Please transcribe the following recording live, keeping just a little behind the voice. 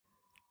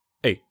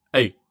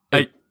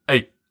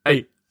Hey,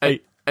 hey,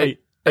 hey, hey,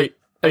 hey,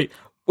 hey.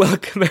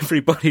 Welcome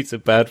everybody to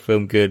Bad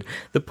Film Good,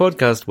 the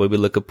podcast where we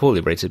look at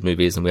poorly rated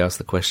movies and we ask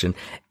the question,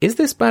 is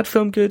this bad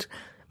film good?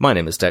 My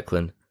name is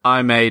Declan.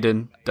 I'm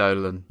Aidan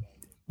Dolan.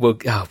 We'll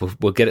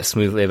get it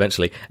smoothly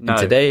eventually. No.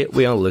 And today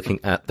we are looking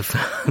at the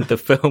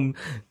film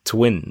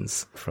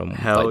Twins from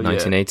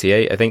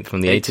 1988, I think,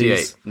 from the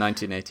 80s.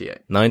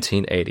 1988.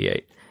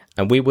 1988.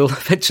 And we will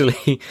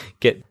eventually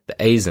get the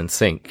A's in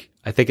sync.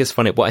 I think it's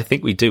funny. What I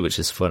think we do, which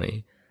is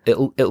funny,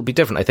 it'll be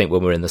different, I think,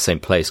 when we're in the same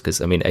place,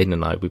 because, I mean, Aidan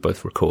and I, we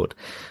both record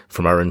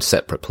from our own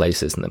separate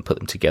places and then put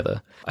them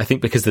together. I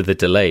think because of the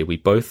delay,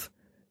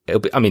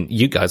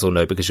 you guys all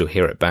know because you'll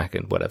hear it back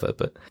and whatever,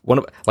 but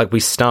we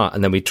start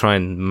and then we try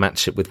and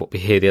match it with what we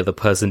hear the other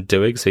person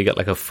doing, so you get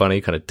like a funny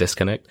kind of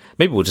disconnect.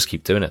 Maybe we'll just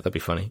keep doing it. That'd be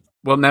funny.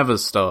 We'll never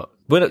stop.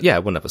 We'll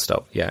never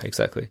stop. Yeah,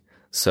 exactly.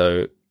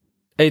 So,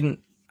 Aidan,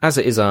 as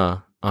it is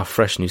our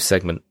fresh new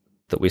segment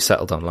that we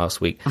settled on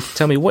last week,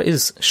 tell me, what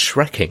is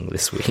Shrekking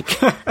this week?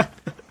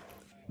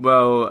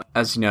 Well,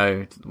 as you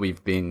know,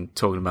 we've been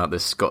talking about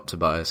this Scott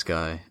Tobias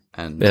guy,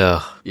 and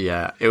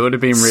yeah, it would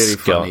have been really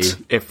funny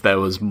if there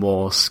was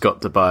more Scott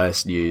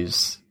Tobias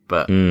news,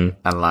 but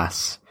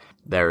alas,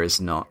 there is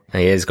not.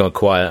 He has gone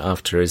quiet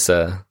after his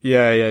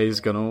he's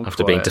gone all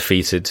after quiet. being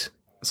defeated.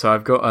 So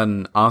I've got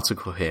an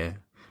article here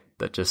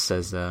that just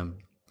says,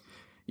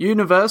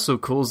 Universal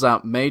calls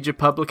out major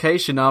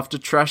publication after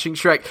trashing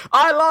Shrek.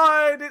 I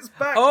lied! It's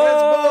back! Oh,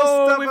 There's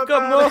more stuff we've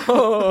got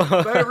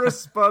more! They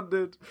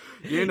responded.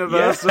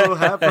 Universal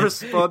have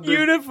responded.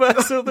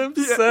 Universal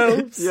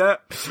themselves! Yeah.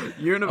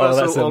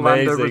 Universal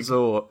Orlando amazing.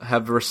 Resort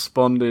have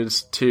responded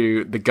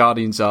to the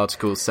Guardian's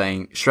article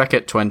saying, Shrek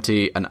at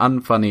 20, an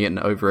unfunny and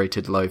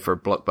overrated low for a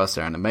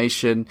blockbuster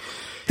animation.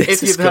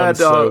 If you've heard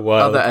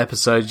other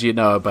episodes, you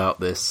know about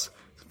this.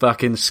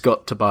 Fucking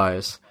Scott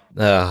Tobias.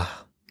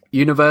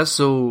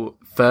 Universal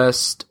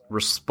first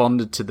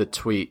responded to the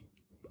tweet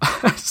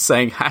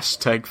saying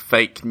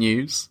 #fake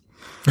news.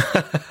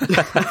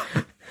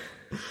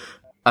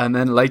 And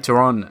then later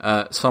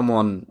on,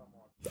 someone,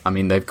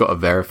 they've got a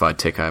verified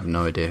tick. I have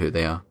no idea who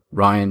they are.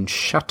 Ryan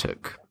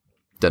Shattuck.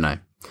 Don't know.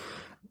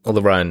 All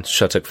the Ryan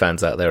Shattuck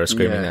fans out there are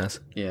screaming at us.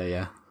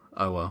 Yeah.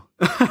 Oh, well.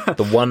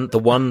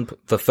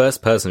 The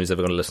first person who's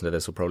ever going to listen to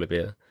this will probably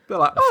be They're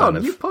like,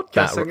 new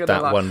podcast.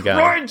 That one guy.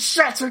 Ryan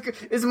Shattuck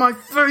is my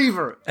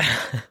favourite.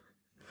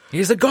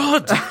 He's a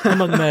god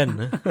among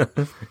men.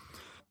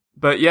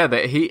 But yeah,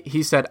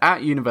 he said,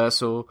 at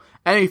Universal,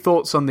 any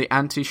thoughts on the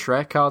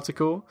anti-Shrek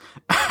article?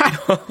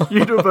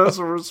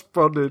 Universal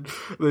responded,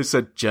 they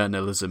said,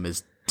 journalism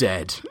is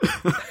dead.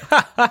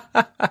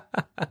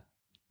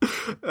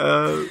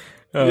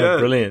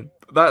 Brilliant.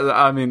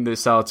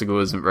 This article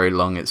isn't very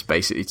long. It's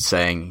basically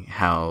saying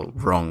how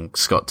wrong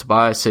Scott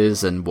Tobias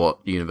is and what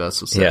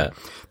Universal said. Yeah.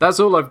 That's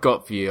all I've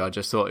got for you. I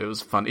just thought it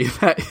was funny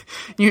that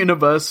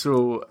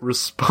Universal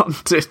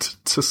responded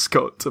to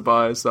Scott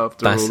Tobias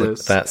after all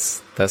this.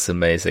 That's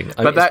amazing.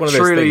 But that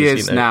truly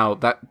is now,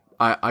 that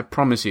I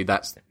promise you,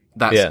 that's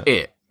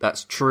it.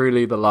 That's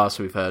truly the last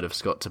we've heard of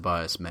Scott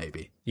Tobias,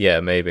 maybe. Yeah,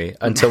 maybe.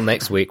 Until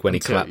next week when he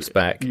claps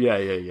back. Yeah.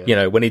 You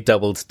know, when he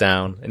doubles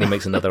down and he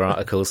makes another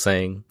article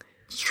saying...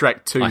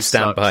 Shrek 2 I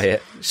stand sucks. by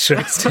it.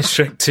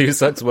 Shrek 2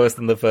 sucks worse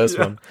than the first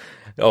one.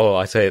 Oh,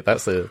 I tell you,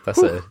 that's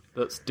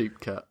deep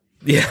cut.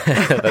 Yeah,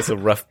 that's a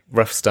rough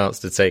stance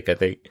to take, I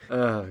think.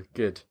 Oh,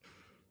 good.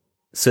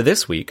 So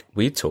this week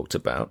we talked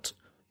about,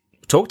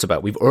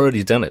 we've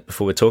already done it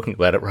before we're talking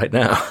about it right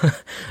now.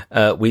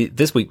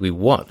 This week we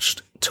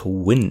watched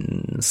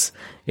Twins.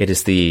 It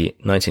is the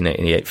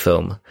 1988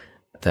 film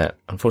that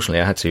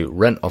unfortunately I had to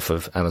rent off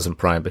of Amazon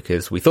Prime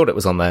because we thought it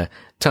was on there.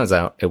 Turns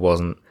out it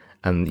wasn't.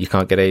 And you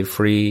can't get a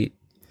free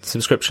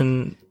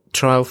subscription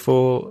trial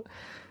for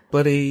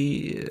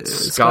bloody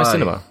Sky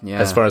Cinema,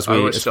 as far as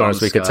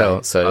we could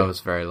tell. So I was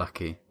very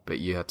lucky, but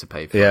you had to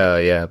pay for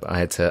it. Yeah. But I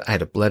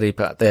had a bloody,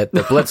 but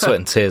the blood, sweat,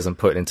 and tears I'm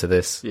putting into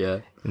this,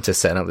 into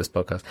setting up this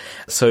podcast.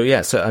 So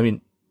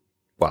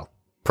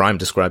Prime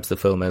describes the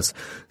film as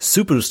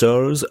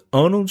superstars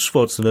Arnold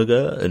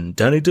Schwarzenegger and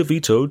Danny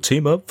DeVito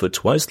team up for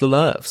twice the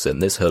laughs in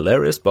this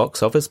hilarious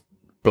box office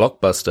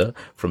blockbuster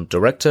from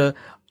director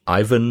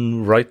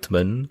Ivan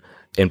Reitman,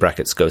 in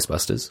brackets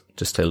Ghostbusters,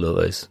 just to lure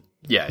those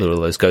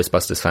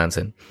Ghostbusters fans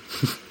in.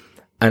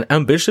 An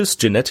ambitious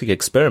genetic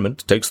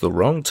experiment takes the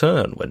wrong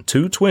turn when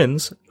two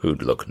twins, who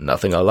look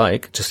nothing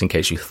alike, just in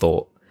case you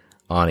thought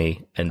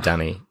Arnie and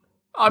Danny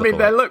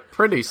they look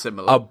pretty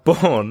similar, are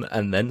born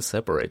and then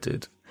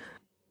separated.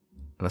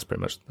 And that's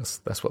pretty much,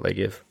 that's what they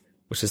give.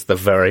 Which is the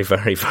very,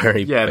 very,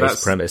 very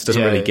base premise.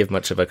 Doesn't really give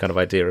much of a kind of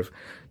idea of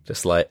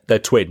just like they're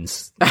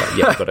twins. Like,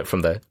 we got it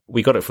from the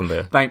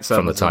Thanks, from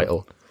Amazon. the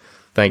title.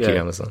 Thank you,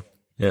 Amazon.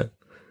 Yeah.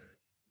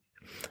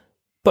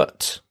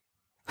 But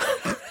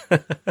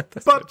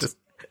fuck's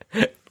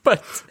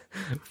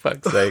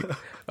sake.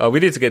 Oh,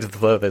 we need to get to the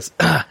flow of this.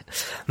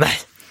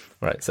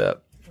 Right, so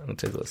I'm gonna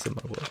take a listen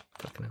to my water.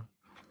 Fucking hell.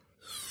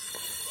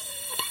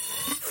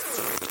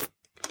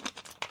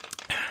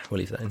 We'll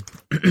leave that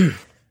in.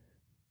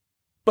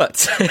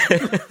 But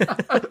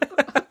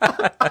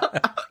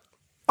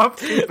I've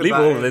Leave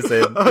all of this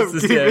in.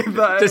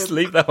 Just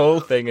leave the whole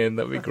thing in.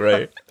 That'd be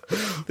great.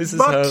 This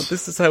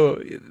is how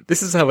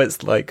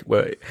it's like.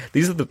 Where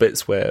these are the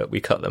bits where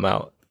we cut them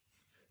out.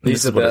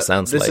 This is what it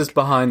sounds like. This is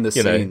behind the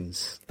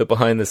scenes. The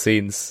behind the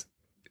scenes.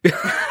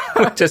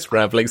 We're just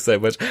rambling so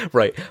much,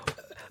 right?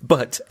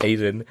 But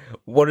Aidan,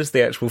 what is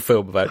the actual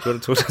film about? Do you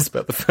want to talk to us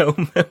about the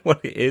film and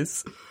what it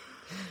is?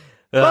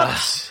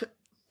 But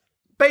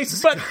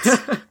basically,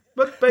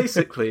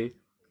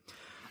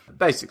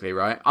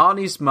 right?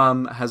 Arnie's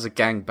mum has a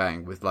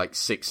gangbang with like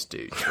 6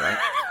 dudes, right?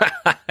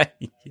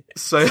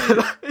 So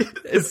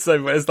it's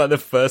like the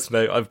first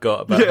note I've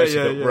got about how she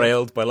got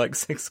railed by like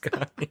 6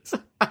 guys.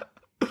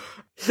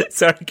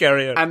 Sorry,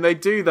 carry on. And they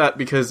do that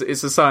because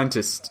it's a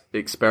scientist's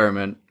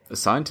experiment.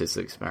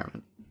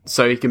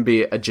 So he can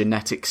be a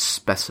genetic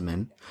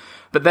specimen.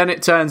 But then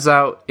it turns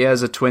out he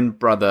has a twin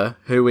brother,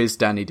 who is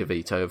Danny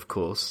DeVito, of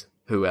course.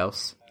 Who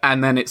else?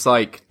 And then it's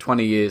like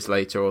 20 years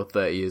later or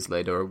 30 years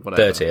later or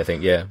whatever. 30, I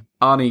think, yeah.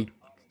 Arnie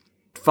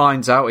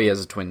finds out he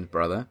has a twin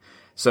brother.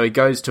 So he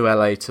goes to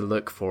LA to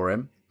look for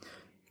him.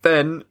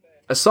 Then,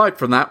 aside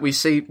from that, we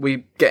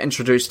get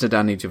introduced to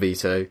Danny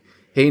DeVito.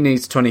 He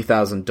needs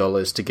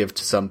 $20,000 to give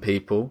to some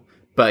people,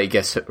 but he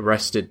gets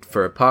arrested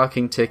for a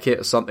parking ticket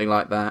or something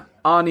like that.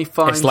 Arnie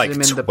finds him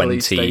in the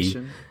police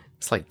station.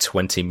 It's like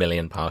 20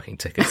 million parking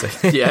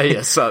tickets.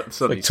 Yeah. So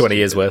like 20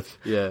 years worth.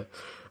 Yeah.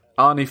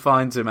 Arnie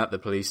finds him at the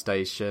police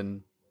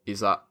station.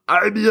 He's like,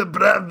 I'm your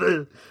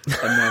brother.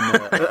 And then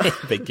it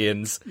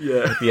begins.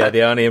 Yeah. Yeah, the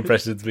Arnie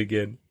impressions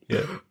begin.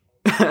 Yeah.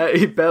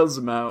 He bails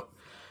him out.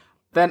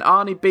 Then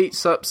Arnie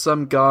beats up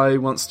some guy who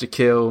wants to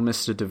kill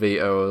Mr.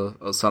 DeVito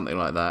or something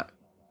like that.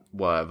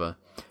 Whatever.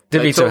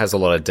 DeVito has a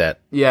lot of debt.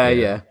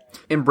 Yeah.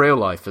 In real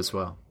life as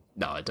well.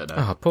 No, I don't know.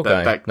 Oh, poor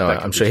guy.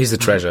 I'm sure he's a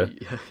treasure.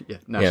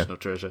 National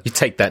treasure. You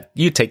take that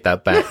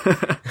back.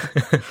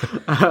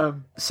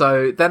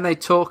 So then they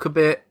talk a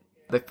bit.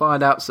 They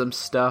find out some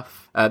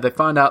stuff. They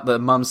find out that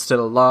mum's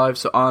still alive,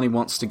 so Arnie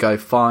wants to go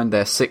find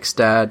their 6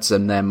 dads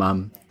and their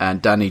mum.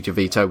 And Danny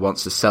DeVito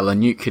wants to sell a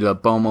nuclear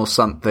bomb or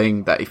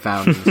something that he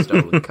found in a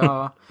stolen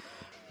car.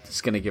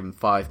 It's going to give him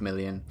 $5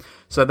 million.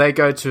 So they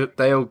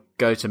all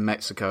go to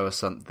Mexico or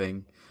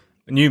something.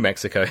 New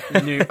Mexico.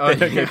 They don't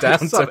go down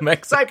to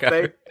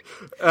Mexico.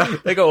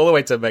 They go all the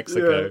way to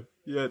Mexico.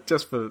 Yeah,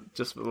 just for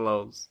the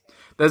lols.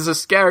 There's a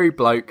scary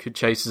bloke who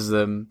chases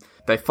them.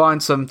 They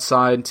find some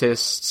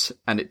scientists,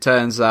 and it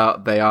turns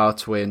out they are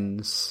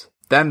twins.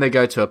 Then they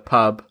go to a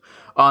pub.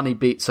 Arnie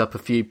beats up a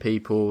few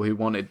people who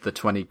wanted the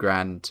 20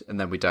 grand, and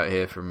then we don't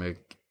hear from him.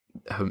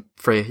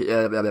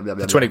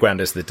 The 20 grand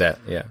is the debt,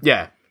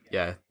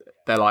 Yeah.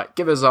 They're like,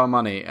 give us our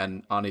money,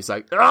 and Arnie's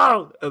like,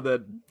 no! And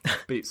then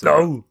beats them.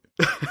 No!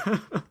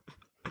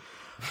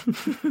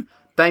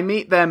 They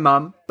meet their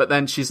mum, but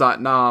then she's like,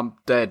 nah, I'm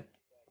dead.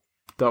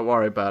 Don't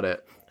worry about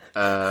it.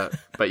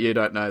 But you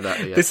don't know that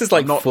yet. This is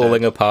like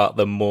falling apart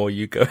the more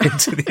you go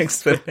into the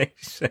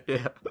explanation.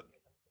 Yeah.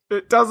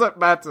 It doesn't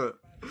matter.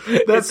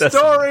 The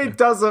story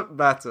doesn't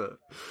matter.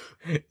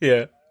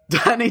 Yeah.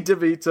 Danny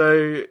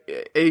DeVito,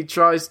 he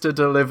tries to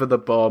deliver the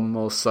bomb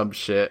or some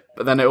shit,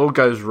 but then it all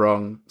goes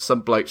wrong. Some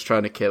bloke's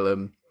trying to kill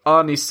him.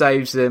 Arnie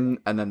saves him,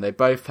 and then they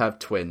both have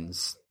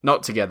twins.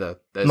 Not together.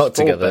 There's Not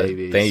 4 together.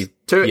 babies.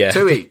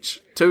 Two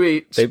each.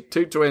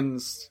 Two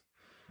twins.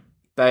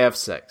 They have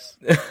sex.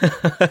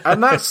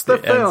 And that's the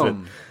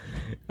film.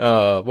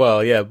 Oh,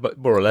 well, yeah, but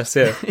more or less,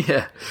 yeah.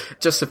 Yeah.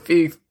 Just a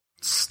few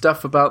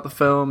stuff about the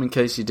film in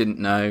case you didn't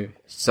know.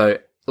 So,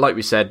 like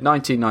we said,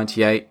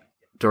 1998,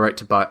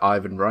 directed by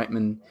Ivan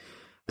Reitman.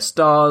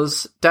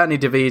 Stars Danny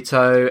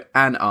DeVito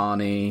and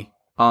Arnie,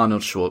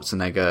 Arnold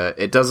Schwarzenegger.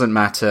 It doesn't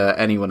matter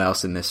anyone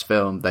else in this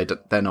film.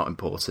 They're not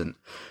important.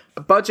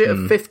 A budget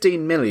of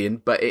 15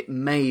 million, but it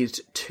made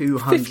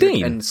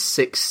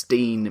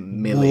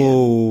 216 million.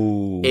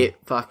 Whoa. It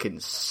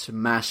fucking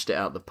smashed it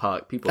out the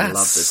park. People love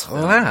this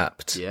film.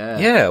 Slapped.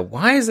 Yeah.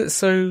 Why is it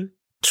so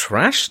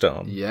trashed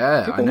on?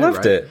 Yeah, people I know,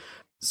 loved it.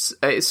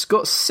 It's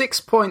got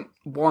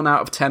 6.1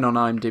 out of 10 on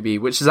IMDb,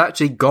 which has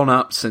actually gone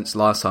up since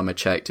last time I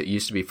checked. It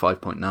used to be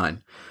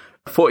 5.9.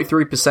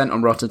 43%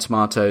 on Rotten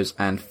Tomatoes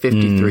and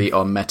 53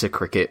 on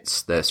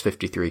Metacritic. There's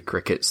 53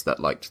 crickets that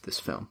liked this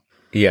film.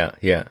 Yeah.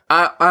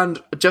 And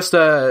just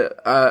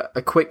a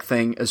quick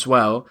thing as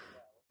well.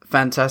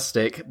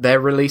 Fantastic.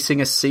 They're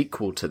releasing a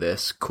sequel to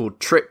this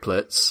called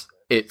Triplets.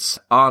 It's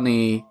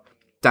Arnie,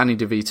 Danny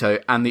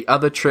DeVito, and the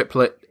other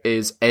triplet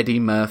is Eddie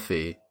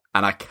Murphy.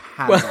 And I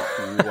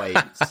cannot wait.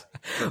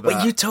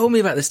 Wait, you told me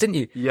about this, didn't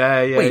you?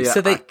 Yeah. Wait,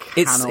 so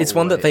it's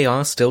one that they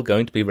are still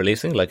going to be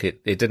releasing? Like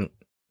it didn't.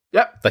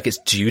 Yep. Like it's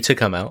due to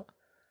come out?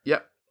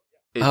 Yep.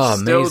 It's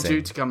still amazing.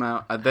 due to come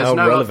out. There's How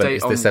no relevant update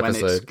is on this when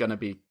episode? it's going to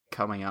be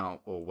coming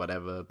out or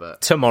whatever,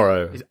 but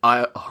tomorrow.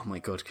 Oh my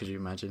god, could you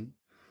imagine?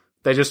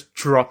 They just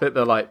drop it.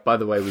 They're like, by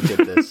the way, we did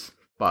this.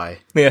 Bye.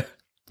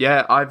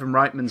 Yeah, Ivan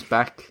Reitman's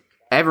back.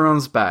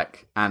 Everyone's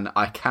back, and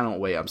I cannot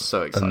wait. I'm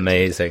so excited.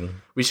 Amazing.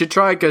 We should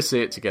try and go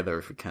see it together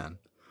if we can.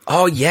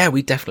 Oh yeah,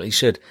 we definitely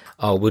should.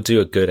 Oh, we'll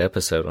do a good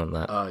episode on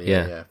that. Oh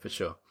yeah, for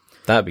sure.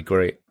 That'd be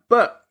great.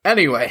 But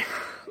anyway,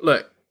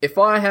 look, if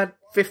I had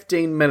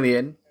 15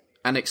 million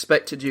and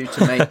expected you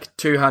to make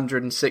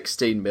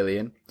 216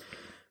 million,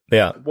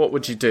 what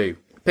would you do?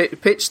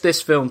 Pitch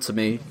this film to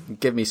me and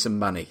give me some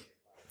money.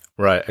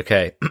 Right,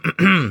 okay.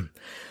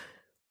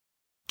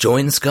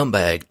 Join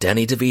scumbag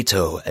Danny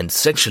DeVito and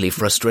sexually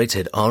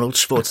frustrated Arnold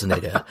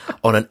Schwarzenegger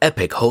on an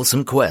epic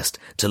wholesome quest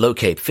to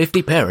locate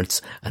 50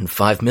 parents and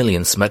 5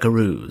 million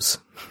smackaroos.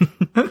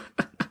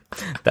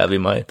 That'd be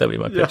my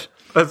pitch.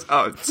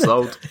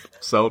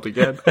 Sold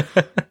again.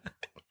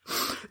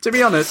 To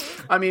be honest,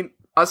 I mean,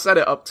 I said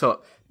it up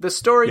top. The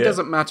story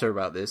doesn't matter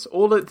about this.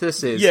 All of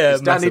this is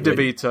Danny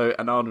DeVito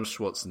and Arnold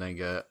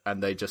Schwarzenegger,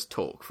 and they just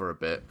talk for a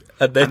bit.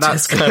 And they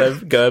just kind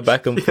of go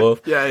back and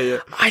forth. Yeah.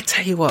 I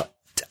tell you what,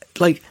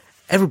 like,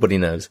 everybody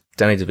knows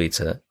Danny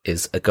DeVito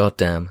is a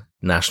goddamn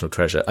national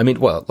treasure. I mean,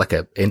 well, like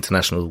a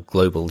international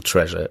global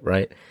treasure,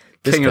 right?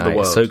 This King guy of the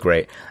world. is so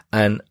great.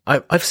 And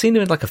I've seen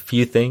him in like a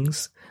few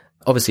things.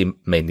 Obviously,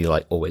 mainly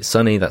like Always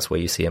Sunny. That's where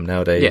you see him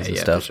nowadays and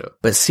stuff. For sure.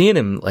 But seeing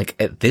him like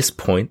at this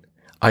point,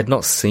 I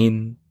don't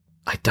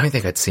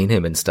think I'd seen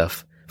him in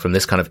stuff from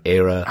this kind of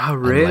era. Oh,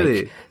 really?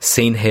 And, like,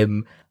 seen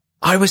him.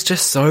 I was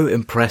just so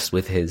impressed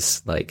with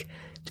his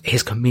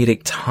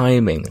comedic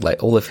timing,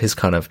 like all of his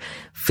kind of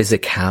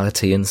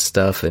physicality and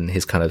stuff, and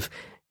his kind of,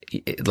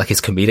 like, his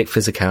comedic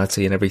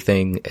physicality and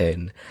everything.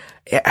 And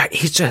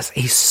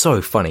he's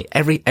so funny.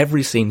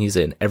 Every scene he's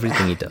in,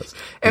 everything he does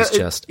is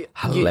just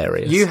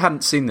hilarious. You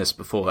hadn't seen this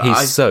before.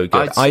 He's so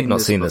good. I'd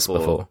not seen this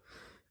before.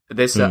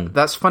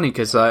 That's funny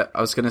because I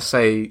was going to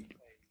say,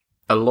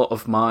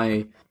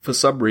 for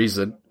some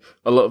reason,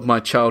 a lot of my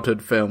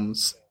childhood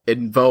films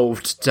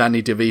involved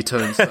Danny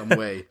DeVito in some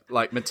way,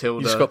 like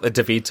Matilda. You just got the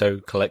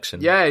DeVito collection.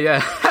 Yeah.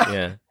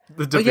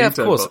 The DeVito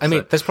of course. I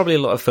mean, there's probably a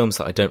lot of films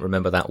that I don't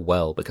remember that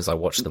well because I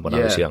watched them when I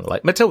was young.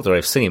 Like Matilda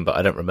I've seen, but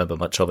I don't remember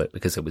much of it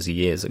because it was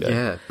years ago.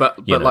 Yeah,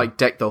 but like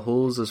Deck the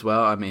Halls as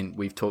well. I mean,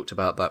 we've talked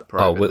about that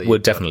privately. Oh, we'll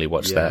definitely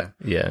watch that.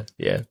 Yeah.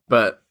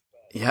 But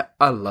yeah,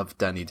 I love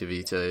Danny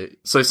DeVito.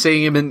 So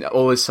seeing him in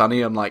Always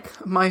Sunny, I'm like,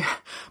 my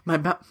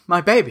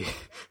baby.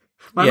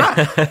 My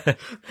man.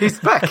 He's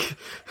back.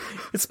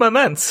 It's my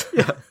man's.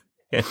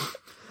 Yeah.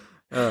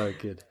 Oh,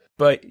 good.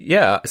 But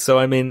yeah, so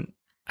I mean,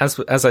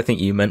 as I think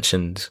you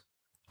mentioned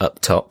up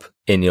top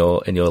in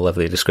your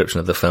lovely description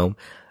of the film,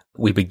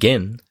 we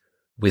begin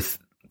with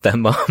their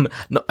mom.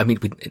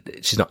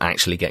 She's not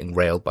actually getting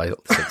railed by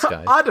 6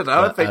 guys. I don't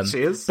know. I think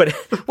she is. But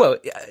well,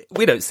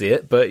 we don't see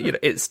it. But you know,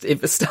 it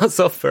starts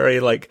off very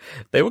like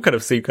they all kind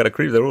of seem kind of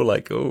creepy. They're all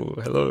like, "Oh,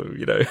 hello,"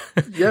 you know.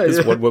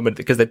 There's one woman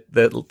because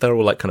they're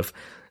all like kind of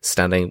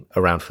standing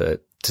around to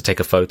take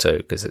a photo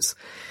because it's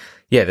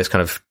this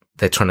kind of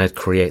they're trying to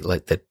create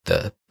like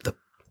the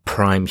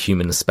prime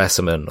human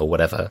specimen or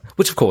whatever,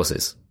 which of course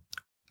is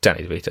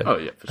Danny DeVito. Oh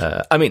yeah, for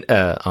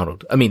sure.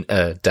 Arnold.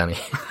 Danny.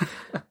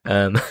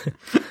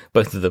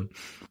 Both of them.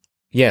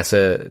 Yeah,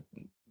 so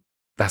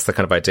that's the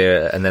kind of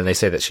idea. And then they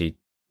say that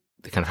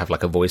they kind of have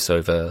like a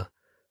voiceover.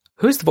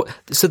 Who's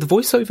so the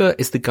voiceover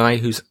is the guy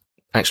who's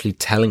actually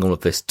telling all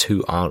of this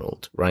to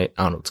Arnold, right?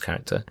 Arnold's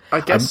character.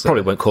 I guess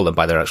probably won't call them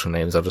by their actual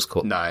names. I'll just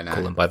call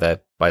them by their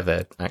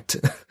act,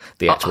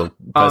 the actual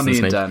person's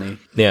Arnie and name. Danny.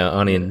 Yeah,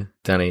 Arnie and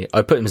Danny.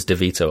 I put him as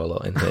DeVito a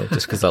lot in here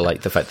just because I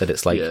like the fact that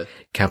it's like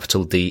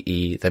capital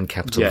D-E, then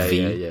capital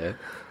V. Yeah.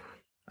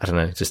 I don't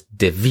know, just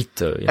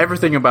DeVito. You know?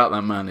 Everything about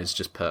that man is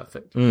just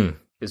perfect,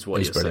 is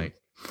what you're saying.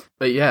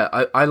 But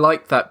yeah, I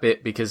like that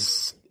bit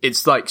because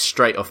it's like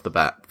straight off the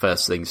bat,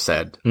 first thing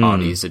said,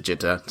 Arnie's a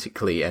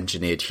genetically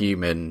engineered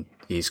human.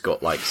 He's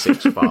got like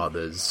 6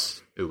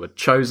 fathers who were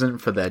chosen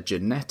for their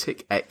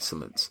genetic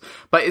excellence.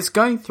 But it's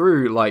going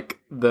through like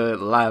the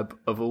lab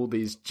of all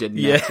these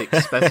genetic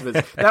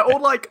specimens. They're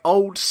all like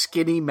old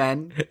skinny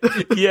men.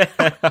 Yeah,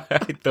 I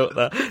thought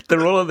that.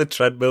 They're all on the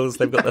treadmills.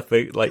 They've got the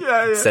thing, like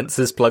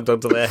sensors plugged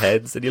onto their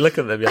heads. And you look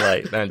at them, you're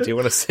like, man, do you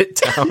want to sit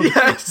down?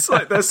 Yeah, it's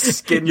like their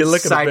skin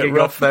sagging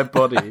off their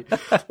body.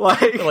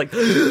 Like,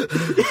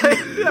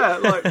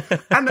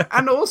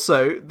 and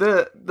also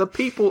the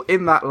people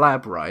in that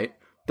lab, right?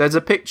 There's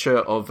a picture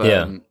of,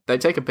 they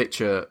take a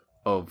picture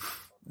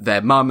of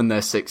their mum and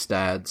their 6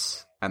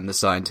 dads and the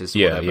scientists,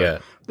 whatever. Yeah.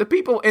 The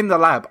people in the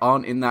lab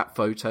aren't in that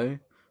photo.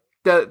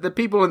 The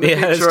people in the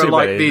picture are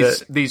like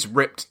these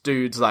ripped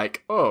dudes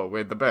like, oh,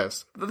 we're the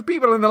best. But the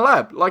people in the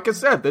lab, like I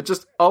said, they're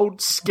just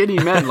old skinny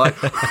men like...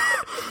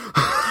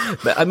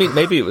 I mean,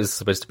 maybe it was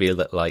supposed to be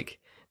that, like,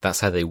 that's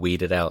how they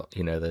weeded out,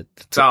 you know, the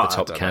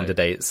top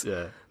candidates.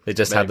 Yeah. They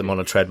just had them on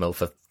a treadmill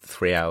for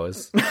 3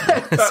 hours.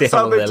 That's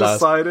how they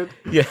decided.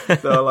 Yeah.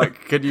 They're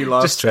like, can you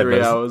last 3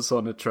 hours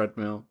on a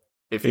treadmill?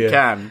 If you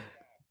can,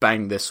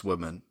 bang this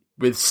woman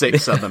with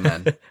 6 other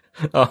men.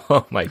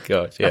 Oh my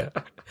god, yeah.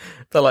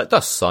 They're like,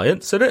 that's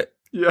science, isn't it?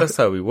 Yeah. That's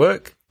how we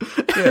work.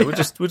 Yeah, we'll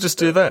just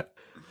do that.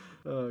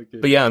 Oh,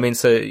 good. But yeah, I mean,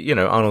 so, you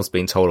know, Arnold's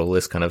being told all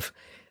this kind of,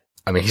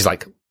 I mean, he's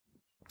like,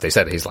 they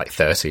said he's like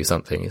 30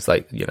 something. He's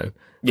like, you know,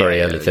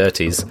 very early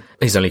 30s.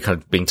 He's only kind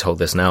of being told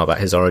this now about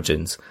his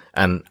origins.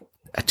 And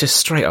just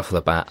straight off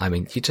the bat, I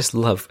mean, it's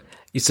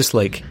just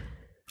like,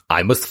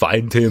 I must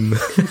find him.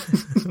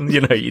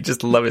 You know, you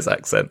just love his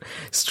accent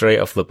straight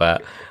off the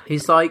bat.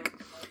 He's like,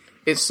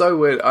 it's so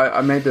weird.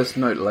 I made this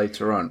note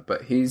later on,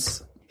 but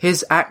his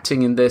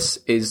acting in this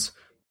is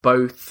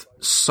both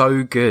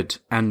so good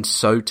and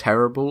so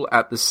terrible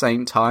at the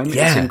same time.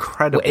 Yeah. It's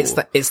incredible.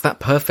 Well, it's that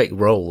perfect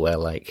role where,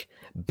 like,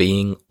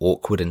 being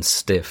awkward and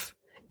stiff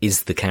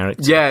is the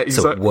character. Yeah,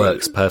 exactly. So it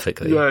works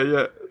perfectly.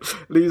 Yeah.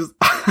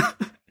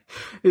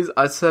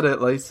 I said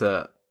it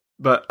later,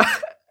 but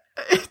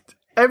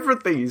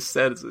everything he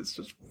says is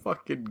just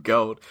fucking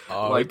gold.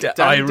 Oh, like,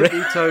 Danny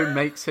DeVito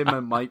makes him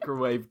a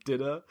microwave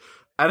dinner,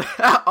 and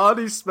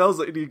Arnie smells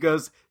it and he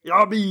goes,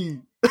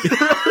 "Yummy!"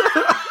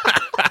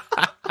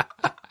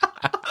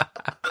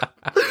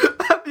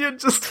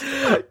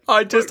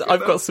 I've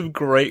got some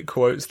great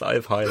quotes that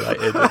I've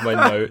highlighted in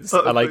my notes,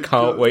 and I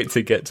can't wait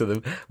to get to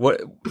them. One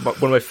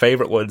of my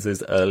favourite ones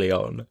is early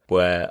on,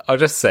 where I'll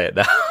just say it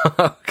now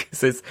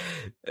because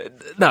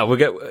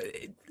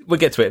we'll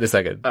get to it in a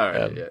second. All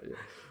right, yeah.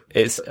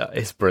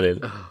 It's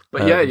brilliant.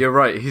 But yeah, you're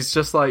right. He's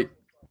just like,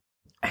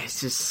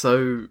 it's just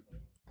so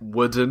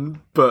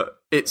wooden, but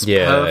it's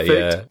perfect.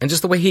 Yeah. And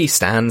just the way he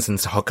stands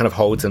and kind of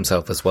holds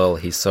himself as well.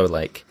 He's so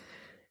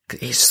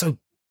so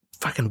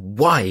fucking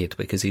wide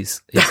because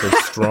he's so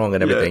strong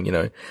and everything, you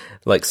know.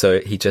 Like, so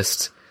he's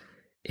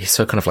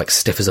so kind of like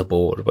stiff as a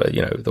board, but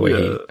you know, the way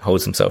he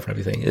holds himself and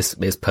everything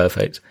is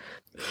perfect.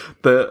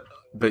 But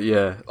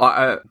yeah,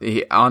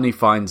 Arnie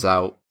finds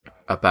out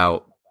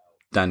about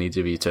Danny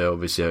DeVito.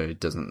 Obviously, he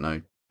doesn't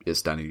know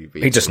it's Danny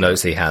DeVito. He just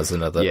knows he has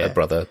a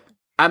brother.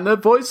 And the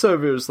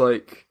voiceover is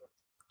like,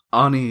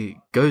 Arnie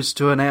goes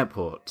to an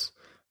airport,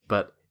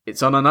 but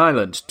it's on an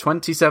island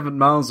 27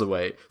 miles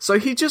away. So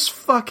he just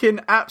fucking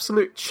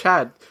absolute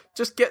Chad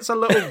just gets a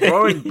little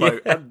rowing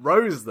boat and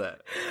rows there.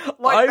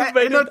 Like, I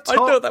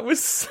thought that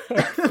was so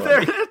funny.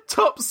 They're in a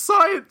top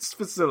science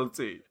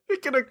facility. He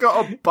could have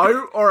got a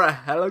boat or a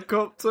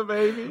helicopter,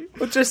 maybe.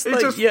 Or just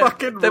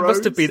fucking there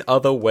must have been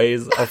other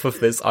ways off of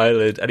this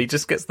island, and he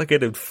just gets like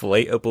an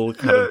inflatable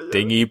kind of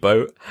dinghy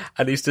boat,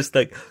 and he's just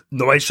like,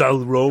 "No, I shall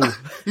row."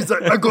 He's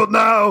like, "I got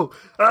now."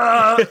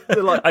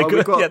 They're like,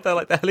 they're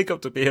like, "The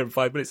helicopter will be here in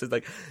 5 minutes." He's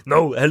like,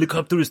 "No,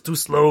 helicopter is too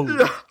slow."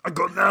 Yeah, I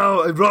got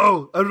now. I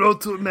row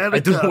to America. I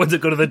don't want to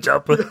go to the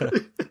chopper.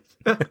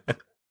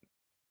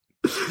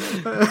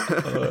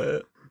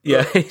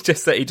 Yeah, he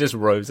just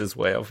rows his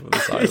way off of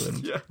this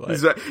island.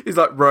 He's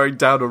like rowing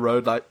down a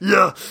road, like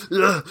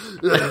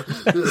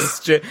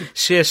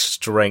sheer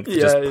strength,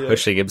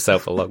 pushing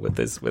himself along with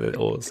the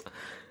oars.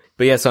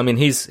 But yeah, so I mean,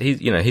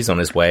 he's on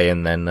his way,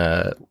 and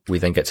then we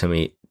then get to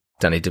meet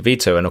Danny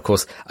DeVito, and of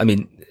course, I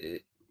mean,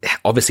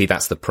 obviously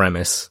that's the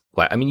premise.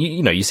 Like, I mean,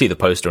 you see the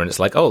poster, and it's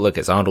like, oh look,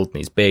 it's Arnold, and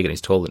he's big, and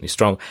he's tall, and he's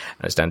strong,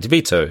 and it's Danny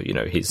DeVito. You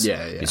know, he's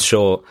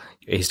short,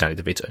 he's Danny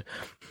DeVito,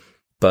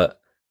 but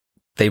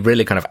they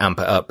really kind of amp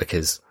it up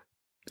because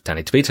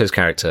Danny DeVito's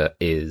character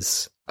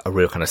is a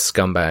real kind of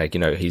scumbag. You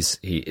know,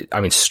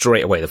 I mean,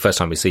 straight away, the first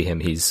time we see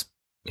him, he's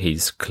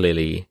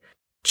clearly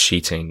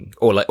cheating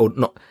or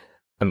not.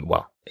 I mean,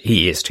 well,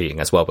 he is cheating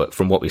as well, but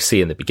from what we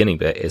see in the beginning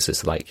bit is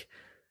it's like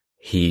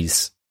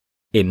he's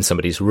in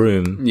somebody's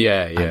room.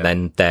 Yeah. And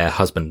then their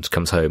husband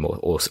comes home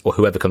or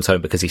whoever comes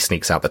home because he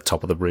sneaks out the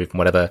top of the roof and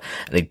whatever.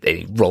 And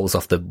he rolls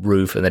off the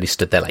roof and then he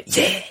stood there like,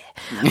 yeah,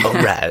 all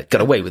right,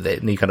 got away with it.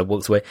 And he kind of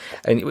walks away.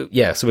 And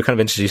yeah, so we're kind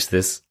of introduced to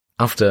this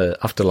after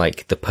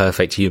like the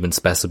perfect human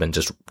specimen,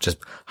 just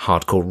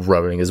hardcore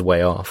rowing his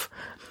way off.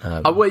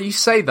 Well, you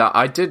say that.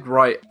 I did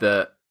write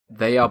that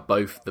they are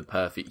both the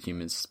perfect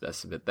human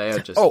specimen. They are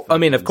just I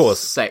mean, of course,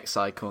 sex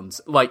icons,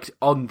 like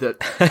on the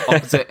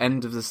opposite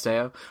end of the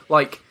scale.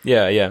 Like,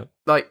 yeah.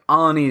 Like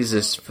Arnie's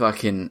this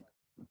fucking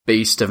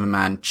beast of a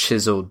man,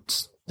 chiseled,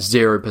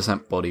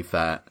 0% body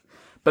fat.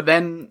 But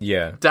then,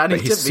 Danny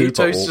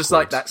DeVito's just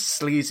like that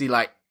sleazy,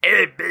 like,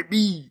 "Hey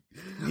baby,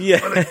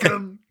 wanna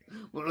come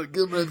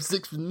have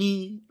sex with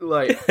me?"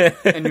 Like,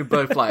 and you're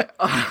both like,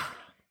 oh,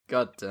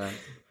 God damn.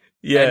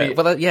 Yeah,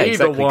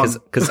 exactly.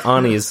 Because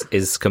Arnie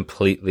is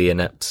completely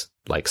inept,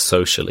 like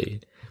socially,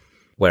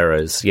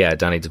 whereas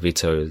Danny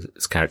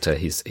DeVito's character,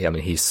 he's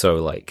so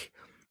like,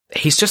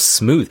 he's just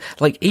smooth.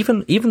 Like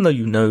even though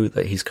you know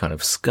that he's kind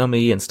of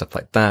scummy and stuff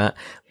like that,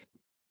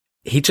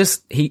 he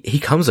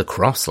comes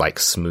across like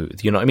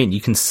smooth. You know what I mean? You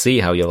can see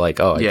how you're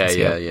like, oh,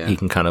 he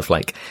can kind of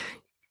like,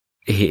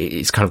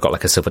 he's kind of got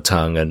like a silver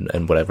tongue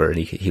and whatever, and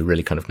he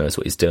really kind of knows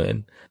what he's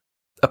doing.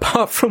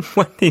 Apart from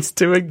when he's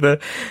doing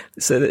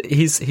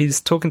he's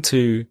talking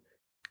to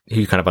who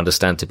you kind of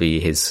understand to be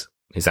his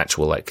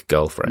actual like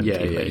girlfriend.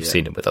 You've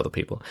seen him with other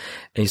people,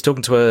 and he's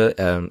talking to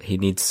her. He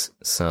needs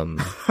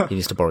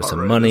to borrow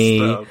some money.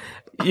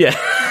 Yeah,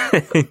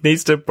 he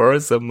needs to borrow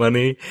some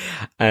money,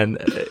 and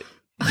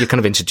you're kind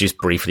of introduced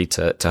briefly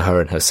to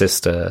her and her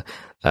sister.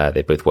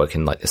 They both work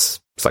in like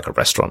this. It's like a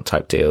restaurant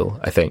type deal,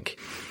 I think,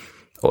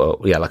 or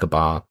like a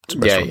bar.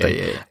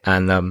 Yeah.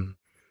 And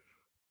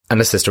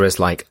the sister is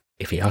like,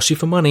 if he asks you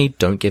for money,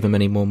 don't give him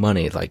any more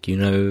money. Like,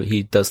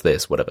 he does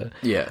this, whatever.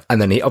 Yeah.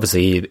 And then he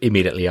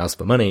immediately asks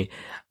for money,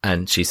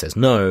 and she says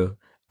no.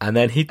 And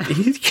then he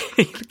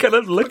kind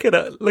of looking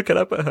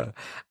up at her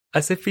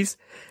as if he's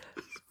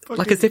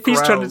as if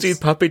he's trying to do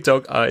puppy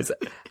dog eyes,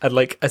 and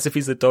like as if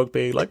he's a dog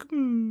being like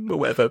or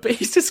whatever. But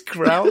he's just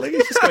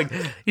growling.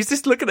 He's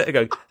just looking at her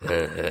going.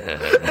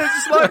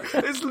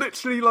 It's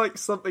literally like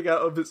something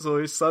out of It's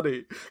Always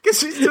Sunny, because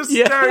she's just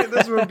staring at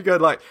this woman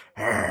going like.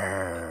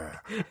 Oh,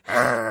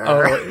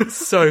 it's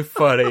so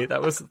funny. I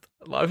was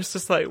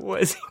just like,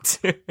 what is he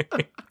doing?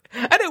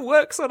 And it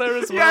works on her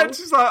as well. Yeah, and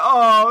she's like,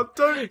 oh,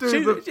 don't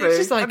do the thing.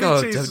 She's like,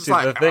 oh, don't do the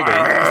thing.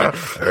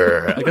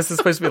 Like, I guess it's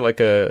supposed to be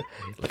like a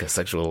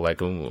sexual,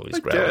 like, oh,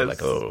 he's growling,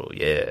 like, oh,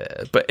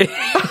 yeah. But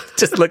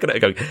just looking at it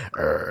going,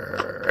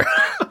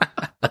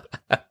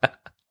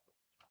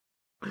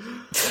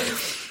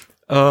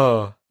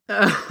 oh.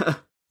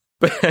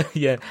 But,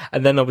 yeah.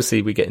 And then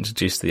obviously we get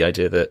introduced to the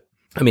idea that,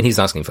 I mean, he's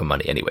asking for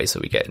money anyway, so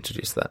we get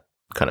introduced to that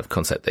kind of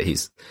concept that he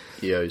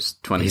owes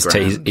 20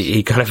 grand.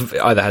 He kind of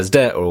either has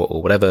debt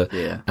or whatever.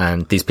 Yeah.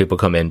 And these people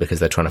come in because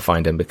they're trying to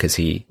find him because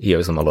he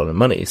owes them a lot of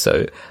money.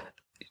 So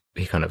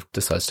he kind of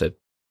decides to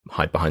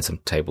hide behind some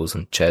tables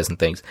and chairs and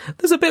things.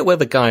 There's a bit where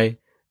the guy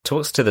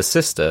talks to the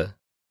sister,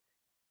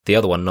 the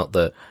other one, not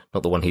the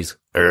one he's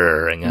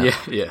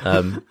at.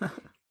 Yeah.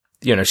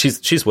 You know,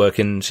 she's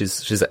working,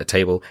 she's at a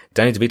table.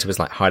 Danny DeVito is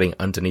like hiding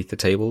underneath the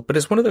table, but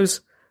it's one of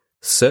those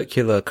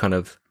circular kind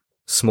of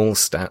small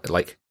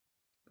like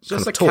just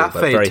kind of a tall, cafe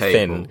but very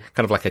table. thin,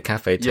 kind of like a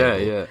cafe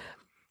table. Yeah.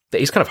 That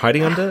he's kind of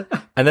hiding under,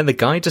 and then the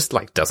guy just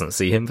like doesn't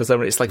see him for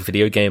some reason. It's like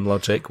video game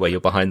logic where you're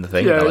behind the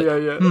thing.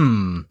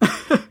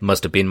 Yeah.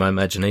 Must have been my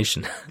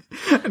imagination.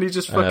 And he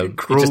just fucking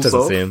crawls he just doesn't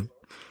off. see him.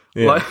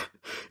 Yeah. Like,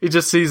 he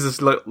just sees this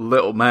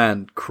little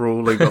man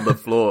crawling on the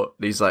floor,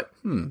 and he's like,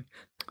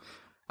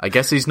 I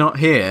guess he's not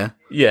here.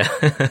 Yeah.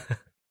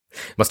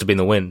 Must have been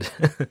the wind.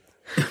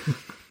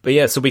 But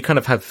yeah, so we kind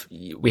of have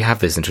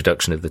this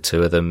introduction of the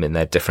two of them in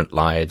their different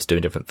lives,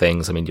 doing different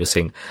things. I mean, you're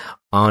seeing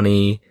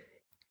Arnie,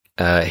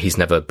 he's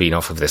never been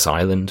off of this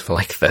island for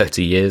like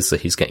 30 years, so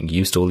he's getting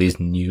used to all these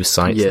new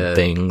sights and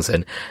things.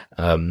 And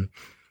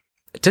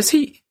does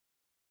he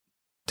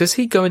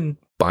go and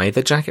buy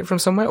the jacket from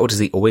somewhere, or does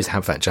he always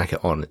have that jacket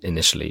on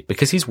initially?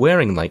 Because he's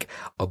wearing like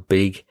a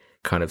big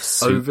kind of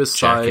suit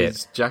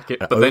oversized jacket,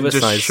 but an then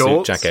oversized just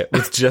shorts. Suit jacket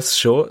with just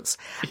shorts,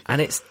 and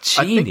it's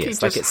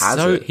genius. Like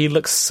he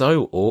looks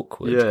so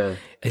awkward. Yeah,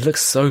 he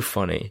looks so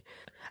funny.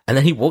 And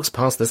then he walks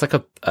past. There's like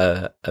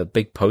a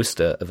big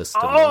poster of a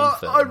Stallone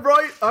film.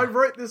 I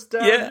write this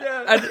down.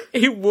 Yeah, and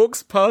he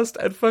walks past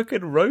and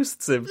fucking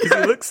roasts him because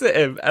he looks at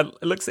him and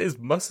looks at his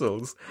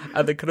muscles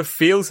and then kind of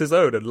feels his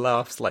own and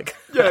laughs like,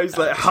 yeah, he's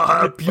like,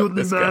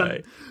 puny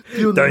man,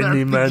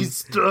 tiny man, he's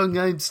strong,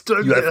 I'm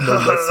strong. You have no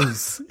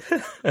muscles.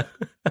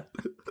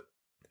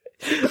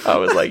 I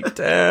was like,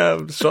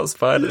 damn, shots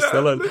fired at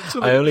Stallone.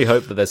 Literally. I only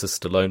hope that there's a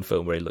Stallone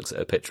film where he looks at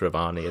a picture of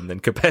Arnie and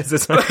then compares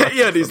his own.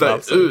 Yeah, and he's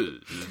like,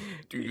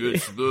 Hey,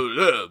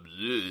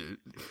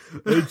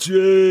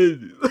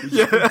 Jen,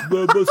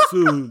 my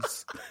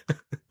muscles.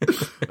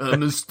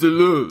 I'm a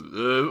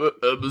Stallone.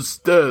 I'm a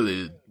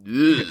Stalin.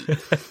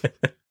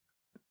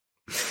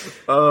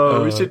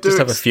 Oh, we should do just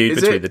have a feud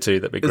between the two.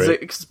 That'd be great. Is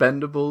it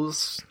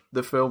Expendables,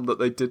 the film that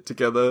they did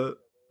together?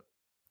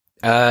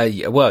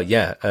 Yeah. Well,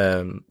 yeah.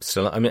 I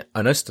mean,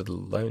 I know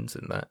Stallone's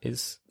in that.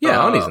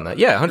 Arnie's in that.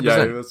 Yeah,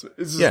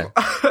 100%. Yeah,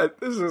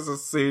 this is a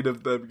scene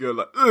of them going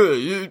like,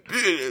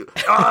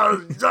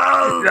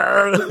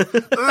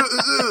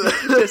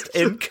 just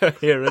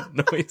incoherent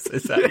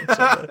noises at each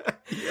other.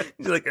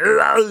 He's like,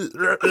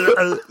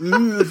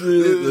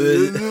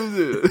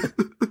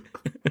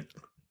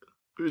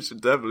 we should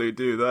definitely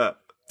do that.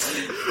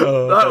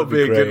 That'll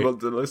be a good one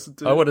to listen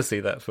to. I want to see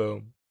that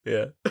film.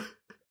 Yeah.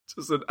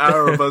 Just an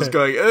hour of us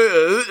going,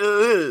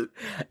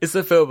 It's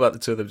a film about the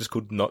two of them just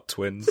called Not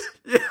Twins.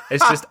 Yeah.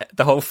 It's just,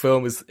 the whole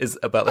film is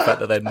about the fact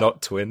that they're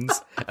not twins.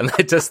 And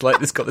they're just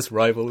like, it's got this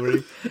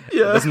rivalry.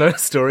 Yeah. There's no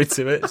story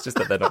to it. It's just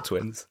that they're not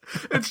twins.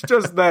 It's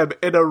just them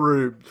in a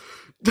room,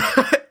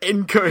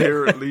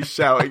 incoherently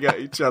shouting at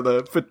each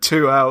other for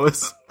 2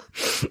 hours.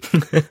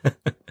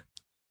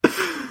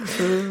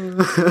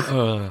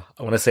 I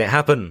want to see it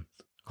happen.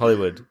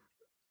 Hollywood.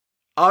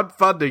 I'm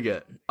funding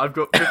it. I've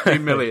got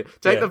 15 million.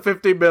 Take the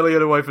 15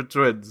 million away from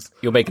Twins.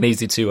 You'll make an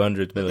easy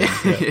 200 million.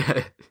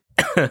 Yeah.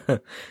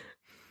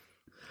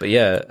 But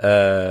yeah,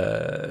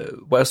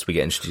 what else do we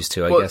get introduced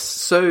to? I guess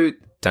so.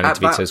 Danny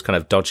DeVito's kind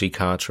of dodgy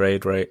car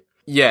trade, right?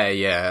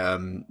 Yeah.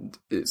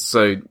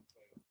 So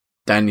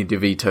Danny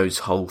DeVito's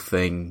whole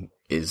thing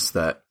is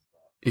that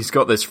he's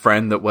got this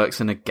friend that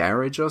works in a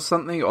garage or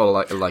something, or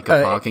like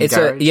a parking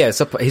garage.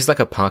 He's like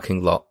a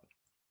parking lot.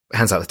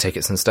 Hands out the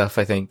tickets and stuff,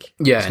 I think.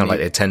 Yeah. He's kind of like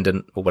the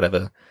attendant or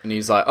whatever. And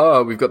he's like,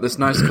 oh, we've got this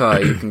nice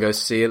car. You can go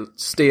steal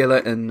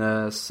it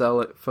and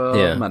sell it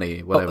for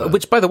money, whatever.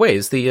 Which, by the way,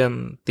 is the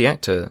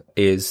actor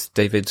is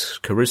David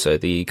Caruso,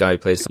 the guy who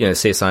plays,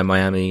 CSI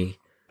Miami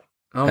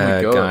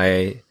God.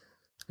 guy.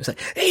 It's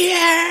like,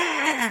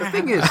 yeah! The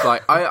thing is,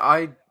 like,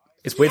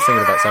 It's weird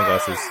singing about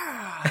sunglasses.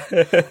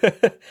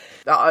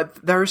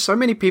 There are so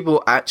many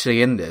people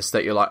actually in this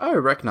that you're like, oh, I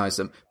recognize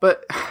them.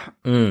 But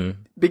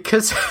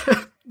because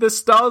the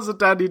stars are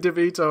Danny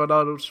DeVito and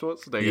Arnold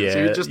Schwarzenegger, so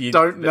you just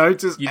don't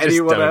notice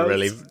anyone else.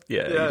 Really,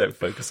 you don't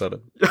focus on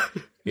them.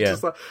 Yeah,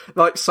 just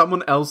like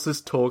someone else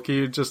is talking,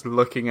 you're just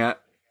looking at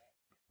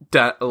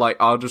like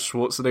Arnold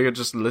Schwarzenegger,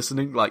 just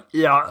listening, like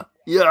yeah.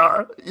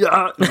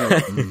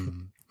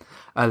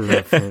 I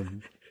love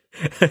him.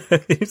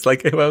 He's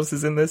like, who else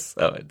is in this?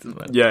 Oh, it doesn't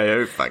matter.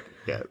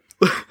 Yeah.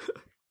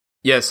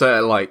 Yeah,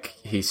 so like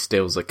he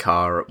steals a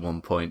car at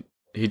one point.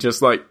 He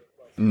just like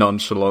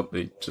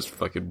nonchalantly just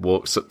fucking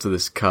walks up to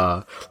this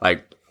car,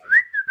 like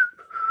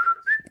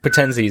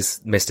pretends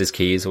he's missed his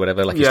keys or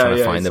whatever, like he's trying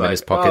to find them in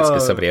his pockets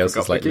because somebody else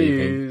is like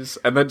leaving.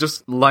 And then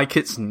just like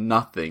it's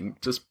nothing,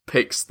 just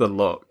picks the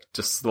lock,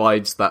 just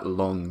slides that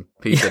long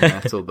piece of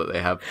metal that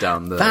they have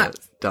down the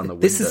window.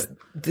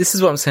 This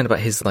is what I'm saying about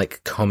his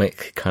like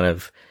comic kind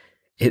of.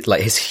 His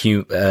bloody,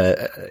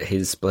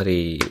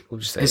 what would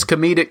you say? His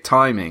comedic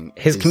timing.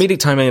 His comedic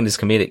timing and his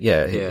comedic,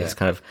 his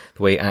kind of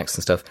the way he acts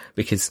and stuff,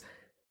 because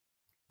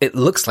it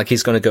looks like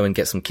he's going to go and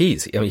get some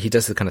keys. I mean, he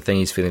does the kind of thing,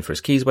 he's feeling for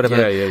his keys, whatever,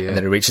 and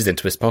then he reaches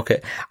into his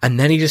pocket, and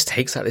then he just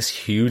takes out this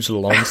huge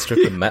long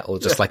strip of metal,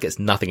 just like it's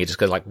nothing. He just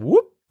goes like,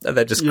 whoop, and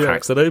then just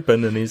cracks it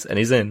open, and he's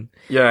in.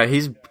 Yeah,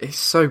 he's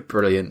so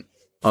brilliant,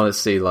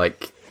 honestly,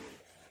 like,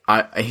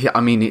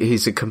 I mean,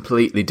 he's a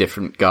completely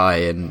different guy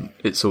in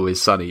It's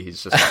Always Sunny.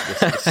 He's just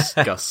like this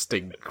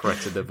disgusting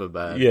cretin of a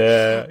man.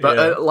 Yeah.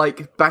 But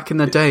like back in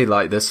the day,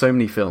 like there's so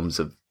many films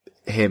of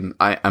him.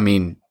 I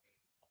mean,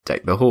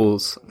 Deck the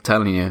Halls. I'm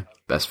telling you,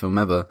 best film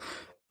ever.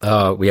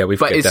 Oh yeah,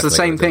 But it's the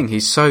same thing.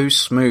 He's so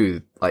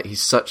smooth. Like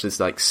he's such this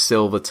like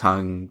silver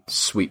tongued,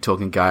 sweet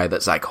talking guy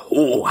that's like,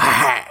 oh,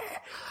 hey,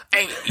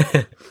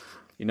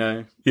 you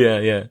know?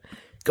 Yeah.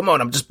 Come on,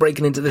 I'm just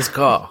breaking into this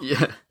car.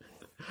 Yeah.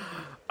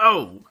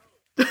 Oh.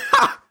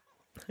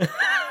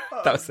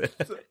 That was it.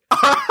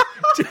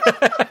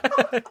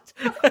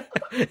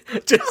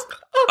 Just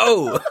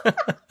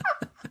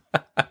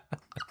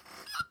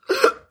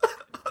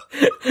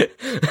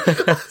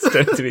It's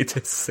going to be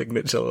his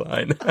signature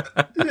line.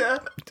 Yeah.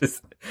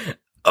 Just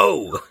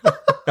I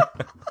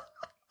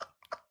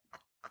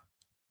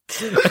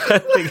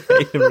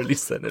think he really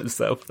sent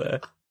himself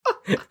there.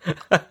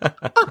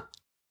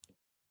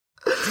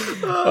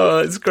 Oh,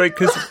 it's great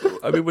because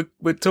I mean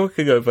we're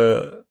talking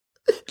over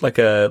like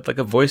a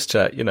voice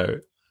chat, you know.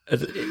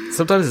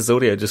 Sometimes his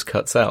audio just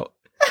cuts out,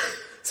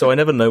 so I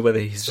never know whether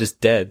he's just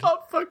dead. I'm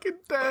fucking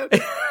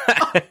dead.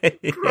 I'm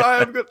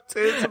crying. I've got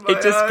tears in my eyes.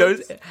 It just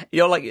goes.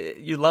 You're like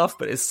you laugh,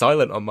 but it's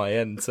silent on my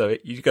end, so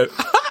you go.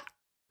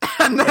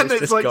 And then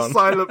it's like gone.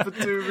 Silent for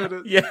 2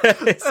 minutes. Yeah,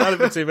 it's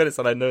silent for 2 minutes,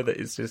 and I know that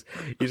you're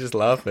just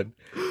laughing.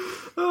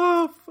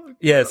 Oh fuck.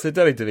 Yeah, so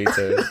Danny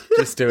DeVito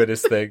just doing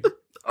his thing.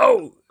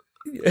 Oh.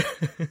 Yeah.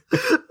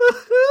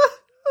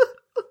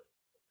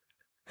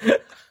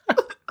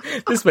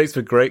 This makes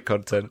for great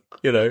content,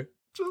 you know.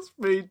 Just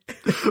me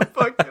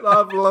fucking,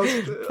 I've lost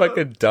it.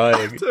 Fucking dying.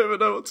 I don't even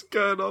know what's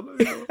going on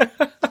anymore.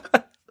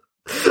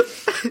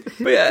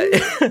 But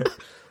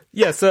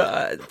yeah,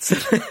 so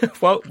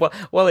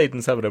while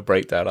Aiden's having a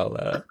breakdown,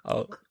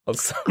 I'll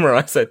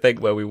summarize, I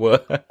think, where we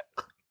were.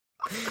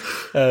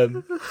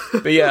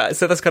 But yeah,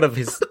 so that's kind of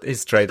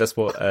his trade. That's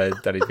what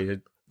Danny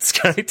DeVito's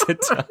character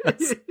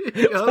does.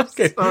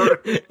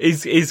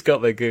 He's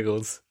got the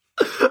giggles.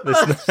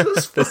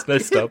 There's no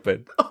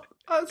stopping.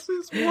 That's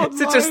just one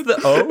Is it line just the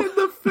in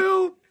the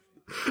film.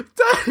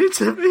 Danny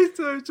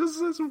DeVito just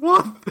says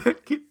one thing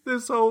in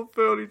this whole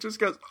film. He just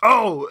goes,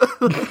 "Oh."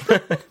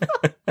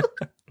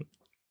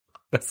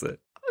 That's it.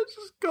 It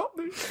just got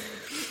me.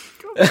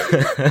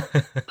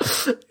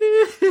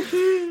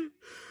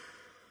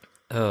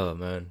 Oh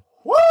man.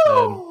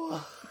 Woo!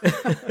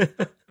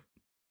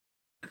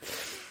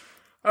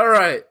 All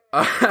right.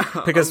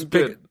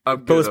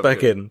 Pull us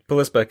back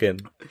in.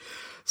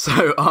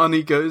 So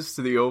Arnie goes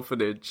to the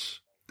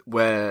orphanage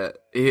where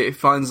he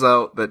finds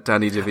out that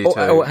Danny DeVito.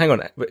 Oh, hang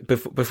on.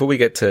 Before we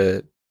get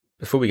to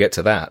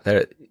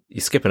that,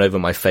 you're skipping over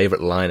my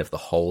favorite line of the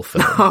whole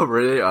film. Oh,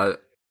 really? I'm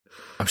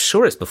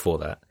sure it's before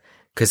that,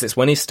 because it's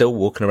when he's still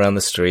walking around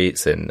the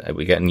streets and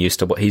we're getting used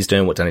to what he's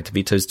doing, what Danny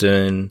DeVito's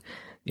doing.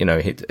 You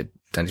know,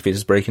 Danny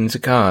DeVito's breaking into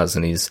cars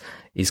and he's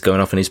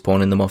going off and he's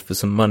pawning them off for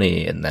some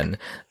money, and then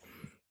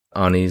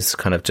Arnie's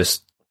kind of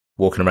just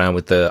walking around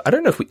with I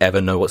don't know if we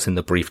ever know what's in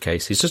the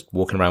briefcase. He's just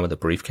walking around with a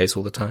briefcase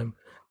all the time.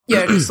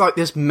 Yeah, it's like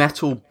this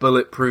metal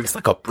bulletproof. It's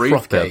like a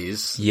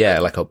briefcase.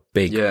 Like a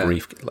big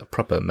like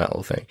proper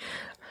metal thing.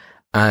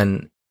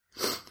 And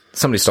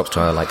somebody stops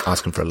to like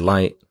ask him for a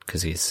light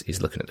because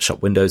he's looking at the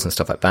shop windows and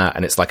stuff like that.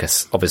 And it's like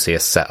obviously a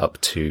setup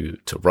to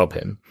rob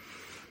him,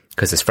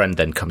 because his friend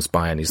then comes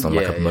by and he's on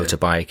like a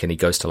motorbike and he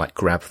goes to like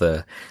grab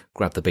the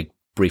big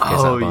briefcase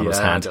out of Arnold's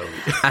hand.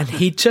 And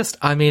he just,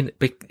 I mean,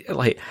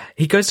 like,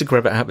 he goes to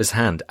grab it out of his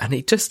hand and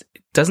he just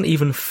doesn't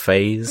even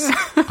faze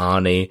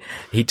Arnie.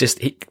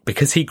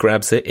 Because he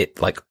grabs it,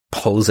 it like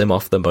pulls him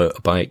off the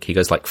motorbike. He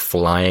goes like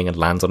flying and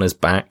lands on his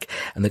back.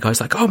 And the guy's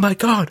like, "Oh my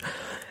God."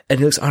 And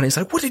he looks at Arnie, he's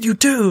like, "What did you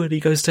do?" And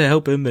he goes to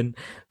help him. And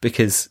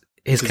because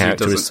his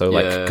character is so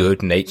like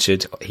good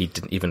natured, he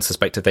didn't even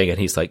suspect a thing. And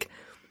he's like,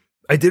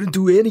 "I didn't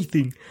do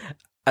anything."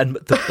 And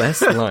the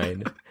best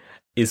line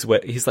is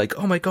where he's like,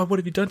 "Oh my God, what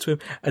have you done to him?"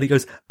 And he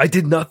goes, "I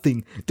did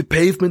nothing. The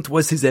pavement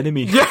was his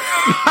enemy."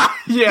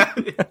 Yeah.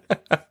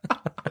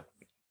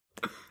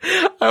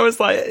 I was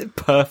like,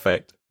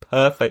 perfect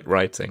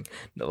writing.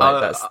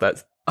 Like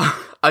that's.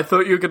 I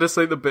thought you were going to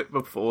say the bit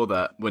before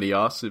that when he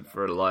asked him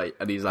for a light,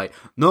 and he's like,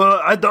 "No,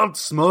 I don't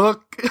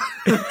smoke."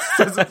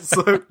 It's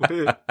so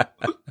weird.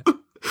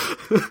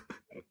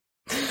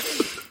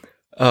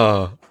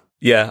 Oh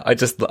yeah, I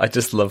just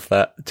love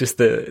that. Just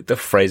the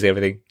phrasing,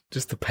 everything.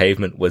 Just the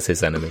pavement was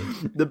his enemy.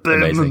 The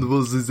pavement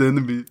was his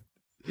enemy.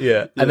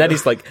 Yeah. And then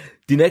he's like,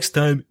 "The next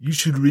time you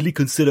should really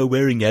consider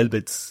wearing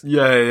helmets."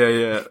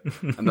 Yeah.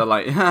 And they're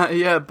like,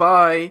 "Yeah,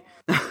 bye."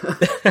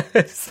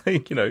 It's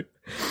like,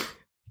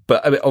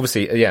 but I mean,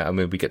 obviously, yeah, I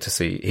mean, we get to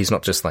see he's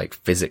not just like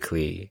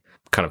physically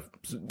kind of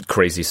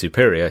crazy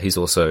superior. He's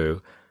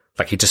also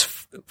like, he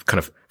just kind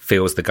of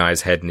feels the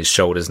guy's head and his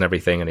shoulders and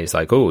everything. And he's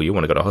like, "Oh, you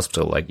want to go to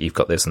hospital? Like, you've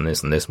got this and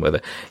this and this." And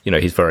whether,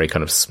 he's very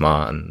kind of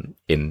smart and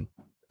in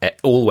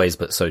all ways,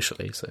 but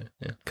socially. So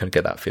yeah, kind of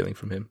get that feeling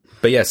from him.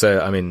 But yeah,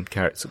 so I mean,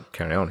 carry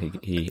on.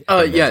 He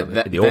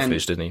the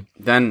orphanage, didn't he?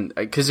 Then,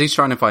 because he's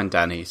trying to find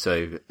Danny,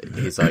 so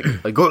he's like,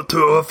 "I got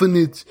to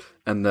orphanage,"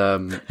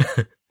 and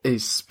he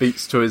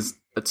speaks to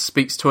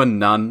a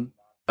nun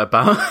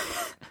about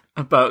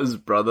his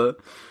brother.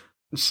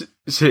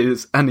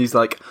 And he's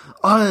like,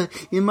 "Oh,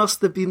 he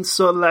must have been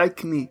so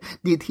like me.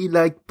 Did he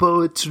like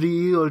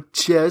poetry or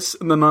chess?"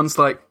 And the nun's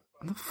like,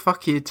 "What the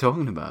fuck are you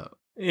talking about?"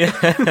 Yeah.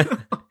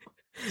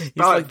 He's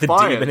like the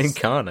demon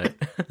incarnate.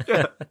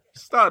 Yeah,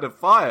 started a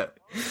fire.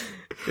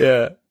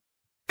 Yeah.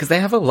 Because they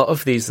have a lot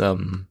of these,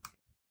 the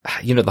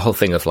whole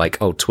thing of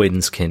like, oh,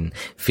 twins can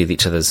feel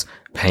each other's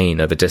pain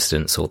over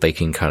distance, or they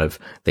can kind of,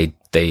 they.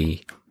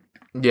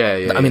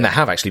 Yeah. I mean, there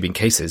have actually been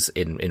cases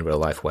in real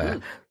life where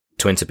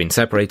twins have been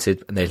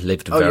separated and they've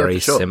lived very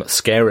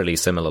scarily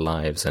similar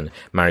lives and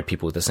married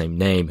people with the same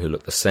name who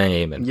look the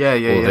same and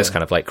all this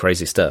kind of like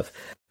crazy stuff.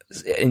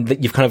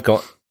 And you've kind of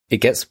got, it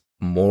gets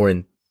more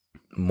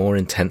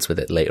intense with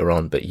it later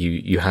on, but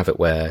you have it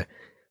where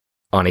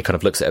Arnie kind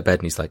of looks at her bed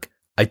and he's like,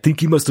 "I think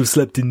he must have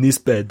slept in this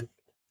bed."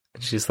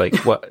 And she's like,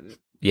 "What?"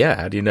 "Yeah,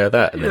 how do you know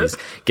that?" And then he's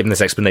giving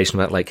this explanation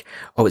about like,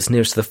 "Oh, it's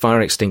nearest to the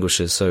fire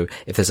extinguishers, so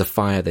if there's a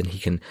fire, then he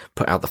can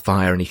put out the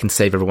fire and he can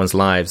save everyone's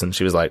lives." And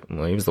she was like,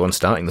 "Well, he was the one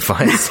starting the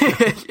fires."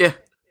 Yeah.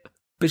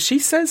 But she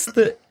says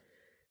that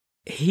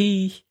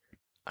I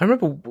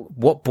remember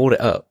what brought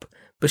it up,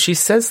 but she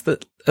says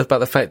that about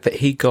the fact that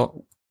he got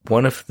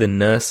one of the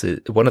nurse.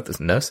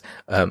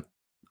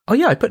 Oh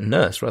yeah, I put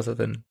nurse rather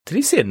than. Did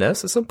he see a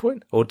nurse at some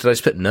point, or did I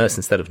just put nurse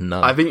instead of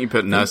nun? I think you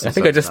put nurse. I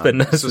think I just put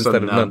nurse instead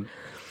of nun.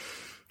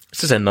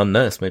 It's just a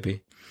non-nurse,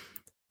 maybe,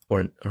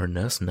 or a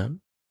nurse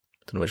nun.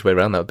 I don't know which way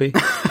around that would be.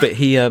 But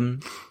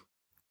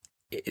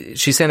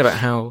she's saying about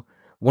how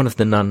one of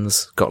the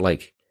nuns got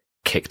like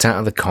kicked out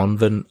of the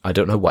convent. I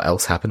don't know what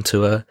else happened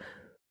to her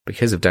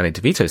because of Danny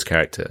DeVito's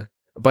character.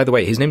 By the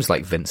way, his name's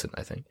like Vincent,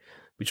 I think.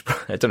 Which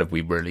I don't know if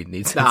we really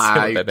need to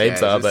say what their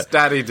names are, but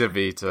Danny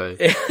DeVito.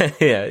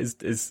 Yeah,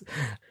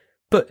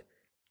 but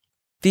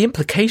the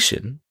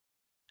implication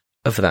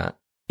of that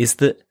is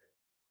that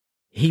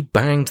he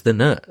banged the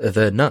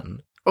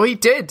nun. Oh, he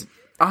did.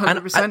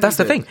 100%. And that's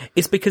the thing.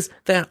 It's because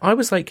I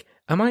was like,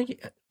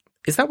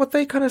 is that what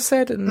they kind of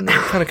said? And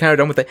kind of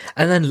carried on with it.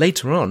 And then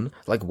later on,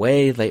 like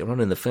way later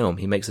on in the film,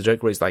 he makes a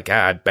joke where he's like,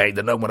 "I banged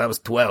the nun when I was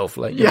 12.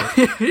 Like, yeah.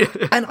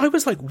 And I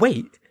was like,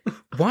 wait,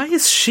 why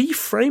is she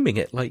framing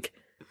it like,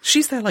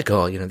 she's there like,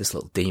 "Oh, this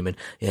little demon.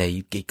 Yeah,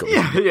 he got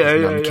his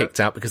nun kicked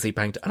out because he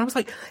banged her." And I was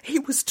like, he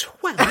was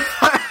 12.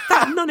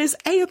 That nun is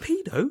a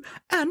pedo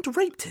and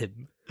raped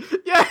him.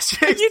 Yeah,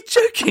 are you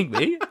joking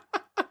me?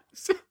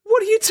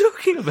 What are you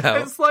talking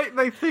about? It's like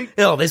they think,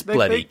 "Oh, this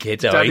bloody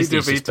kid. Oh, he's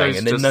just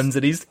banging the nuns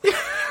and he's..."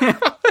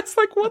 It's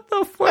like, what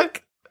the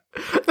fuck?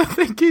 I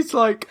think he's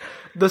like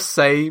the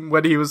same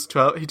when he was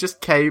 12. He just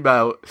came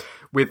out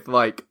with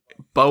like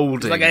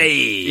bolding.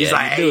 He's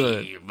like,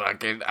 "Hey,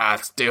 fucking, I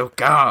steal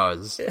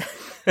cars.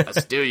 I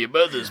steal your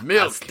mother's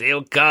milk. I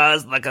steal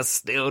cars like I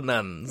steal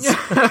nuns."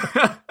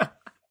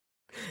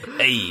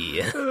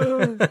 Hey.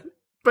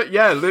 But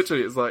yeah,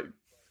 literally, it's like,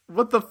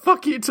 what the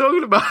fuck are you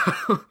talking about?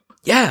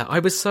 Yeah, I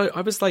was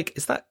like,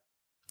 is that,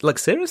 like,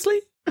 seriously?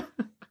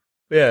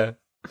 Yeah.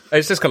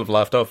 I just kind of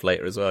laughed off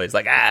later as well. He's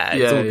like,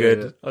 it's all good.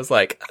 Yeah. I was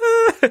like,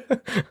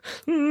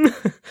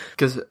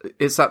 because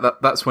it's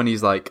that's when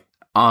he's like,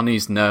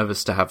 Arnie's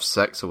nervous to have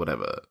sex or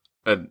whatever.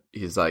 And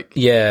he's like,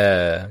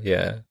 yeah.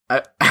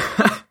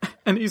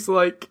 And he's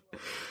like,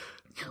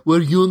 "Were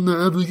you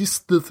nervous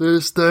the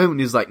first time?" And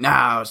he's like,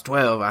 "Nah, I was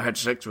 12. I had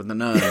sex with the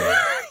nun."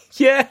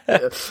 Yeah.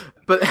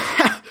 But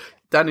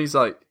Danny's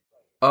like,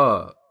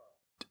 "Oh,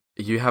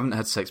 you haven't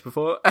had sex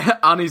before?"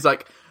 Arnie's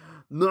like,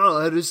 "No,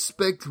 I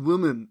respect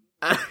women."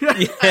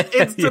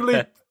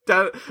 Instantly,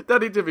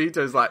 Danny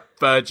DeVito's like,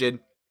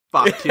 "Virgin.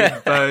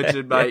 Fucking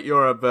virgin, mate.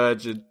 You're a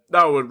virgin.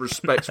 No one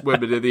respects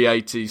women in the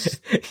 80s.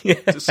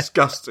 Yeah.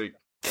 Disgusting."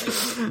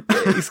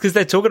 It's because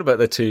they're talking about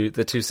the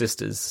two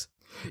sisters.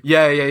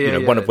 Yeah.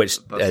 One of which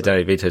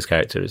Danny DeVito's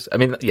character is. I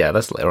mean, yeah,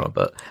 that's later on,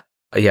 but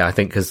Yeah, I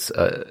think because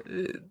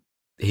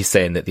he's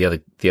saying that the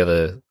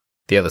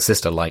other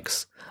sister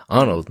likes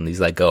Arnold, and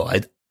he's like, "Oh,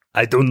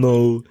 I don't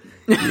know,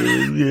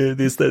 yeah,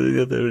 this, that, and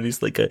the other," and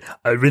he's like,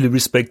 "I really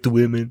respect the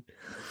women,"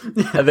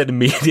 and then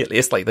immediately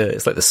it's like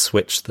the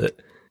switch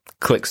that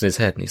clicks in his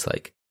head, and he's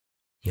like,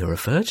 "You're a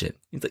virgin."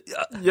 He's like,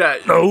 "Yeah,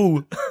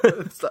 no,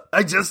 like,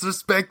 I just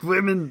respect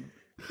women."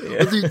 Yeah.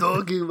 What are you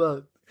talking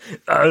about?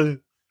 But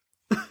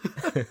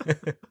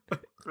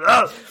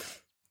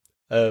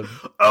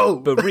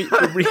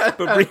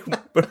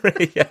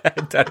yeah,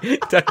 Danny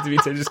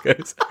DeVito just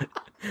goes,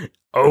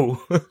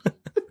 "Oh."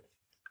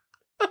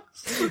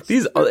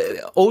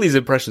 All these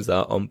impressions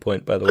are on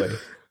point, by the way.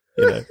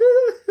 You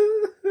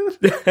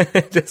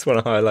know, just want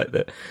to highlight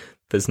that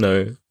there's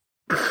no,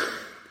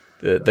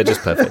 they're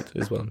just perfect.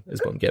 Is what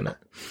I'm getting at.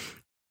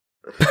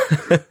 I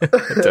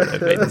don't know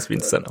if Aiden's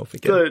been sent off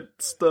again. Don't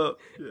stop.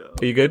 Yeah.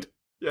 Are you good?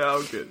 Yeah,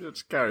 I'm good.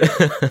 Just carry on.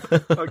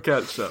 I'll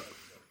catch up.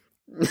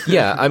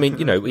 Yeah, I mean,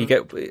 you know, we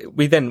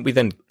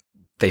then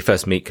they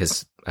first meet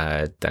because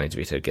Danny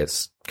DeVito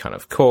gets kind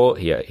of caught.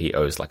 He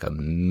owes like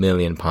 1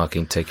 million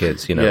parking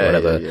tickets, you know,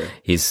 whatever. Yeah.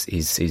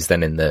 He's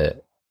then in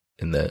the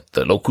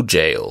local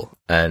jail,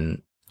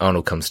 and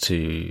Arnold comes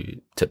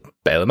to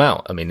bail him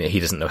out. I mean, he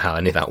doesn't know how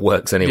any of that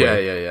works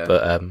anyway. Yeah.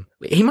 But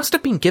he must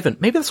have been given,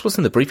 maybe this was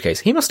in the briefcase,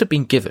 he must have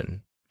been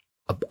given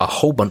a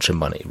whole bunch of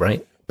money,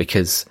 right?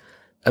 Because,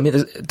 I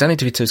mean, Danny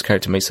DeVito's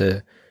character makes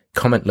a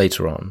comment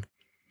later on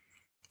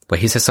where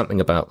he says something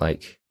about,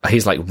 like,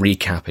 he's like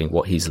recapping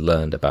what he's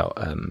learned about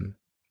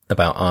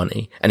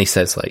Arnie. And he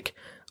says, like,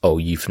 "Oh,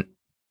 you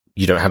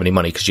don't have any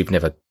money because you've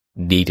never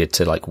needed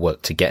to, like,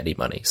 work to get any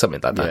money,"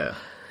 something like that. Yeah.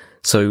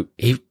 So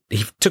he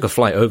took a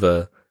flight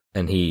over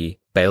and he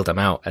bailed him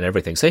out and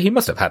everything. So he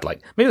must have had,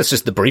 like, maybe it's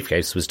just the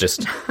briefcase was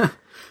just,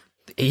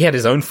 he had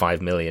his own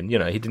 5 million, you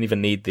know, he didn't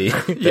even need the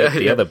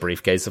other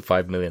briefcase of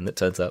 5 million that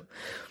turns up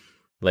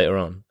later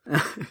on.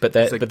 But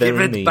they're give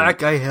it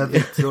back, I have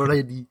it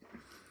already.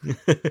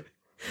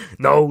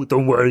 No,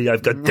 don't worry,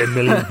 I've got 10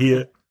 million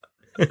here.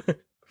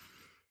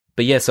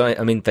 But yeah, so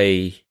I mean,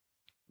 they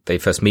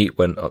first meet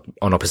when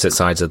on opposite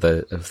sides of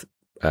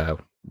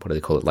what do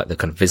they call it? Like the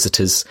kind of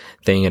visitors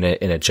thing in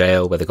a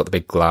jail where they've got the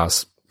big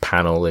glass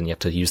panel and you have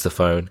to use the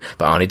phone.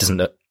 But Arnie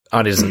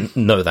doesn't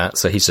know that,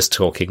 so he's just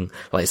talking,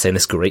 like saying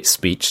this great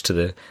speech to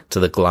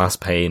the glass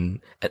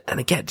pane.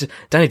 And again,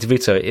 Danny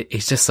DeVito,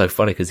 he's just so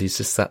funny because he's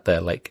just sat there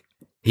like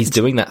he's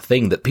doing that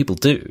thing that people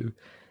do.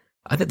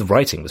 I think the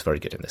writing was very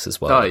good in this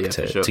as well,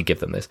 to give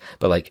them this.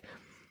 But like,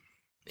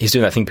 he's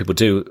doing that thing people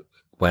do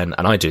and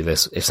I do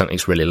this if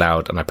something's really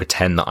loud and I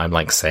pretend that I'm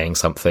like saying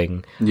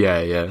something.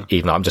 Yeah.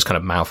 Even though I'm just kind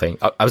of mouthing.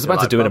 I was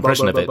about to do an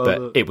impression of it,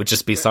 but it would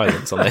just be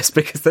silence on this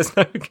because there's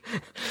no,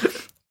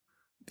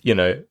 you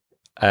know,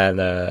 and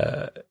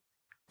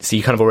so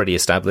you kind of already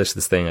established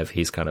this thing of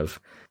he's kind of,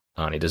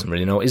 Arnie doesn't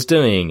really know what he's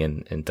doing,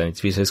 and Danny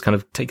DeVito's kind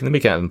of taking the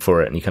mick out of him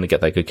for it, and you kind of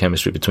get that good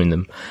chemistry between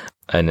them,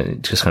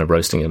 and just kind of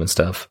roasting him and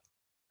stuff.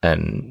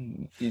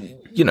 And,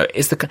 you know,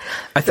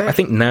 I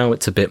think now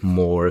it's a bit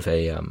more of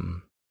a,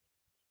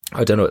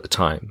 I don't know at the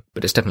time,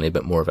 but it's definitely a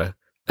bit more of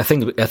I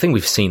think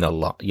we've seen a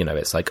lot, you know,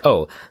 it's like,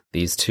 oh,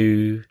 these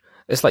two,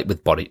 it's like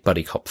with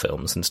buddy cop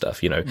films and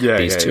stuff, you know,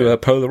 these two are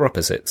polar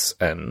opposites,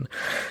 and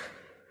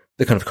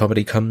the kind of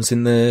comedy comes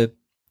in the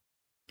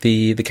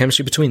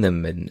chemistry between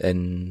them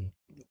and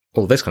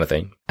all this kind of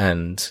thing.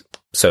 And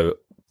so,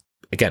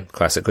 again,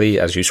 classically,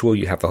 as usual,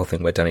 you have the whole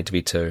thing where Danny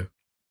DeVito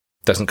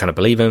doesn't kind of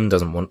believe him,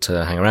 doesn't want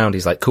to hang around.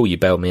 He's like, "Cool, you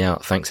bailed me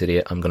out. Thanks,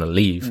 idiot. I'm going to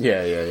leave."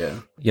 Yeah.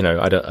 You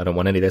know, I don't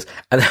want any of this.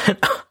 And then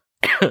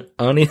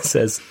Arnie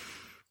says,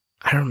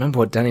 I don't remember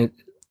what Danny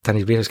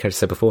DeVito's character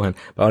said beforehand,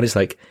 but Arnie's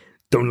like,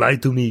 "Don't lie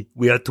to me.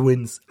 We are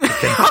twins. I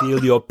can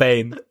feel your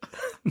pain."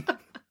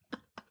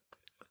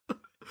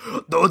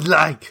 Don't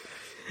lie.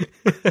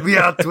 We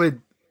are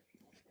twins.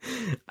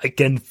 I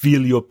can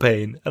feel your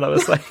pain. And I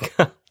was like,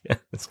 yeah,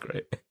 that's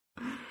great.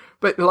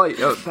 But like,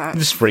 that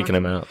just freaking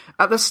him out.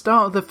 At the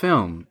start of the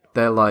film,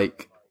 they're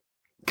like,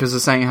 because they're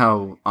saying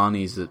how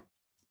Arnie's a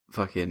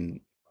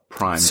fucking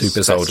prime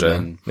super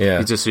specimen. Soldier. Yeah,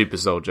 he's a super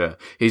soldier.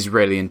 He's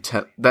really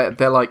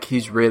they're like,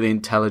 he's really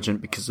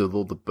intelligent because of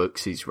all the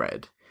books he's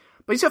read.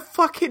 But he's a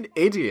fucking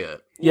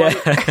idiot. Yeah,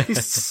 like,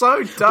 he's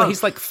so dumb. Well,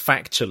 he's like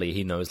factually,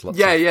 he knows lots.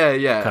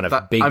 Yeah. Kind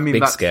of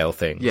big scale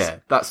things.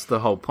 Yeah, that's the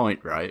whole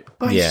point, right?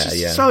 But he's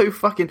just so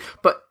fucking.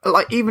 But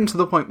like, even to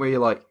the point where you're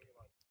like,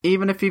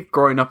 even if you've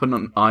grown up on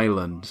an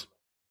island,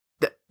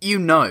 you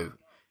know,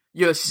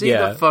 you see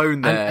the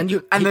phone there,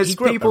 and there's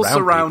people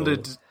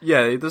surrounded. People.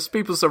 Yeah, there's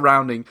people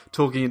surrounding,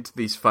 talking into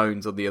these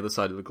phones on the other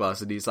side of the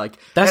glass, and he's like,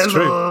 "That's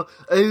Hello, true.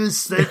 I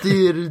was sat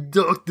here and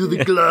talked to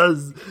the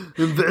glass."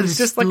 He's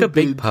just like a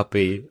big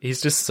puppy.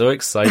 He's just so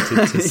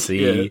excited to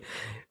see.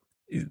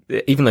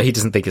 Even though he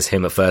doesn't think it's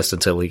him at first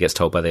until he gets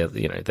told by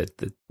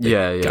the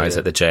guys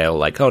at the jail,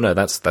 like, "Oh no,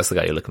 that's the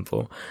guy you're looking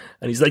for,"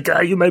 and he's like,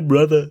 "You're my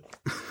brother."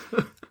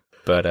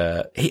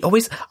 But he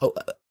always,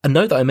 a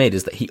note that I made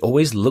is that he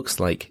always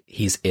looks like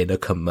he's in a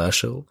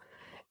commercial.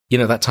 You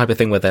know, that type of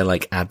thing where they're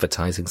like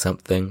advertising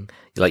something.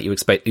 Like you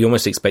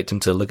almost expect him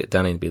to look at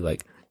Danny and be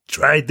like,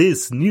 try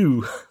this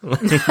new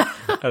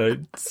I don't know,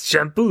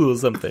 shampoo or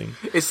something.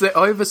 It's the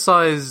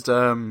oversized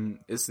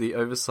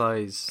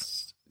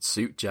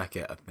suit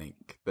jacket, I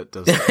think, that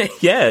does that.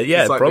 yeah,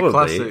 It's like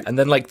probably. And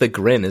then like the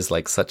grin is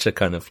like such a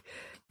kind of,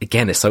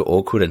 again, it's so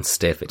awkward and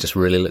stiff. It just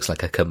really looks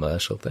like a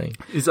commercial thing.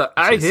 He's like,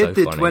 I hate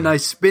it when I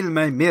spill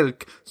my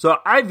milk, so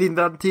I've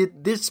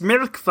invented this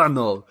milk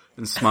funnel,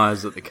 and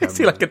smiles at the camera. Is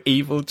he like an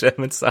evil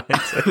German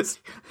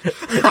scientist?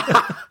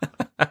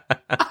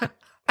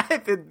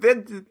 I've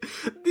invented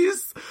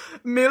this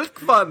milk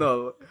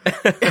funnel.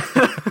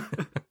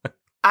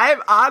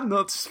 I'm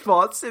Arnold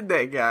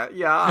Schwarzenegger,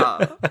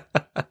 yeah.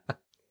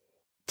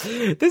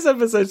 This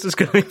episode's just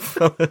going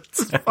full of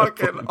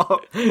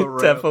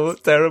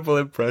terrible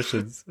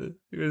impressions.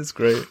 It was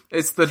great.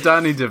 It's the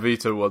Danny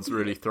DeVito one's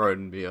really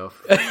thrown me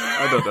off.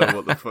 I don't know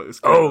what the fuck is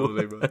going on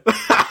anymore.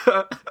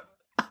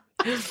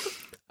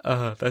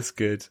 Oh, that's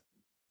good.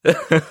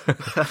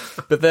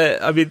 But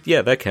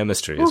their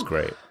chemistry is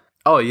great.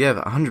 Oh yeah,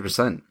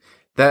 100%.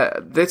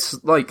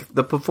 This like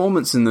the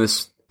performance in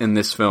this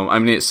film. I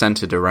mean, it's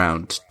centered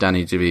around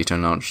Danny DeVito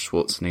and Arnold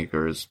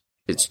Schwarzenegger.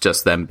 It's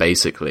just them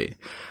basically,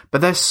 but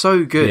they're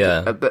so good.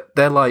 Yeah.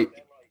 They're like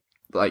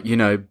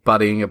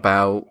buddying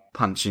about,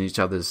 punching each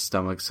other's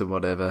stomachs and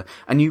whatever,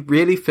 and you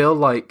really feel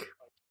like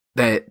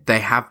they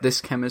have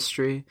this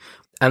chemistry.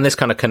 And this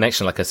kind of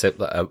connection, like I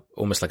said,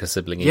 almost like a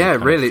sibling. Yeah,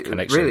 really,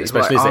 connection, really.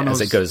 especially like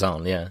as it goes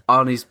on. Yeah,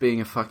 Arnie's being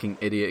a fucking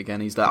idiot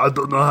again. He's like, I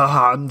don't know how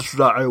hands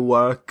that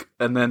work,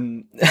 and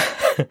then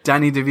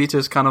Danny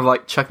DeVito's kind of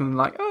like chuckling,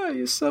 like, "Oh,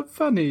 you're so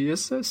funny, you're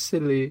so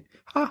silly,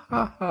 ha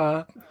ha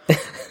ha."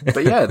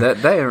 But yeah,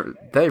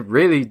 they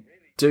really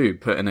do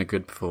put in a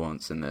good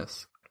performance in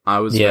this. I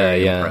was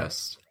very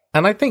impressed.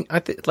 And I think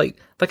like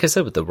I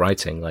said with the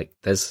writing, like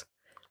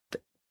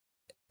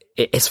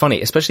it's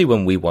funny, especially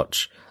when we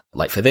watch.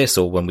 Like for this,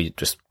 or when we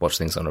just watch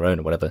things on our own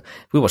or whatever,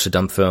 we watch a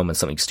dumb film and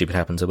something stupid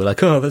happens and we're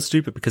like, oh, that's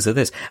stupid because of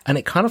this. And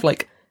it kind of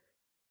like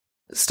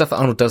stuff that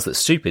Arnold does that's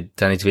stupid,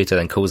 Danny DeVito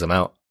then calls him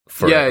out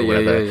for it or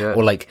whatever. Yeah.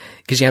 Or like,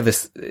 because you have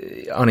this,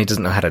 Arnie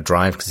doesn't know how to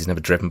drive because he's never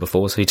driven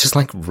before, so he just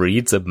like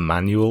reads a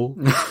manual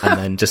and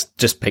then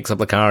just picks up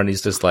the car and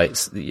he's just like,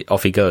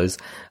 off he goes.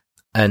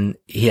 And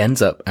he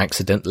ends up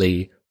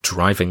accidentally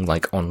driving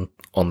like on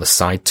the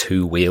side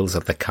two wheels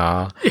of the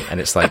car, and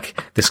it's like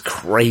this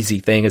crazy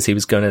thing as he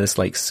was going to this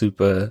like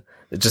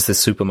this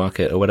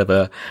supermarket or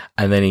whatever,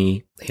 and then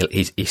he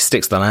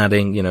sticks the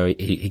landing,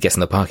 he gets in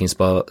the parking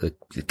spot, the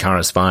car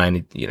is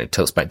fine, he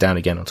tilts back down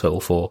again onto all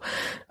four,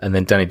 and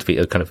then Danny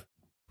DeVito kind of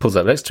pulls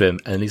up next to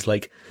him and he's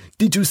like,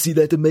 "Did you see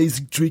that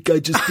amazing trick I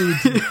just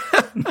did?"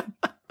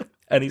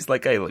 And he's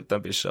like, "Hey, look,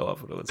 don't be a show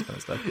off," and all this kind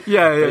of stuff.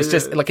 Yeah. It's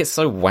just like, it's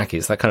so wacky.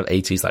 It's that kind of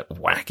 80s, like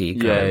wacky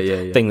kind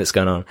of thing that's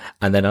going on.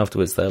 And then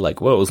afterwards they're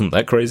like, "Well, wasn't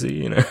that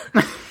crazy?"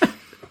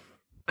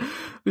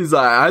 He's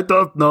like, "I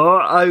don't know.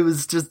 I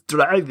was just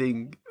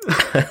driving."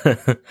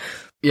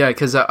 Yeah,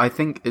 because I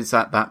think it's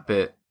at that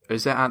bit.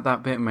 Is it at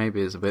that bit?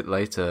 Maybe it's a bit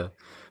later.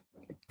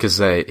 Because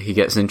he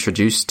gets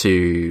introduced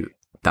to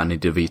Danny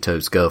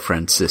DeVito's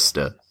girlfriend's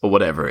sister, or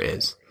whatever it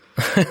is.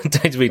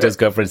 Danny DeVito's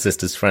girlfriend,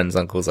 sisters, friends,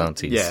 uncles,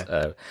 aunties,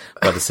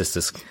 brothers,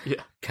 sisters,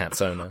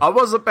 cat's owner. I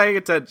wasn't paying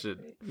attention.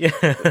 Yeah.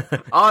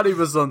 Arnie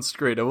was on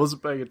screen. I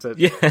wasn't paying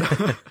attention.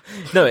 Yeah.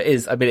 No, it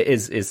is. I mean, it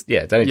is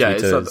Danny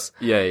DeVito's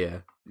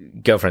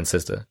girlfriend,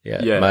 sister.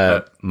 Yeah.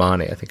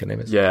 Marnie, I think her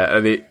name is. Yeah,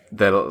 and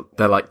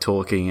they're like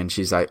talking and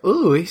she's like,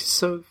 "Ooh, he's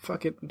so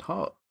fucking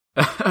hot."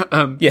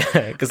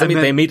 Because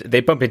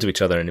they bump into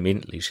each other and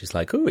immediately she's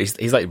like, "Oh,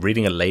 he's like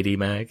reading a lady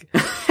mag,"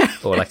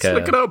 or like it's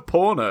like a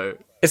porno.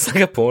 It's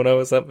like a porno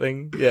or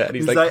something. Yeah, and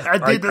he's like,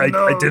 "I didn't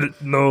know. I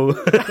didn't know.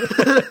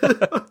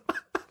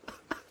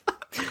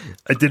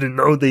 I didn't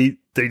know they'd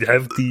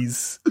have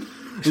these."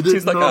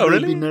 She's like, "Oh,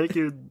 really?"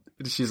 Naked.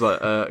 And she's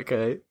like,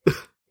 "Okay."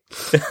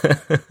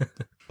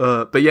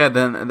 But yeah,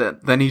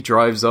 then he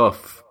drives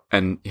off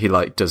and he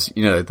like does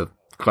the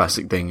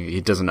classic thing.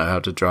 He doesn't know how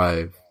to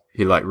drive.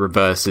 He like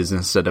reverses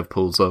instead of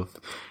pulls off.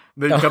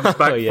 Then he comes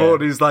back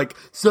forward. He's like,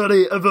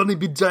 "Sorry, I've only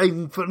been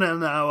driving for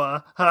an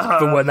hour."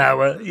 For 1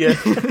 hour, yeah.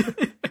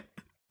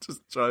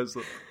 Just drives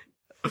off.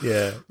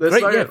 Yeah,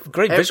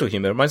 great visual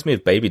humor. It reminds me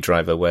of Baby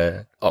Driver,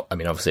 where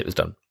obviously it was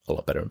done a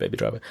lot better in Baby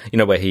Driver.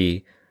 Where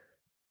he's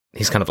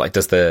kind of like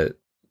does a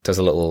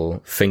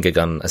little finger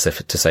gun as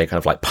if to say kind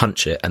of like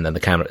punch it, and then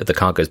the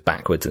car goes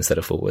backwards instead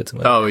of forwards.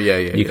 Oh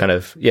yeah. Kind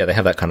of they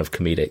have that kind of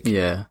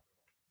comedic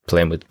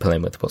playing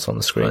with what's on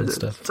the screen and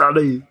stuff.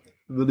 Sorry,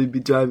 will he be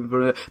driving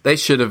for it? They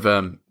should have.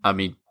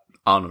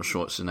 Arnold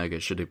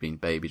Schwarzenegger should have been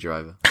Baby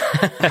Driver.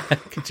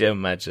 Could you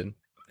imagine?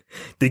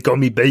 They call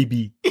me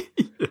Baby.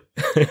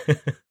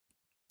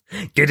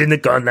 Get in the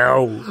car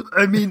now.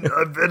 I mean,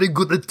 I'm very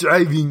good at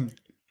driving.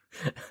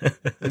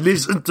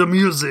 Listen to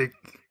music.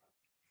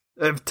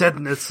 I have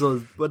tetanus or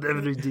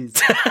whatever it is.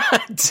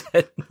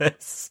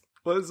 Tetanus.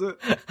 What is it?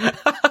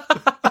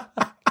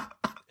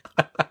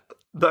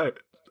 No.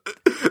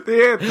 The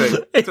ear thing.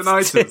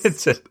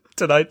 Tinnitus.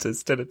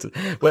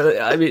 Tinnitus. Well,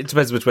 I mean, it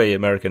depends which way you're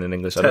American and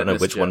English. I don't know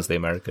which one's the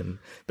American.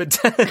 But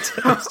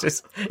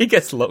tetanus he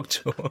gets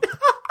lockjaw.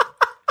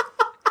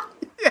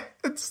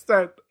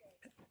 instead.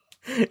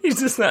 He's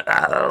just like,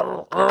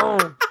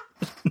 oh.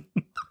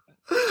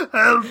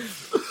 Help!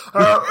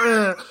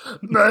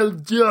 My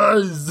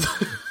jaws!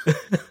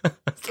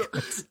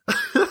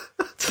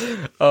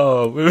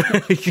 Oh, we're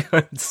really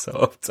going so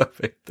off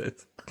topic.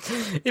 This.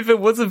 If it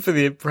wasn't for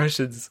the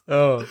impressions,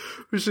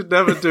 we should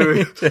never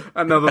do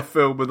another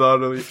film with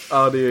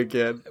Arnie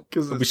again.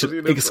 We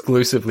should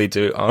exclusively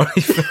do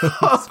Arnie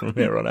films from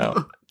here on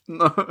out.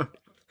 No.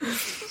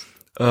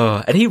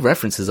 Oh, and he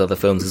references other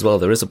films as well.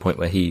 There is a point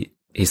where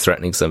he's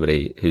threatening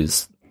somebody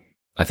who's,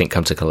 I think,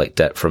 come to collect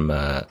debt from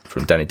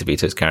Danny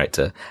DeVito's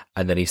character,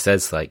 and then he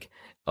says like,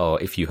 "Oh,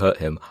 if you hurt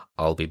him,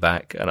 I'll be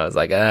back." And I was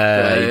like, he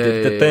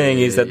did the thing.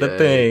 He said the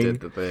thing. He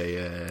did the thing,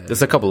 yeah.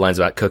 There's a couple lines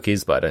about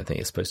cookies, but I don't think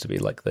it's supposed to be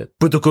like the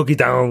put the cookie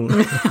down.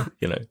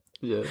 You know.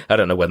 Yeah. I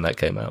don't know when that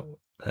came out,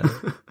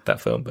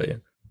 that film, but yeah.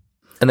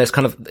 And there's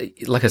kind of,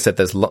 like I said,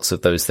 there's lots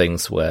of those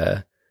things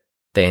where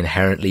they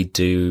inherently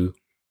do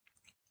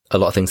a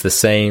lot of things the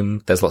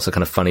same. There's lots of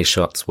kind of funny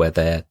shots where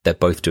they're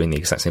both doing the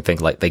exact same thing.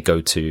 Like they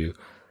go to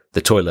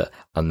the toilet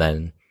and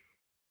then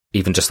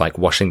even just like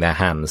washing their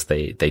hands,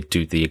 they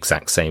do the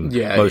exact same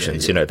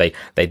motions. You know, they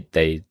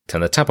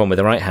turn the tap on with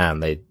the right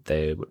hand. They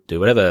do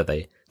whatever.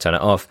 They turn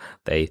it off.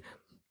 They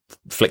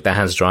flick their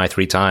hands dry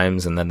 3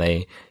 times, and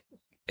then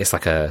it's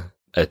like a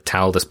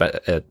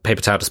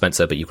paper towel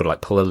dispenser, but you've got to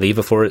like pull a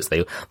lever for it.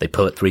 So they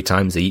pull it 3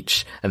 times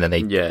each, and then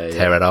they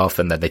tear it off,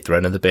 and then they throw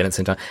it in the bin at the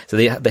same time. So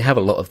they have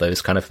a lot of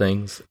those kind of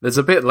things. There's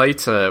a bit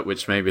later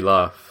which made me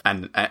laugh,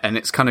 and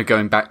it's kind of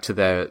going back to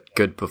their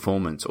good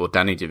performance, or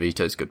Danny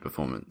DeVito's good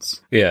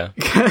performance. Yeah,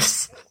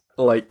 because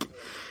like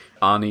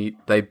Arnie,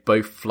 they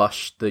both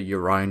flush the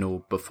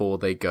urinal before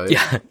they go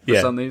for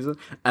some reason.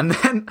 And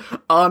then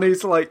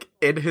Arnie's like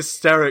in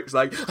hysterics,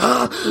 like,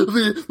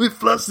 we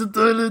flushed the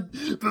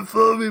toilet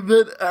before we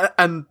met.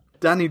 And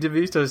Danny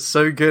DeVito's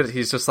so good.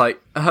 He's just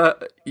like,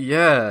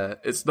 yeah,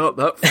 it's not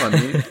that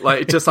funny.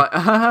 Like, just like,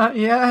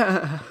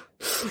 yeah.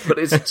 But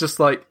it's just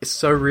like, it's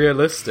so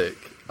realistic.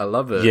 I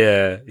love it.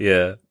 Yeah,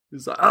 yeah.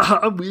 He's like,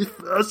 we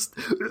flushed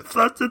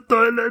the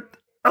toilet.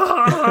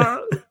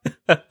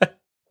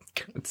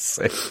 God's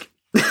sake.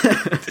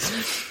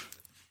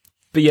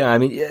 But yeah, I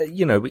mean,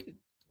 you know,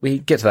 we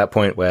get to that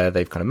point where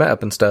they've kind of met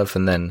up and stuff,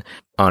 and then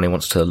Arnie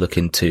wants to look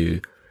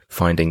into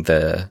finding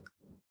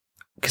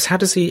because how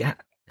does he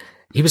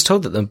was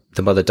told that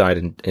the mother died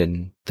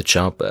in the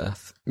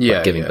childbirth,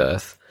 giving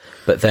birth,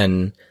 but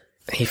then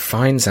he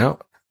finds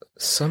out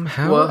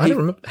somehow. Well, I don't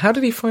remember. How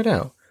did he find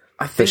out?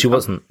 I think that she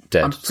wasn't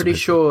dead. I'm pretty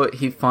sure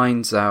he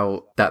finds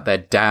out that their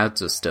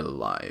dads are still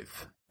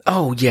alive.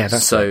 Oh yeah,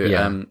 that's so.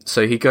 Yeah.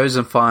 So he goes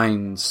and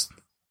finds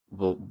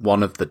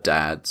one of the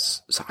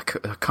dads. So I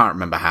can't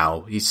remember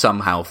how. He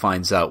somehow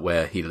finds out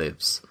where he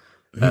lives.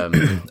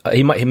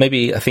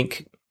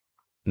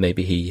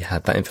 Maybe he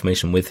had that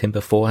information with him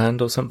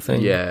beforehand or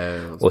something.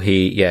 Yeah. Or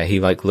he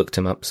like looked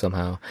him up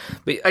somehow.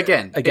 But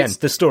again,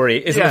 the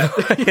story isn't. Yeah.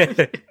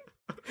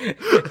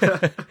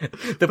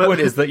 The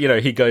point is that, you know,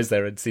 he goes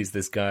there and sees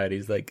this guy and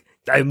he's like,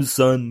 "I'm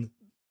son."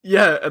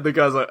 Yeah, and the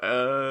guy's like,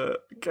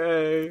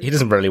 okay. He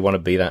doesn't really want to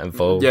be that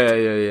involved.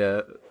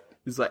 Yeah.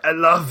 He's like, I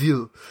love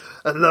you.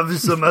 I love you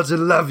so much. I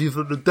love you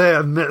from the day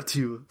I met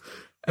you.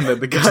 And then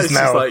the guy's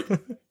just like,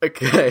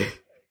 okay,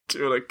 do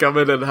you want to come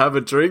in and have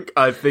a drink?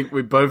 I think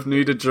we both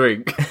need a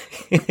drink.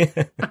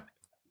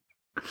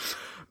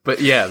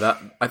 But yeah,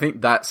 I think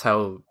that's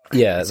how.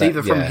 Yeah, it's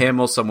either from him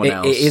or someone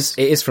else.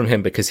 It is from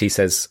him because he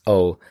says,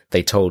 "Oh,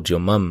 they told your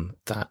mum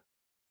that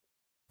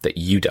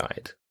you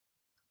died."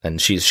 And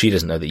she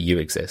doesn't know that you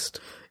exist.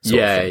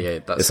 Yeah.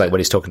 It's like when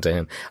he's talking to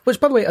him. Which,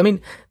 by the way, I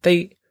mean,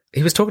 he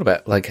was talking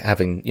about like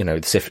having, you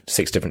know,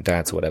 6 different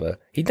dads or whatever.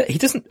 He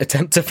doesn't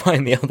attempt to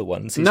find the other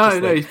ones. He's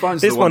he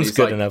finds this the one one's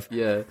good like, enough.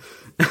 Yeah.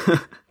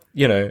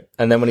 You know,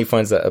 and then when he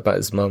finds out about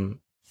his mum,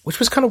 which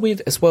was kind of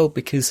weird as well,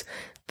 because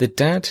the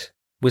dad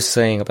was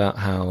saying about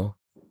how,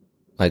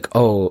 like,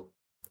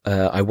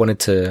 I wanted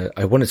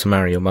to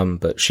marry your mum,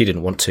 but she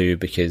didn't want to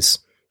because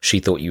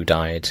she thought you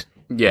died.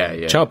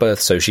 Yeah. Childbirth,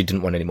 so she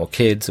didn't want any more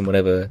kids and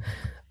whatever.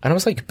 And I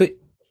was like, but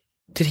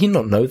did he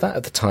not know that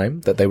at the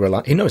time that they were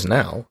alive? He knows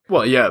now.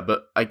 Well, yeah,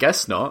 but I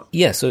guess not.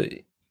 Yeah, so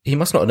he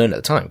must not have known at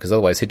the time, because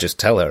otherwise he'd just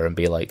tell her and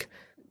be like,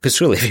 because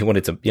surely if he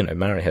wanted to, you know,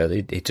 marry her,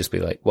 he'd just be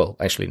like, well,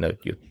 actually, no,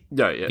 your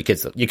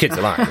kid's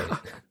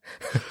alive.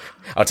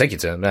 I'll take you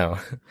to him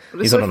now.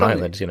 He's on an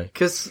island, you know.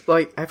 Because,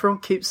 like, everyone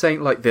keeps saying,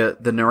 like,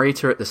 the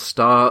narrator at the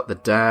start, the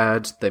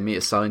dad, they meet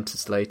a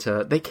scientist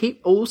later, they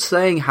keep all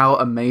saying how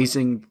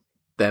amazing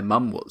their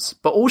mum was,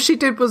 but all she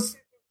did was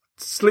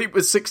sleep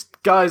with 6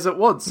 guys at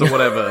once or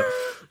whatever.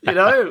 You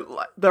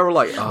know, they were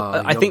like,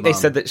 I think they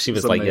said that she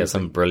was like,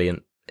 some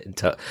brilliant,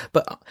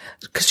 but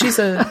because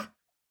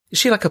is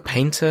she like a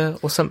painter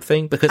or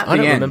something? Because I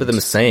don't remember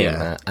them saying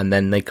that, and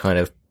then they kind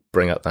of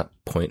bring up that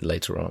point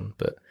later on.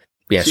 But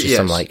yeah,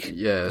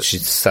 she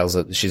sells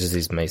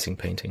these amazing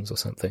paintings or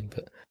something.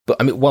 But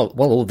I mean, while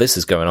all this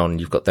is going on,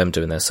 you've got them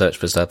doing their search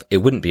for stuff. It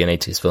wouldn't be an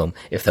 80s film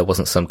if there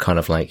wasn't some kind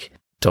of like,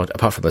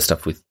 apart from the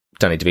stuff with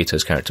Danny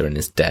DeVito's character and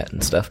his debt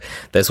and stuff,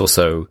 there's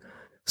also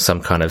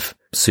some kind of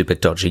super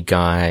dodgy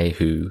guy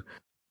who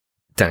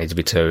Danny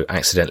DeVito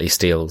accidentally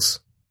steals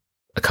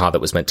a car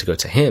that was meant to go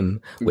to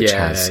him, which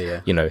has,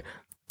 you know,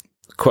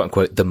 quote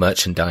unquote, the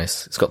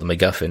merchandise. It's got the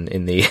MacGuffin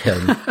in the,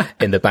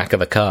 in the back of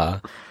the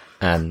car.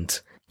 And,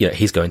 you know,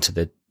 he's going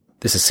to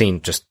there's a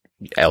scene just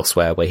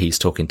elsewhere where he's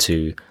talking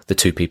to the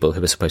two people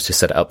who were supposed to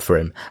set it up for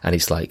him. And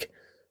he's like,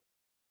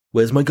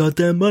 "Where's my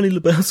goddamn money,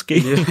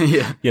 Lebowski?"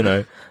 Yeah. You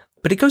know,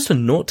 but he goes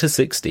from 0 to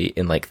 60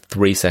 in like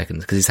 3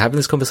 seconds because he's having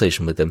this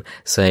conversation with them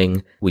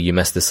saying, "Will you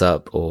mess this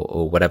up?"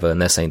 or whatever.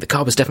 And they're saying, "The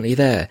car was definitely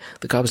there.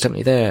 The car was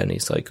definitely there." And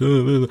he's like,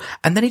 and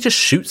then he just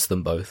shoots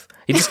them both.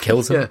 He just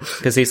kills them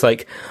because he's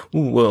like,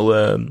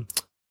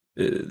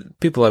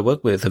 people I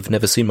work with have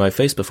never seen my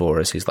face before.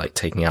 As he's like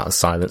taking out a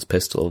silenced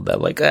pistol. They're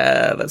like,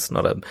 that's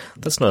not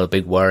a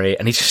big worry.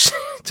 And he just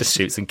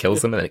shoots and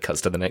kills them. And then it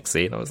cuts to the next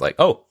scene. I was like,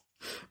 oh,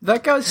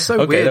 that guy's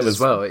so weird as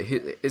well.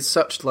 It's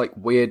such like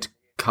weird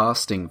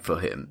casting for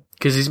him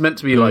because he's meant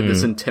to be like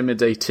this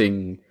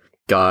intimidating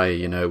guy,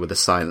 you know, with a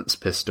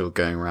silenced pistol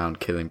going around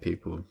killing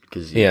people.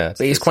 But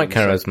he's quite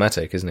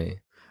charismatic, isn't he?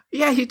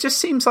 Yeah, he just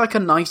seems like a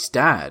nice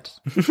dad.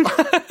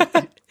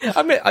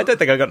 I mean, I don't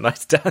think I got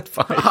nice dad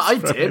vibes. I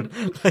did.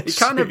 He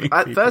kind of,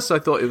 at first I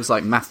thought it was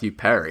like Matthew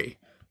Perry.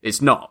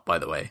 It's not, by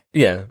the way.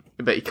 Yeah.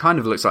 But he kind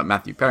of looks like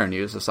Matthew Perry, and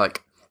he was just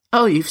like,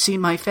 "Oh, you've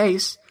seen my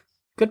face.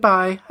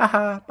 Goodbye.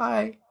 Haha,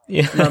 bye."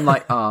 Yeah. And I'm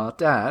like,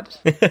 "Dad."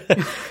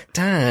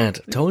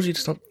 Dad, told you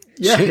to stop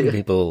shooting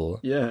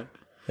people. Yeah.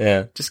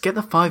 Yeah. Just get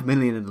the 5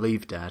 million and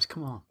leave, Dad.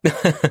 Come on.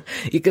 I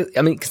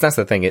mean, because that's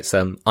the thing. It's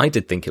I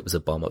did think it was a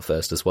bomb at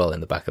first as well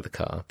in the back of the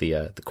car.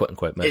 The quote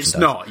unquote merchandise. It's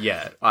not.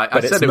 Yeah, I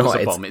said it was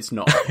a bomb. It's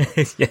not.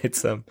 Yeah,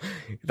 it's that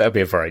would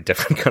be a very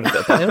different kind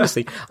of thing.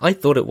 Honestly, I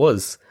thought it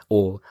was,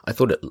 or I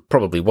thought it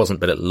probably wasn't,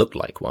 but it looked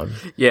like one.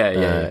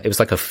 Yeah. It was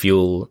like a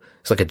fuel.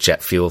 It's like a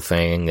jet fuel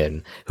thing,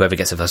 and whoever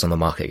gets it first on the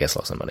market gets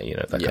lots of money. You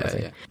know, that kind of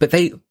thing. Yeah. But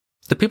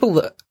the people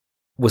that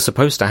were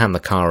supposed to hand the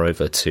car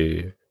over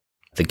to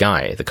the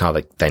car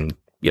that then,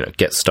 you know,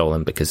 gets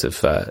stolen because of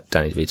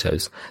Danny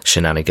DeVito's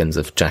shenanigans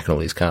of jacking all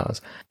these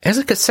cars. There's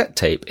a cassette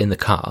tape in the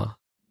car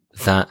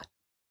that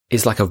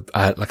is like a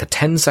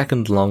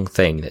 10-second long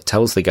thing that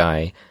tells the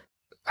guy,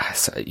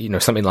 you know,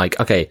 something like,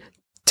 "Okay,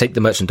 take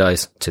the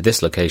merchandise to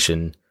this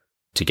location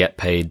to get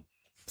paid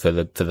for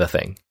the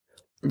thing."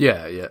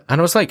 Yeah. And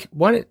I was like,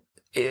 why?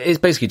 It's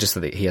basically just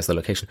that he has the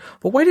location.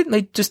 Well, why didn't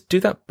they just do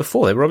that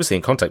before? They were obviously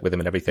in contact with him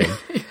and everything.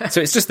 Yeah.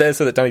 So it's just there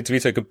so that Danny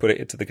DeVito could put it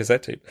into the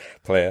cassette tape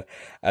player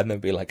and then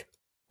be like,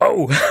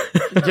 "Oh."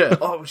 Yeah,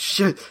 oh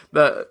shit.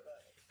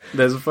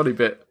 There's a funny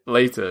bit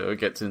later we'll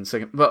get to in a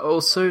second. But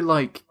also,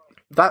 like,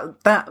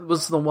 that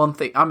was the one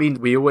thing. I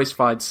mean, we always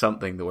find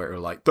something where we're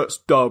like, "That's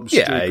dumb,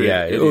 stupid."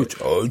 Yeah.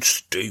 Oh,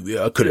 stupid.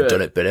 I could have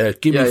done it better.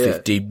 Give me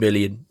 15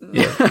 million.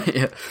 Yeah.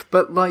 Yeah.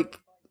 But, like,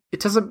 it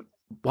doesn't...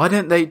 Why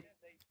don't they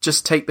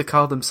just take the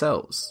car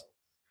themselves?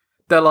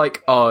 They're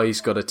like, "Oh,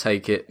 he's got to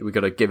take it. We've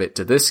got to give it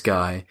to this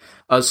guy.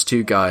 Us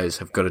two guys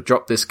have got to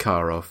drop this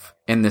car off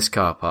in this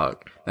car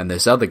park. Then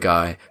this other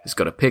guy has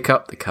got to pick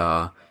up the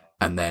car,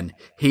 and then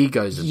he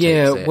goes and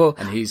takes it,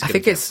 and he's going to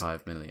get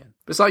 5 million.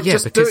 It's like,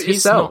 just do it yourself.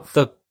 He's not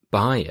the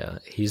buyer.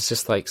 He's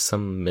just like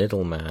some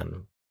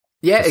middleman.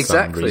 Yeah,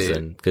 exactly.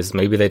 Because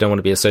maybe they don't want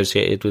to be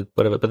associated with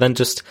whatever. But then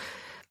just,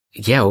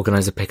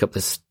 organize a pickup.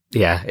 This,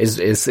 it's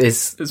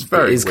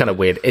kind of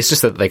weird. It's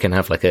just that they can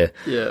have like a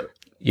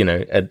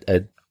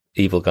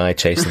evil guy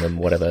chasing them,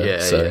 whatever.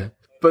 Yeah.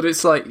 But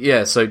it's like,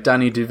 so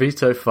Danny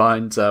DeVito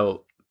finds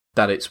out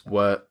that it's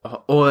worth,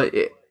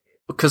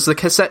 because the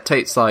cassette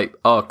tape's like,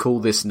 "Oh, call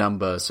this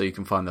number so you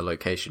can find the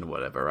location," or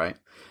whatever, right?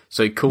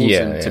 So he calls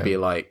him to be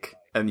like,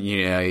 and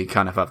you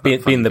kind of have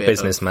that being the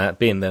businessman,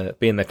 being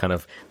the kind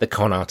of the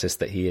con artist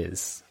that he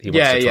is. He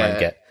wants to try and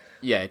get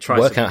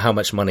work out how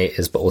much money it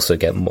is, but also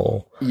get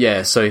more.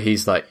 Yeah, so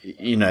he's like,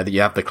 you know,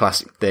 you have the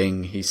classic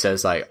thing. He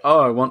says like, "Oh,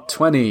 I want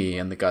 20,"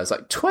 and the guy's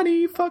like, "20?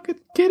 You fucking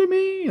kidding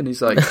me?" And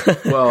he's like,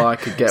 "Well, I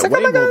could get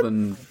way more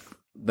than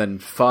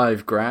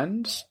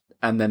 $5,000."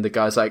 And then the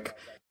guy's like,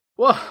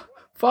 "What?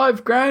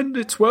 $5,000?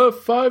 It's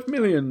worth 5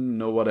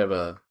 million or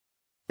whatever."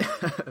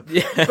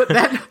 Yeah, but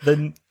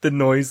then the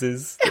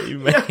noises that he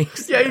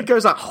makes. Yeah, he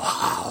goes like,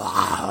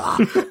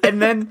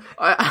 and then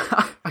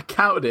I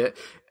counted it.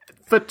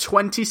 For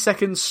 20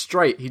 seconds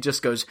straight, he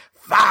just goes,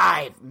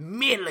 5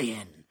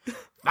 million!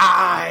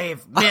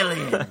 5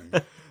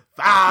 million!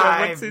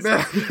 5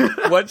 million!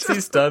 Once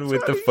he's done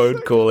with the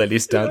phone call and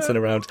he's dancing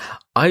around,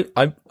 I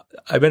made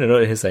a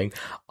note of him saying,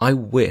 "I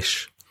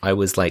wish I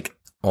was like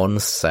on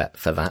set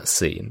for that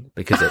scene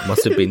because it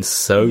must have been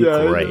so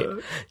great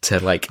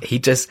to like,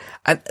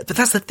 but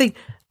that's the thing.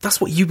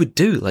 That's what you would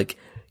do. Like,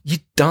 you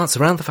dance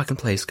around the fucking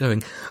place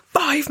going,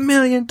 $5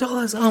 million!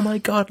 Oh my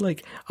god,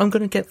 like, I'm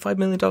gonna get $5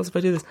 million if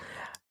I do this.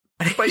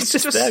 But he's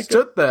just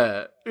stood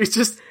there. He's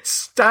just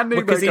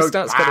standing there going,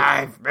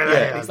 5 million.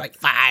 Yeah, he's like,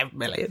 5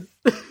 million.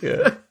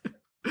 Yeah.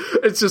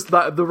 It's just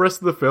that the rest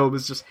of the film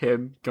is just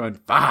him going,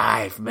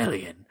 5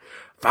 million.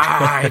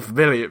 5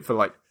 million for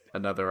like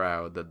another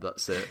hour, then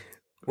that's it.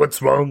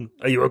 What's wrong?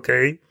 Are you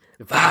okay?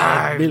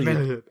 5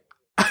 million.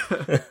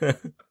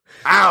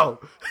 Ow!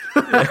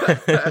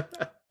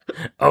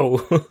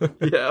 Oh.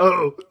 Yeah,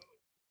 oh.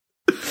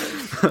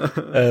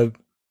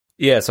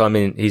 Yeah, so I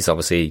mean, he's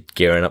obviously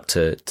gearing up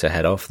to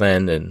head off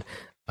then, and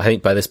I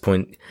think by this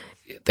point,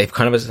 they've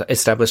kind of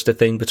established a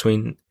thing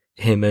between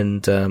him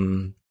and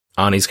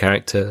Arnie's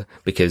character,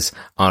 because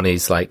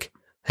Arnie's like,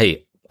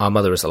 hey, our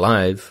mother is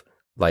alive,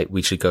 like,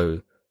 we should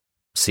go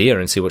see her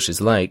and see what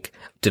she's like.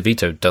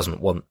 DeVito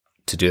doesn't want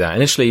to do that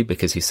initially,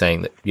 because he's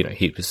saying that, you know,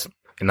 he was,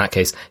 in that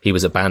case, he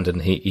was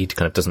abandoned, he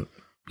kind of doesn't,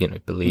 you know,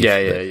 believe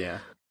Yeah.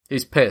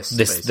 He's pissed.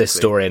 This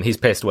story, and he's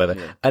pissed, whether.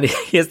 Yeah. And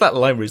he has that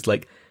line where he's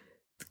like,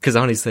 because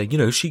Arnie's saying, you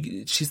know,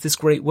 she's this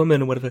great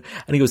woman or whatever,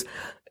 and he goes,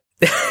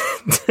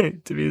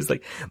 to me, he's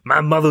like, my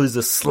mother is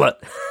a slut.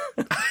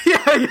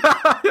 Yeah.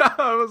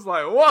 I was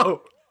like,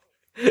 whoa.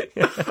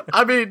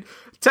 I mean,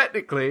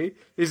 technically,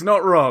 he's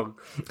not wrong.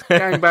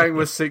 Gangbang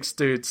with 6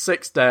 dudes,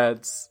 6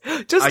 dads.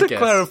 Just to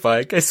clarify,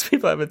 in case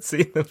people haven't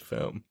seen the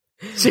film.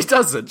 She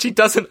doesn't. She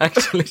doesn't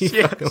actually.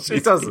 Yeah, she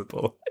doesn't.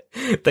 People.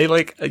 They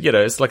like, you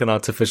know, it's like an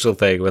artificial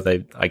thing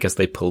where I guess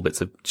they pull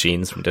bits of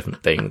genes from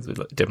different things with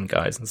like, different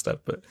guys and stuff.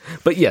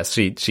 But yes,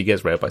 she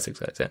gets raped by 6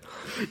 guys.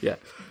 Yeah.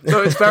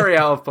 So it's very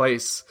out of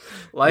place.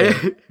 Like,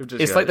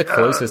 it's like the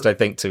closest I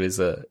think to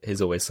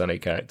his Always Sunny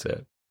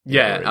character.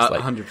 Yeah,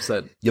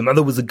 100%. Your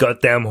mother was a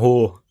goddamn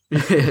whore.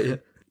 Yeah.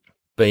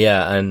 But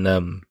yeah,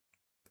 and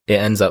it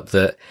ends up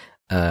that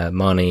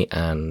Marnie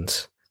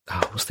and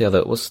what's the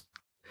other? What's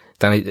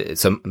Danny?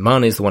 So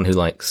Marnie's the one who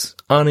likes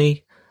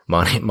Arnie.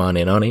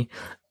 Marnie and Arnie,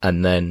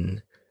 and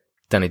then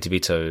Danny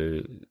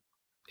DeVito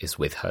is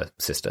with her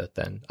sister.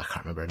 Then I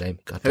can't remember her name.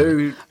 God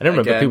damn it. I don't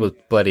remember people's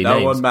bloody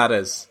names. No one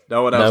matters.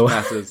 No one else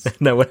matters.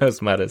 No one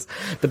else matters.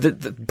 But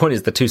the point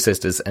is, the 2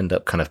 sisters end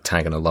up kind of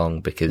tagging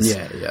along because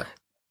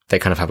they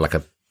kind of have like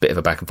a bit of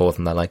a back and forth,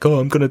 and they're like, "Oh,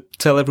 I'm going to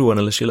tell everyone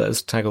unless you let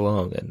us tag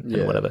along,"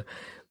 and whatever.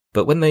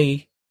 But when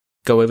they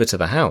go over to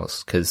the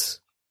house, because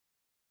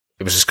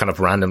it was just kind of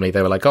randomly,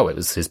 they were like, "Oh, it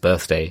was his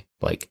birthday,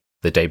 like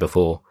the day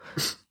before."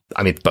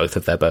 I mean, both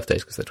of their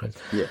birthdays because they're twins.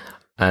 Yeah.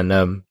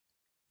 And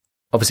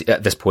obviously,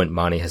 at this point,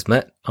 Marnie has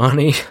met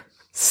Arnie,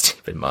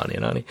 stupid Marnie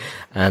and Arnie,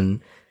 and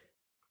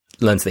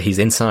learns that he's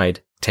inside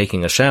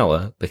taking a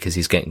shower because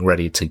he's getting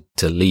ready to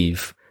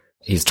leave.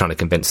 He's trying to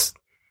convince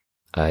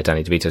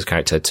Danny DeVito's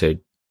character to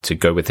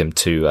go with him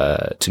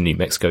to New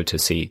Mexico to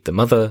see the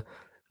mother.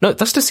 No,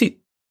 that's to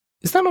see.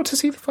 Is that not to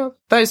see the father?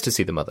 That is to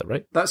see the mother,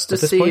 right? That's to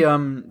see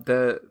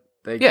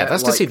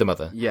that's to see the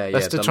mother. Yeah,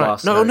 that's to the try.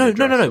 last No.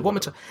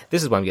 What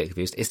This is why I'm getting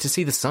confused. It's to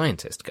see the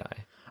scientist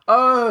guy.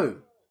 Oh,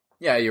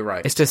 yeah, you're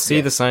right. It's to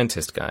see the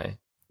scientist guy.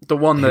 The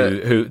one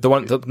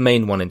the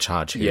main one in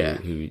charge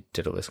who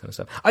did all this kind of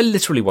stuff. I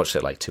literally watched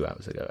it like 2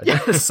 hours ago.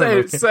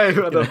 Same.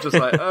 And I'm just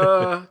like,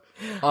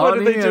 what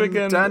did they do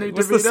again? Danny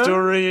What's DeVito? the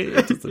story?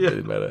 It doesn't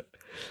really matter.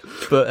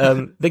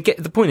 But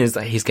the point is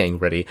that he's getting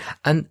ready,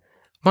 and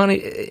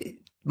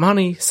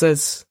Marnie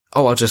says,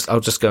 "Oh, I'll just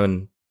go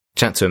and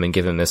chat to him and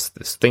give him this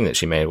thing that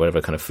she made, whatever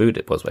kind of food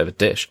it was, whatever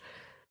dish."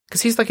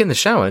 Because he's like in the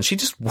shower, and she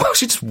just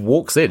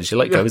walks in. She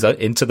like goes out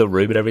into the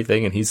room and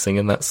everything, and he's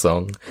singing that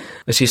song,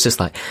 and she's just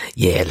like,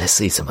 "Yeah, let's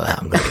see some of that.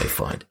 I'm gonna go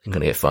find him.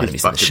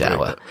 He's in the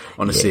shower. I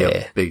want to see how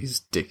big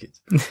his dick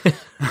is."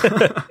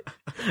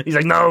 He's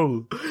like,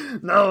 "No,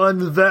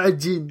 I'm a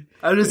virgin.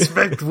 I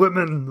respect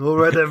women," or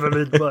whatever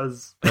it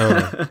was.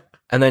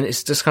 And then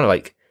it's just kind of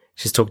like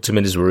she's talking to him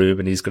in his room,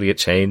 and he's gonna get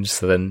changed.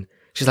 So then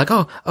she's like,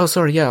 "Oh,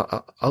 sorry,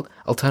 yeah,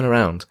 I'll turn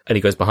around." And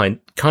he goes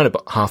behind, kind of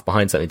half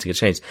behind something to get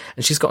changed.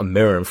 And she's got a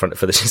mirror in front of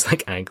her that she's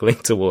like angling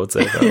towards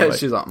her. Yeah,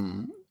 she's like,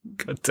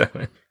 God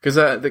damn it.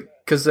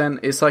 Because then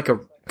it's like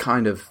a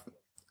kind of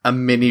a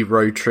mini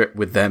road trip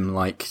with them,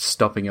 like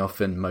stopping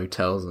off in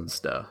motels and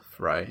stuff,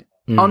 right?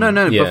 Oh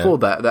no! Yeah. Before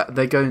that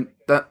they go.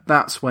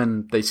 That's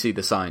when they see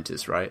the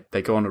scientist, right?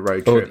 They go on a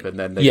road trip and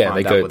then they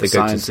find out what the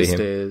scientist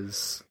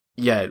is.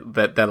 Yeah,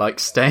 they're like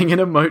staying in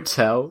a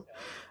motel,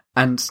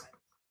 and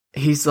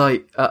he's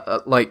like,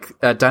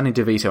 Danny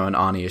DeVito and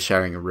Arnie are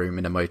sharing a room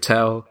in a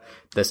motel.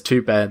 There's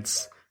 2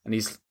 beds, and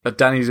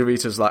Danny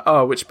DeVito's like,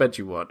 "Oh, which bed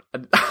do you want?"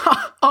 And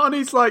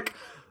Arnie's like,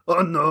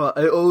 "Oh no,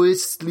 I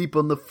always sleep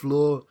on the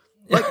floor."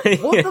 Like,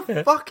 what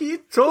the fuck are you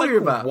talking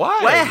about?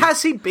 Why? Where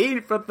has he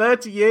been for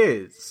 30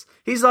 years?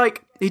 He's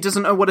like, he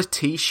doesn't know what a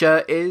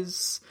t-shirt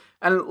is,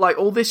 and like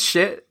all this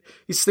shit.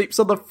 He sleeps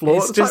on the floor.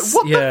 It's just,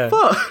 like, what the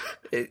fuck?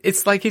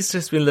 It's like he's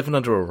just been living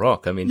under a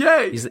rock. I mean,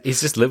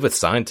 he's just lived with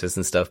scientists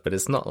and stuff, but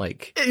it's not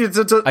like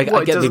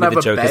I get maybe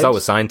the joke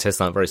is,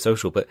 scientists aren't very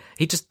social, but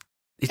he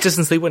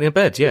doesn't sleep in a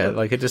bed. Yeah,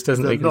 like it just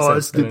doesn't make any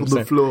sense. I sleep on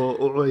the floor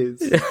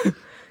always.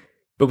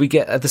 But we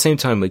get, at the same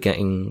time, we're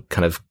getting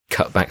kind of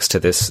cutbacks to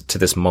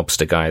this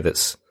mobster guy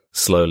that's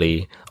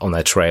slowly on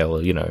their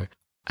trail, you know,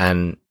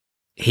 and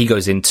he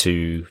goes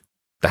into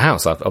the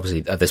house.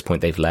 Obviously, at this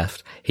point, they've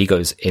left. He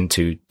goes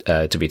into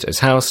DeVito's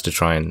house to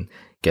try and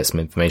get some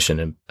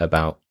information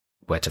about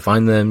where to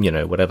find them, you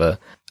know, whatever.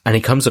 And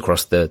he comes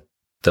across the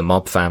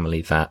mob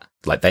family that,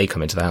 like, they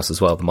come into the house as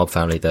well. The mob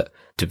family that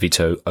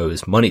DeVito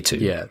owes money to.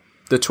 Yeah,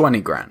 the 20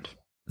 grand.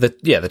 The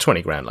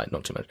 20 grand, like,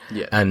 not too much.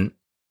 Yeah. And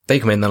they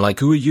come in, they're like,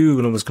 who are you?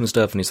 And all this kind of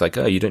stuff. And he's like,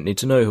 oh, you don't need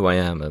to know who I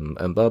am.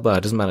 And blah, blah,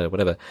 it doesn't matter,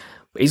 whatever.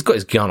 But he's got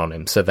his gun on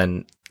him. So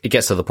then it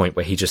gets to the point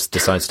where he just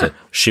decides to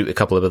shoot a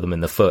couple of them in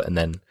the foot and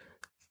then,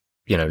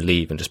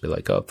 leave and just be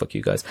like, oh, fuck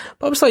you guys.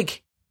 But I was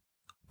like,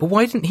 but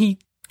why didn't he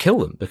kill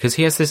them? Because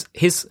he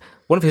has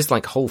one of his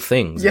like whole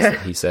things is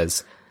that he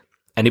says,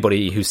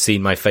 anybody who's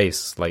seen my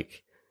face,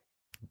 like,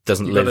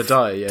 doesn't live. You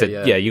gotta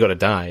die, yeah, you gotta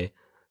die.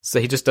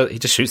 So he just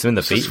shoots him in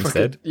the feet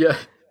instead. Yeah.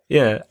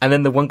 Yeah. And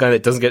then the one guy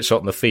that doesn't get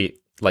shot in the feet,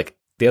 like,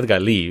 the other guy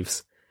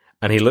leaves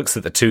and he looks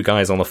at the two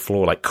guys on the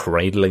floor, like,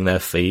 cradling their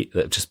feet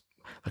that just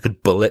like a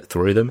bullet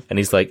through them. And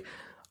he's like,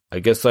 I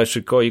guess I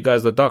should call you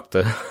guys the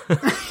doctor.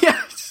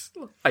 Yes,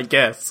 I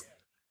guess.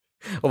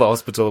 Or the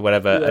hospital or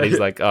whatever. Yeah, and he's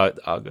like, oh,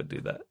 I'll go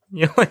do that.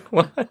 You're like,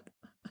 what? It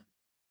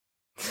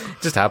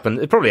just happened.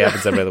 It probably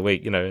happens every other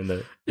week, in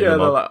the they're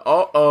like,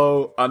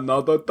 uh-oh,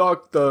 another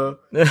doctor.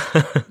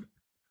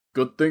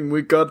 Good thing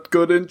we got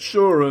good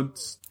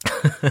insurance.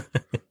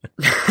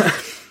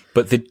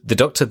 But the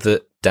doctor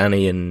that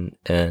Danny and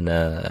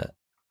God,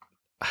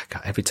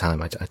 every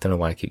time I don't know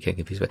why I keep getting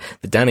confused, but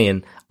the Danny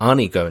and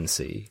Arnie go and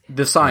see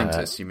the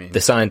scientist. You mean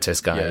the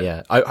scientist guy?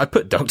 Yeah. I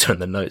put doctor in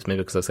the notes maybe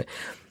because I was saying,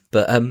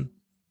 but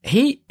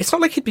it's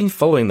not like he'd been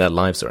following their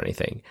lives or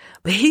anything,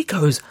 but he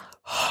goes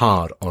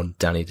hard on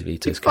Danny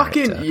DeVito's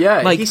character.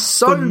 Like, he's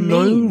so for mean.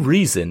 No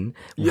reason,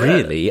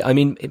 really. I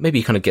mean, maybe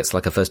he kind of gets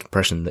like a first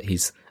impression that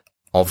he's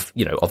of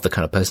the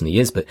kind of person he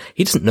is, but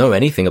he doesn't know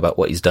anything about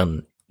what he's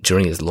done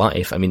during his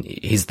life. I mean,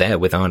 he's there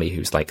with Arnie,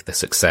 who's like the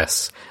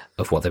success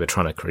of what they were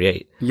trying to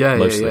create.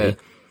 Mostly. Yeah.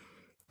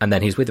 And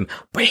then he's with him.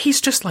 But he's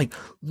just like,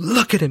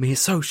 look at him,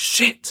 he's so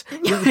shit.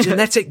 You're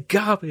genetic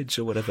garbage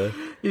or whatever.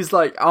 He's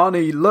like,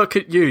 Arnie, look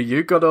at you.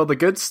 You got all the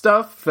good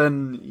stuff.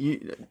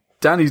 And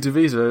Danny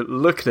DeVito,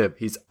 look at him.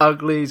 He's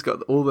ugly. He's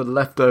got all the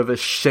leftover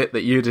shit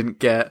that you didn't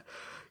get.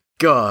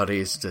 God,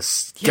 he's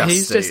disgusting. Yeah,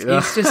 he's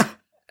just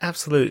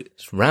absolute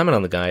ramming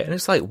on the guy. And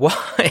it's like,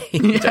 why?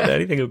 You don't know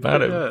anything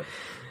about him. Yeah.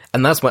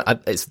 And that's why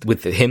it's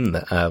with him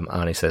that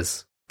Arnie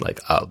says,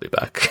 like, I'll be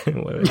back.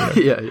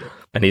 Yeah.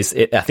 And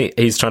I think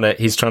he's trying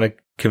to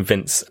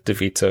convince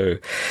DeVito,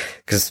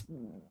 because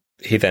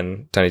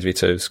Danny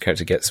DeVito's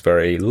character gets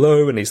very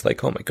low and he's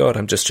like, oh my God,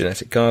 I'm just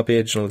genetic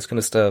garbage and all this kind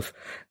of stuff.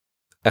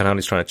 And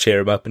Arnie's trying to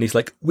cheer him up and he's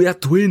like, we are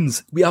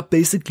twins. We are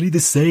basically the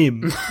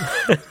same.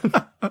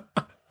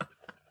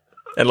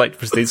 And like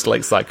proceeds to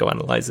like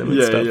psychoanalyze him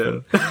and stuff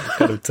and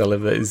kind of tell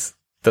him that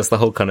that's the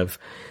whole kind of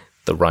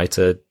the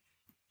writer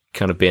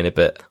kind of being a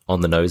bit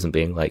on the nose and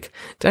being like,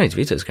 Danny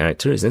DeVito's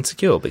character is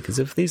insecure because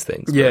of these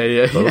things.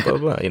 Yeah. Blah, blah,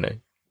 blah,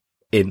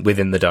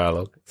 within the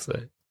dialogue. So,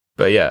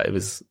 but yeah, it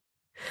was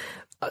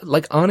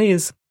like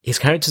his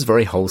character's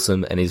very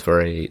wholesome and he's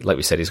very, like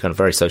we said, he's kind of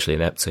very socially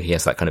inept. So he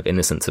has that kind of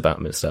innocence about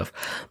him and stuff.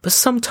 But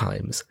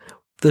sometimes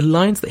the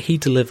lines that he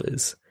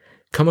delivers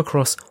come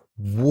across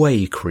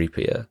way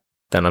creepier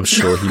than I'm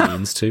sure he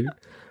means to,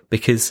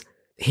 because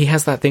he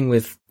has that thing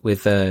with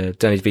Danny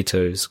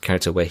DeVito's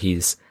character where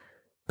he's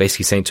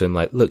basically saying to him,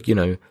 like, look,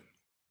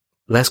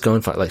 let's go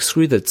and find, like,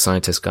 screw the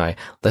scientist guy.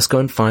 Let's go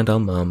and find our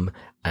mum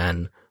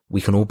and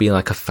we can all be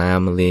like a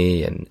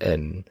family.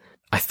 And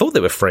I thought they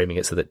were framing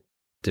it so that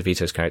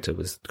DeVito's character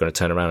was going to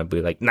turn around and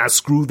be like, nah,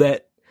 screw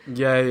that.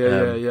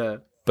 Yeah.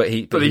 But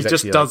he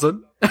just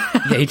doesn't.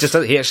 Yeah, he just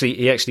doesn't.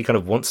 He actually kind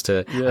of wants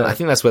to. Yeah. And I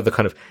think that's where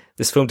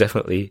this film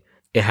definitely,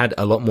 it had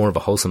a lot more of a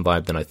wholesome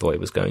vibe than I thought it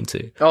was going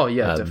to. Oh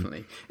yeah,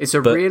 definitely. It's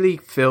really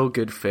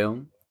feel-good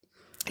film.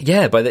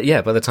 Yeah, by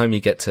the time you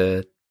get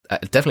to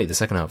definitely the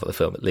second half of the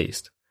film, at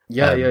least.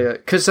 Yeah.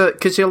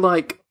 Because you're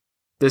like,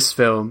 this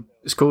film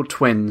is called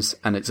Twins,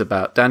 and it's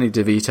about Danny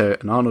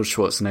DeVito and Arnold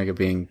Schwarzenegger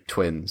being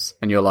twins,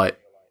 and you're like,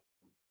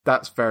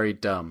 that's very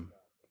dumb.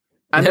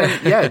 And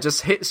then it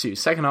just hits you.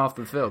 Second half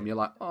of the film, you're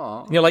like,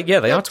 oh, you're like, yeah,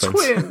 they are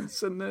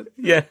twins, and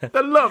they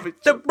love each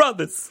other. They're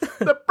brothers.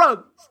 They're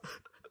brothers.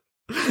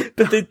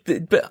 But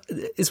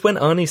it's when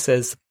Arnie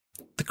says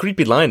the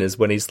creepy line is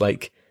when he's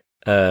like,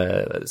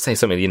 say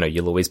something,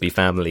 you'll always be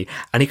family,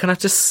 and he kind of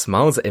just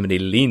smiles at him and he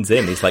leans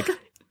in. He's like,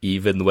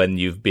 even when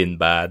you've been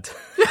bad.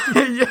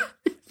 Yeah.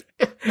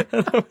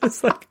 And I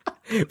was like,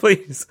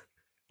 please,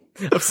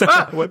 I'm sorry,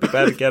 I won't be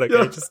bad again.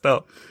 Okay, just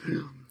stop.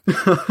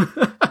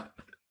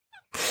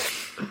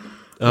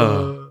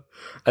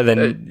 And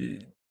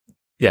then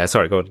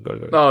sorry, go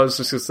on. No, I was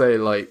just gonna say,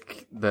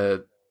 like,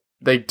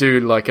 they do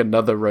like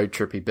another road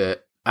trippy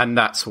bit, and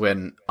that's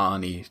when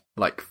Arnie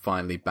like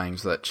finally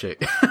bangs that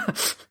chick.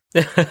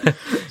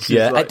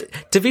 Yeah,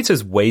 like,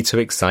 DeVito's way too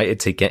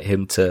excited to get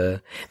him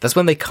to. That's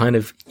when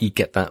you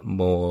get that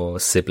more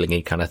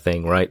siblingy kind of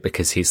thing, right?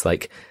 Because he's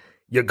like,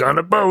 "You're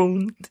gonna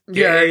bone,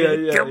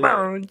 come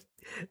on."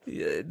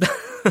 Yeah.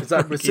 It's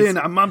like, we're seeing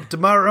our mum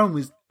tomorrow.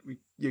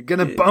 You're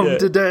gonna bone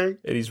today,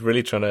 and he's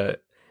really trying to.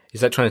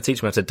 He's like trying to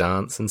teach him how to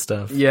dance and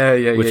stuff. Yeah.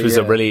 Which was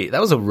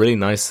that was a really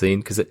nice scene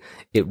because it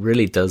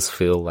really does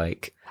feel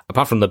like.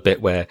 apart from the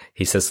bit where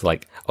he says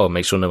like, "Oh,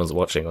 make sure no one's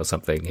watching" or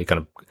something. He kind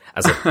of,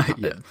 as a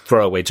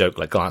throwaway joke,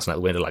 like glancing out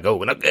the window, like, "Oh,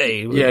 we're not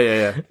gay."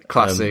 Yeah.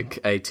 Classic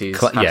 80s.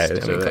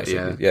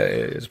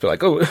 It's a bit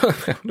like, "Oh,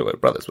 no, we're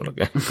brothers, we're not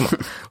gay." Come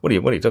on, what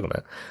are you talking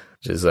about?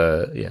 Which is,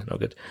 not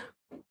good.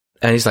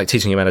 And he's like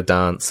teaching him how to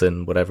dance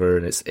and whatever,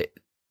 and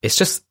it's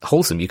just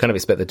wholesome. You kind of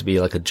expect there to be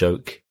like a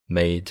joke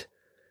made,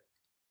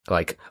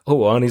 like, "Oh,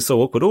 Arnie's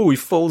so awkward. Oh, he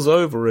falls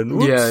over and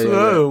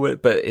whoops,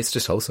 but it's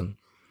just wholesome.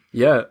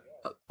 Yeah,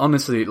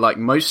 honestly, like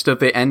most of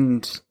the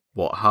end,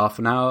 half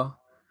an hour?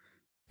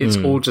 It's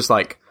all just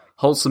like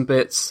wholesome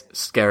bits,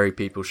 scary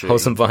people shooting.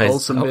 Wholesome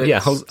vibes.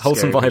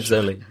 Wholesome vibes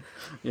only.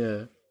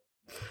 Yeah.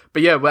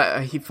 But yeah,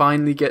 where he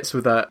finally gets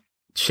with that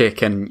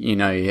chick and,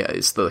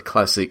 it's the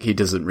classic, he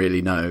doesn't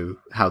really know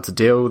how to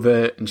deal with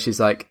it. And she's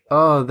like,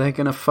 "Oh, they're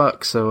gonna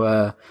fuck,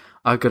 so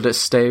I gotta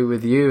stay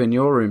with you in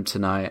your room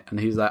tonight." And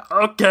he's like,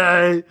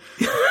 "Okay."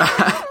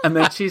 And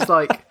then she's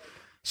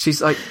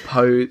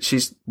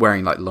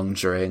wearing like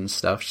lingerie and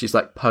stuff. She's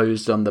like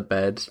posed on the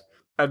bed.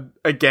 And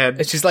again,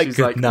 and she's like,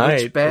 "Good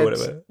night," which bed? Or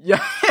whatever.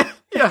 Yeah.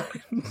 Yeah.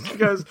 She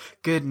goes,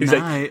 "Good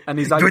night." And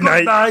he's like, "Good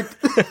night."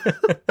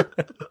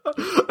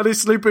 And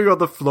he's sleeping on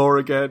the floor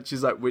again.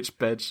 She's like, "Which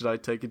bed should I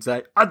take?" He's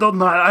like, "I don't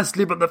know. I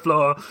sleep on the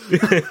floor."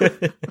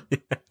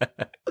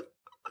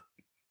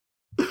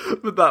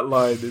 But that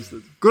line is,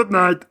 "Good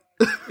night."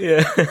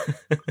 Yeah.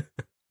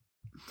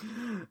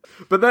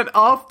 But then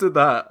after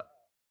that,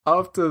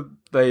 after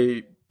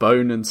they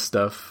bone and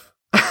stuff,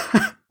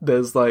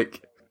 there's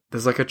like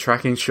a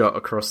tracking shot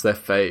across their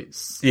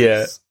face.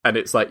 Yeah. And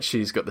it's like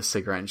she's got the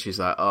cigarette and she's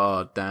like,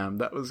 "Oh, damn,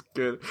 that was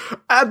good."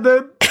 And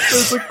then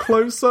there's a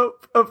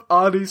close-up of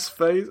Arnie's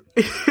face.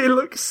 He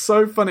looks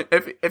so funny.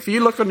 If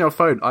you look on your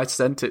phone, I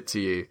sent it to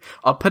you.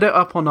 I'll put it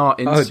up on our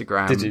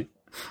Instagram. Oh, did you?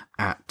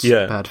 At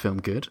Bad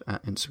Film Good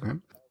at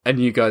Instagram. And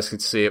you guys can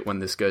see it when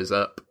this goes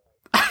up.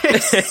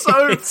 It's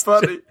so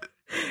funny.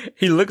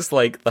 He looks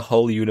like the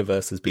whole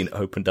universe has been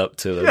opened up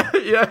to him.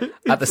 Yeah.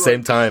 At the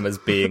same time as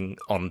being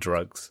on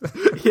drugs.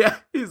 Yeah.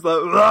 He's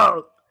like,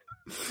 "Wow.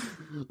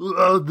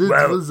 Oh, this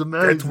was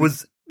amazing.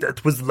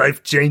 That was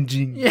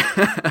life-changing."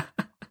 Yeah.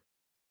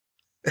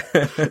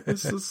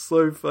 It's just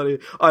so funny.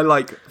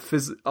 I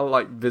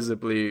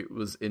visibly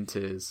was in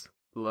tears.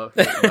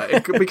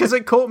 Because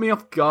it caught me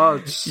off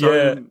guard.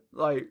 So,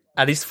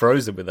 and he's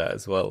frozen with that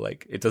as well.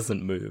 Like, it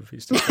doesn't move.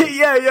 He's just like,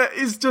 yeah.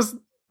 It's just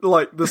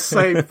like the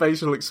same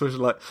facial expression,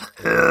 like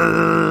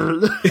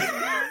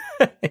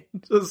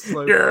just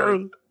so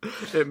funny.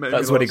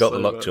 That's when he got the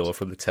lockjaw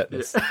from the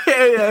tetanus.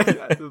 Yeah,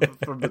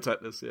 from the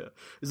tetanus. Yeah,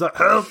 he's like,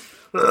 "Help!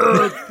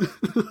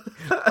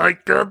 I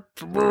can't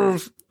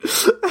move."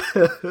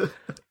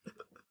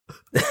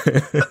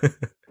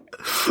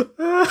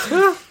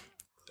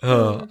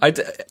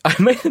 I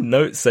made a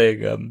note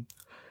saying,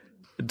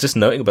 just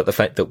noting about the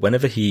fact that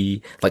whenever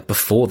he, like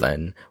before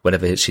then,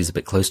 whenever she's a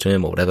bit close to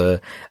him or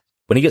whatever,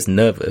 when he gets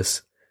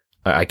nervous,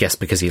 I guess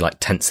because he like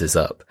tenses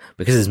up,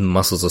 because his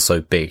muscles are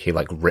so big, he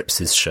like rips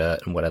his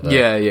shirt and whatever.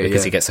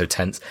 Because he gets so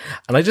tense.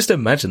 And I just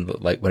imagine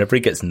that like whenever he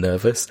gets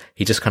nervous,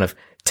 he just kind of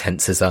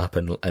tenses up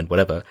and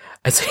whatever.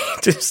 And so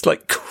he just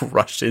like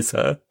crushes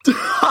her.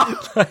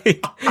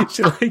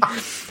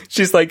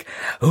 She's like,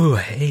 "Oh,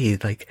 hey,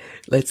 like,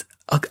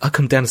 I'll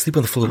come down and sleep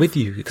on the floor with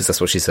you." Because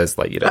that's what she says,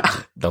 like,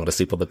 not going to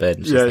sleep on the bed.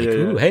 And she's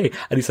 "Ooh, hey."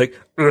 And he's like,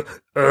 and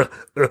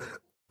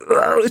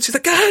she's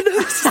like, "Ah, no,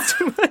 this is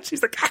too much."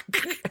 She's like,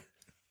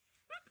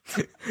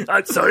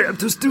 "I'm sorry, I'm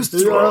just too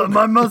strong.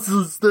 My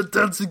muscles, they're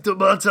dancing too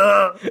much.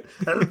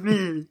 Help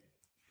me."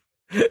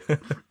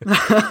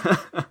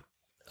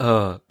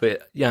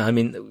 But yeah, I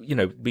mean,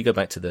 we go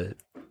back to the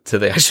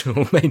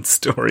actual main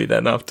story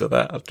then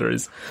after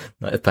his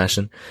night of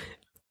passion.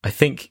 I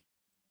think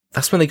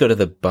that's when they go to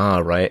the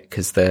bar, right?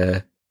 Because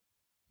I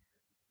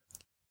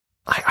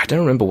don't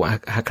remember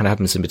what kind of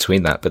happens in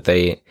between that, but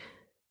they're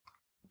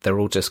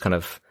all just kind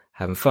of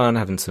having fun,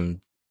 having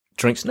some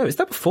drinks. No, is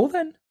that before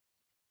then?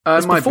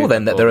 It's before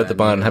then that they're at the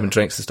bar and having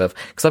drinks and stuff.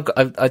 Because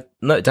I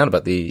noted down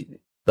about the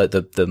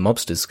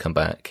mobsters come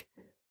back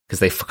because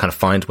they kind of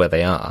find where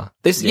they are.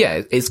 It's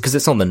because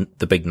it's on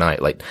the big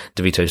night. Like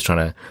DeVito's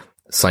trying to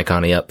psych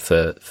Arnie up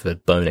for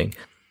boning.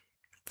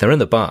 They're in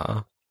the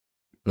bar,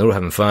 they're all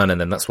having fun,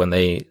 and then that's when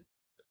Arnie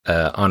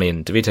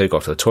and DeVito go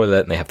off to the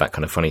toilet, and they have that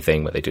kind of funny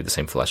thing where they do the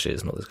same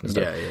flushes and all this kind of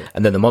stuff. Yeah.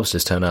 And then the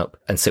mobsters turn up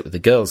and sit with the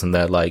girls, and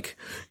they're like,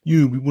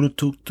 "Yeah, we want to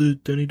talk to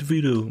Danny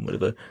DeVito," and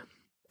whatever.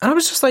 And I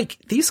was just like,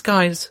 these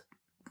guys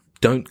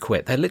don't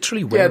quit. They're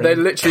literally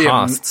wearing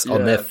casts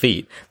on their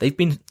feet. They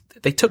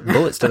took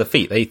bullets to the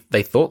feet.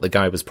 They thought the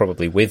guy was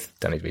probably with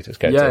Danny DeVito's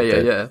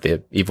character,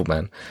 the evil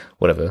man,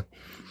 whatever.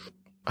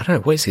 I don't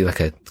know. What is he, like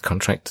a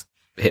contract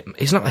hit?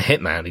 He's not a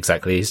hitman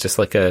exactly. He's just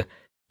like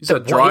he's a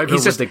driver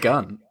with a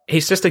gun.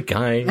 He's just a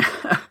guy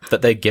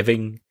that they're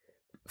giving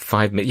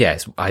 5 million.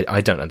 Yes,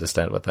 I don't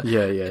understand what that.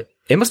 Yeah.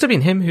 It must have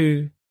been him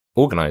who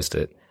organized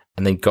it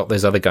and then got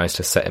those other guys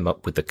to set him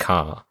up with the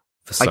car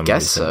for some reason. I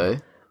guess so.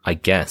 I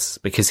guess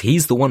because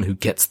he's the one who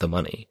gets the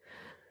money.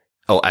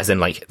 Oh, as in,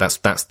 like, that's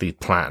the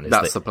plan.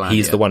 That's the plan.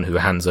 He's the one who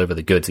hands over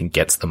the goods and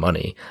gets the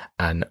money.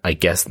 And I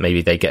guess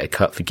maybe they get a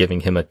cut for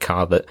giving him a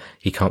car that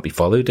he can't be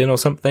followed in or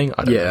something.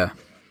 I don't know.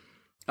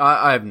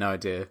 I have no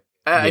idea.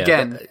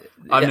 Again,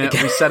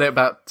 we said it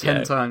about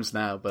 10 times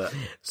now, but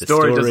the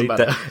story doesn't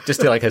matter.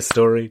 Just like a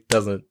story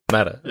doesn't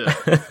matter.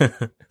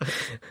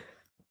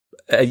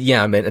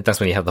 I mean, that's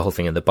when you have the whole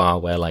thing in the bar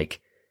where,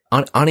 like,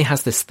 Arnie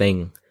has this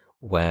thing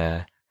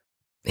where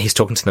he's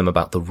talking to them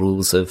about the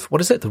rules of, what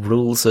is it? The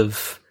rules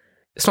of,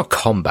 it's not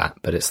combat,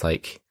 but it's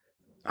like,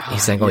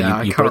 he's saying,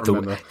 you broke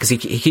the, because he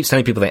keeps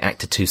telling people they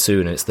acted too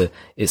soon, and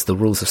it's the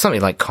rules of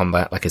something like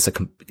combat, like it's a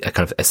kind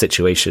of a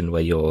situation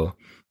where you're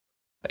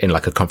in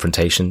like a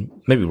confrontation,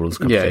 maybe rules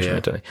of confrontation, I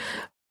don't know.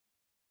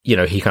 You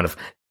know, he kind of,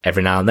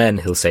 every now and then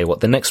he'll say what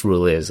the next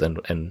rule is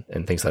and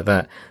things like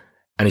that.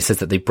 And he says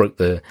that they broke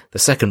the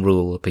second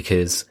rule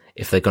because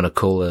if they're going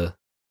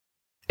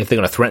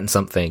to threaten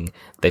something,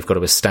 they've got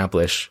to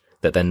establish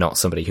that they're not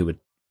somebody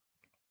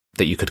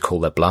that you could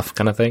call their bluff,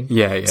 kind of thing.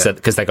 Yeah. So,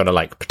 because they're going to,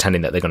 like,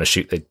 pretending that they're going to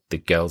shoot the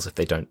girls if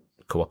they don't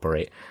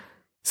cooperate.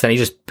 So then he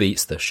just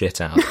beats the shit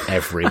out of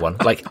everyone.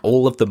 Like,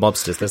 all of the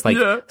mobsters. There's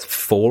like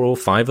 4 or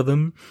 5 of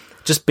them.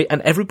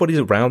 And everybody's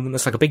around them.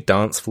 There's like a big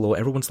dance floor.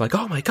 Everyone's like,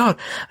 oh my God.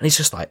 And he's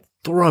just like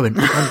throwing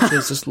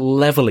punches, just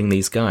leveling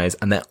these guys.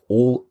 And they're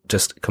all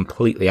just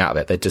completely out of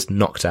it. They're just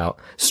knocked out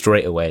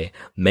straight away.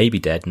 Maybe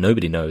dead.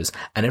 Nobody knows.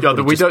 And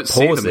everyone we don't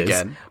see them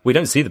again. We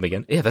don't see them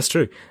again. Yeah, that's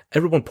true.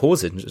 Everyone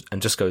pauses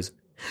and just goes,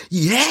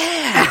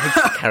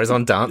 yeah! Carries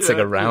on dancing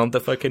around the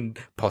fucking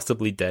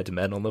possibly dead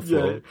men on the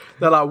floor. Yeah.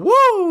 They're like,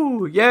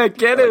 woo! Yeah,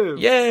 get him!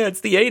 Yeah,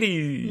 it's the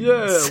 80s!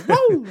 Yeah,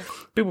 woo!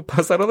 People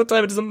pass out all the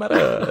time, it doesn't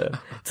matter.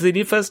 Does he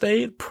need first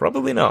aid?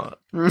 Probably not.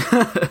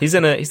 He's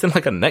in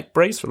like a neck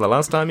brace from the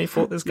last time he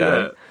fought this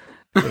guy.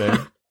 You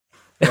know?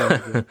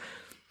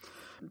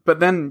 But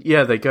then,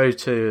 they go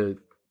to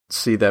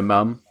see their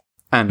mum,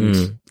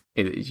 and,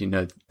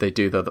 they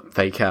do the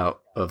fake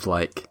out of,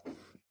 like,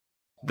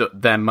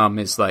 their mum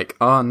is like,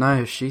 oh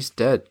no, she's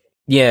dead.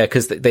 Yeah,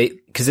 because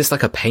it's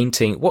like a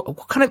painting.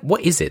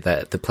 What is it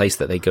that the place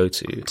that they go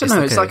to? I don't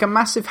know. It's like a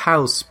massive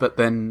house, but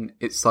then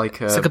it's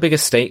like a big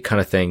estate kind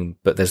of thing.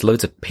 But there's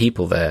loads of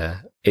people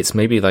there. It's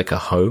maybe like a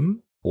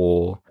home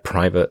or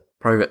private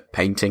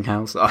painting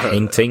house,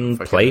 painting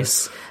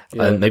place,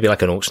 and maybe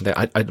like an auction there.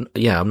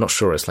 I'm not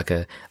sure. It's like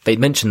they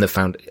mentioned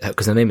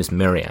because her name is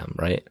Miriam,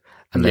 right?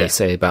 And they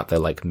say about the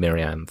like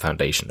Miriam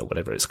Foundation or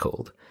whatever it's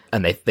called.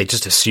 And they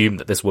just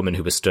assumed that this woman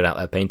who was stood out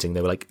there painting,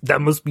 they were like,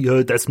 that must be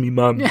her, that's me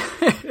mum.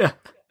 Yeah.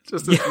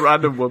 Just this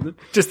random woman.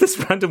 Just this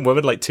random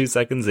woman, like 2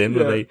 seconds in,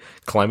 when they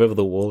climb over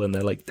the wall and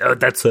they're like, oh,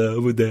 that's her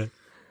over there.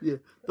 Yeah.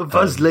 The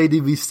first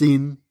lady we've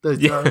seen.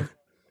 I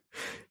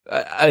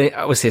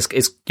would say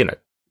it's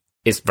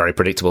it's very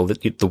predictable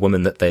that the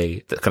woman that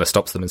kind of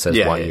stops them and says,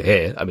 why are you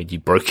here? I mean, you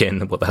broke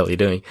in, what the hell are you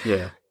doing?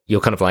 Yeah.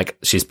 You're kind of like,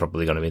 she's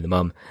probably going to be the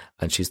mum.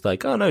 And she's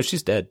like, oh no,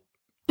 she's dead.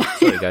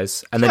 Sorry,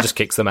 guys. And then just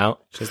kicks them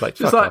out. She's like,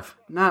 fuck off.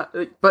 Nah,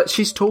 but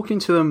she's talking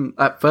to them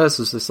at first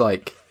as this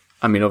like,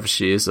 I mean,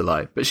 obviously she is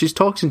alive, but she's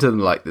talking to them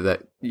like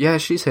that. Yeah,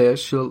 she's here.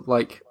 She'll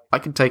like, I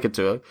can take her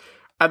to her.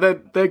 And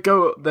then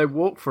they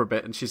walk for a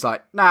bit and she's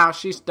like, nah,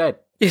 she's dead.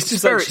 It's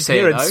just like, she's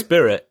here in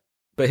spirit,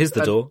 but here's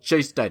the door.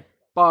 She's dead.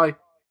 Bye.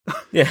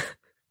 Yeah.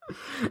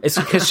 It's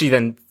because she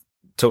then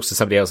talks to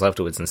somebody else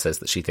afterwards and says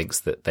that she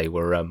thinks that they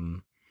were,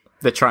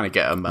 they're trying to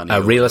get her money.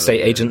 Real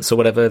estate agents or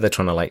whatever. They're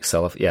trying to like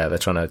sell off. Yeah, they're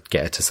trying to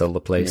get her to sell the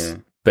place.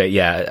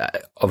 Yeah.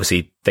 But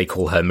obviously they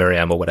call her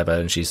Miriam or whatever,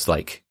 and she's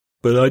like,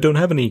 but I don't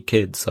have any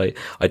kids.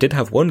 I did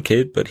have one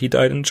kid, but he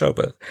died in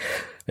childbirth.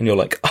 And you're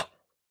like, oh,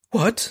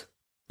 what?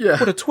 Yeah.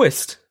 What a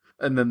twist.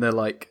 And then they're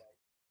like,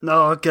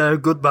 no, okay,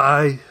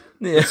 goodbye.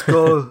 Yeah. Let's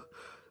go.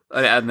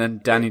 And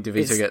then Danny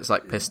DeVito gets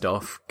like pissed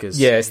off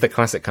because it's the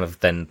classic kind of,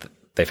 then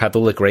they've had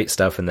all the great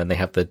stuff and then they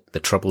have the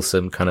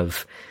troublesome kind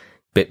of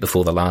bit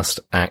before the last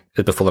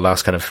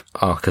kind of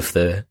arc of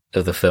the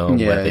film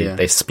where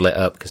they split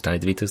up because Danny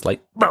DeVito's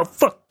like, oh,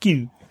 fuck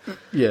you.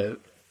 Yeah.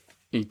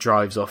 He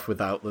drives off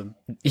without them.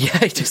 Yeah,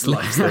 he just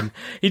leaves them.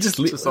 He just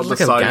leaves them like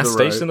a gas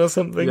station or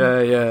something.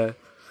 Yeah.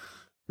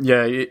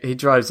 Yeah, he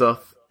drives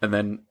off and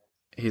then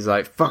he's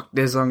like, fuck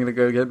this, I'm going to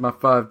go get my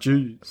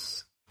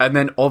 5Gs. And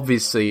then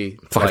obviously,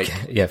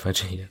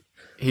 5G.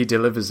 He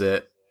delivers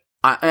it.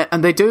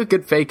 And they do a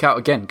good fake out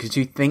again because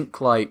you think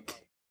like,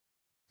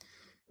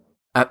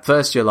 at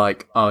first you're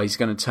like, oh, he's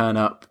going to turn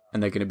up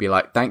and they're going to be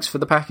like, thanks for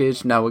the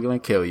package, now we're going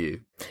to kill you.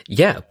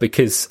 Yeah,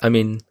 because, I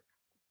mean,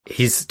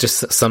 he's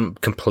just some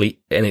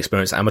complete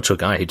inexperienced amateur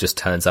guy who just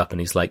turns up and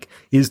he's like,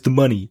 here's the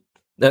money.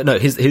 No,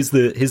 here's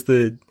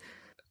the,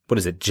 what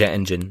is it, jet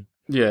engine.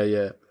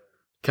 Yeah.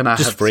 Can I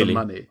just have freely.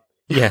 Some money?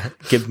 Yeah,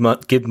 give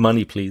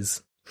money,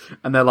 please.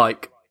 And they're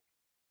like,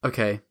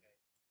 okay.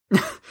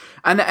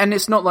 and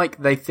it's not like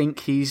they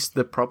think he's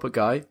the proper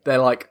guy. They're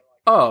like,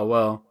 oh,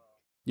 well,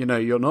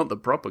 you're not the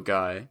proper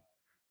guy.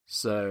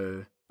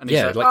 So, and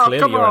he's like, clearly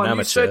come on, an amateur.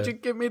 You said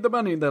you'd give me the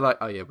money. And they're like,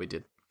 oh yeah, we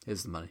did.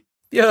 Here's the money.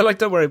 Yeah, they're like,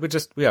 don't worry,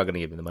 we are going to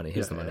give you the money.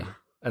 Here's the money.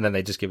 And then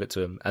they just give it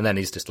to him. And then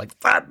he's just like,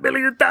 $5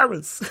 million.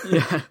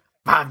 Yeah.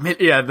 $5 million.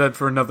 Yeah, then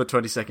for another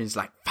 20 seconds,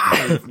 like,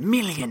 $5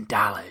 million.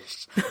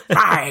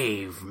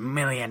 $5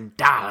 million.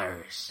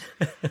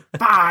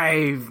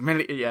 $5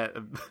 million. Yeah.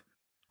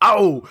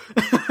 Oh!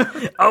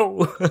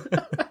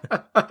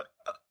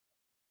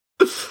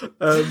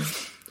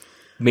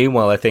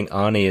 Meanwhile, I think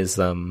Arnie is,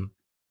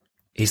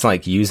 he's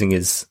like using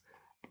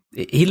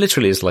he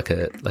literally is like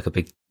a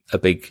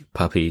big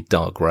puppy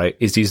dog, right?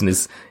 He's using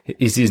his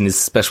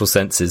special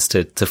senses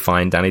to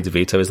find Danny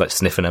DeVito. Is like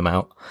sniffing him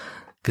out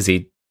because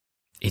he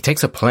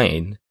takes a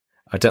plane.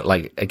 I don't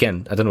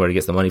know where he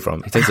gets the money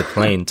from. He takes a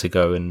plane to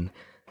go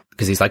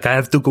because he's like, I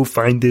have to go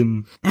find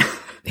him.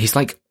 He's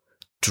like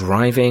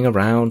driving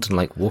around and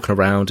like walking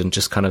around and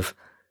just kind of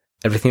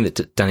everything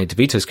that Danny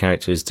DeVito's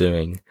character is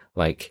doing.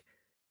 Like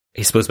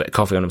he spills a bit of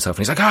coffee on himself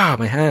and he's like,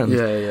 my hand.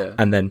 Yeah.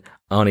 And then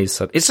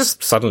it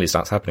just suddenly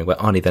starts happening where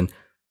Arnie then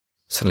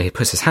suddenly he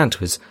puts his hand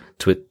to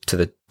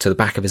the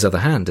back of his other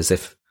hand as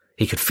if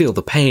he could feel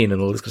the pain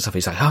and all this kind of stuff.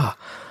 He's like,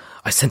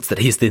 I sense that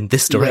he's in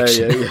this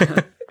direction.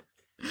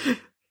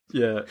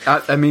 Yeah.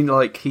 I mean,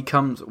 like, he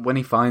comes, when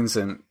he finds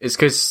him, it's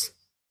because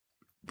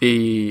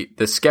the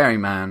scary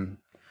man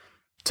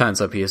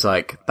turns up, he's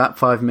like, that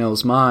 $5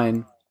 million's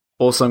mine.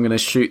 Also, I'm going to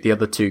shoot the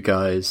other two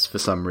guys for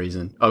some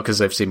reason. Oh, because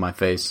they've seen my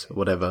face, or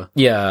whatever.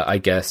 Yeah, I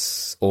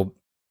guess. Or,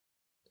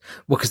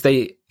 well, because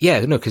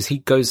because he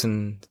goes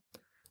and,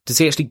 does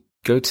he actually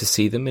go to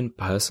see them in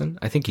person?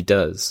 I think he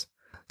does.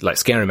 Like,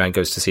 Scary Man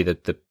goes to see the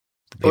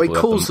people he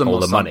calls them all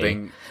or the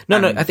something.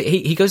 Money. No, I think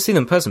he goes to see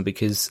them in person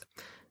because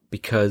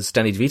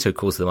Danny DeVito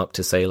calls them up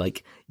to say,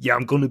 like, yeah,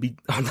 I'm going to be...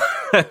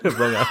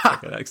 Wrong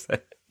African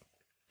accent.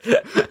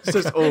 It's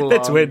just all They're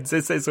twins.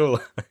 It's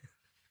all...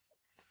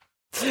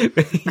 He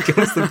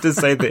gets them to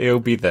say that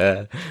he'll be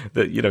there,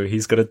 that,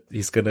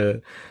 he's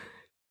gonna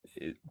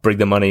bring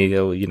the money,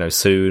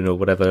 soon or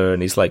whatever.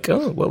 And he's like,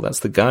 oh, well, that's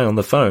the guy on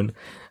the phone.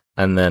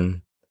 And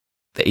then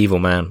the evil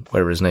man,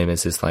 whatever his name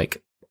is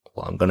like,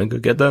 well, I'm gonna go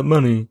get that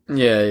money.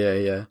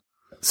 Yeah.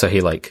 So he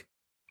like,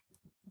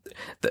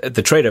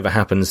 the trade over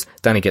happens,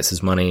 Danny gets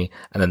his money,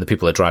 and then the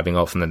people are driving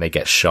off and then they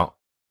get shot.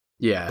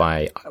 Yeah.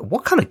 By,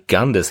 what kind of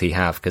gun does he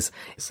have? Because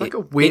it's like a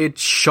weird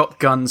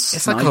shotgun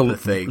sniper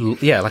thing.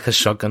 Yeah, like a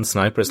shotgun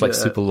sniper. It's like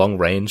super long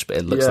range, but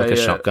it looks like a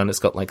shotgun. It's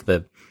got like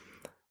a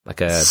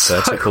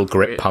vertical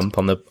grip pump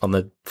on the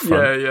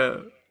front. Yeah.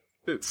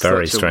 It's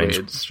very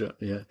strange.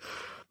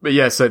 But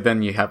yeah, so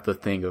then you have the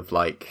thing of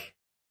like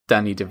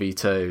Danny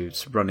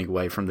DeVito's running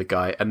away from the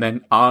guy, and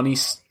then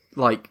Arnie's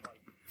like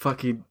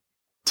fucking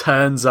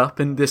turns up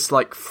in this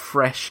like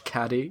fresh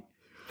caddy.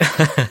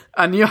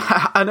 and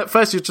at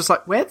first you're just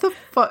like, where the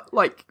fuck?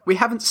 Like, we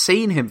haven't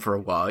seen him for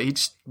a while. He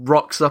just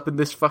rocks up in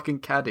this fucking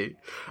caddy,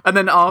 and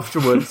then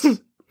afterwards,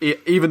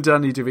 even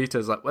Danny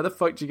DeVito's like, where the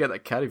fuck did you get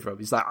that caddy from?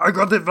 He's like, I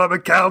got it from a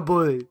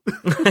cowboy.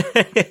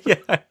 Yeah,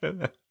 I don't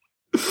know.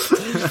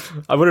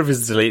 I wonder if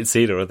it's a deleted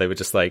scene or they were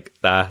just like,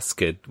 that's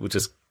good. We'll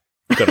just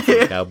got it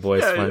from a cowboy.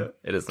 It's fine.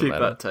 It doesn't keep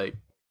matter. That tape.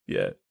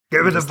 Yeah,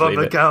 give it from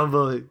a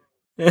cowboy.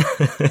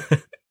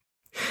 But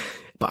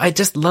I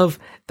just love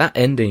that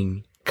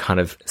ending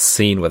kind of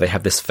scene where they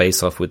have this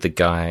face off with the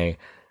guy.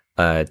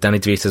 Danny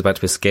DeVito's about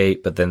to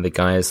escape, but then the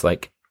guy is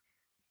like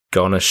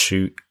gonna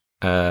shoot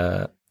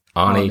Arnie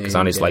because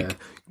Arnie's like,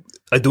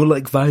 I don't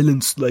like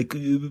violence. Like,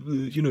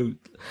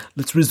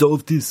 let's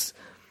resolve this.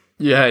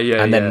 Yeah.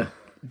 And then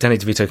Danny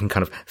DeVito can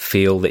kind of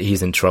feel that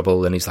he's in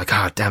trouble, and he's like,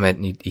 damn it.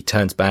 And he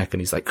turns back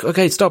and he's like,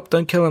 okay, stop,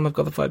 don't kill him. I've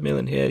got the $5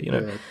 million here,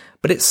 Yeah.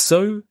 But it's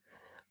so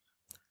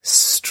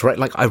straight.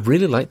 Like, I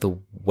really like the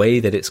way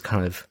that it's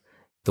kind of,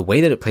 the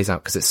way that it plays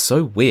out, because it's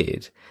so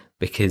weird,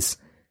 because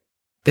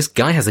this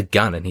guy has a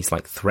gun and he's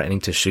like threatening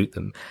to shoot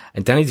them.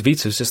 And Danny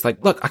DeVito's just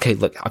like, look,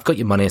 I've got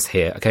your money, it's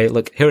here. Okay,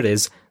 look, here it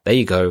is. There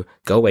you go.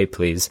 Go away,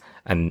 please.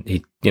 And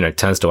he,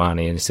 turns to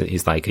Arnie and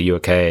he's like, are you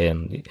okay?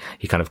 And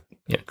he kind of,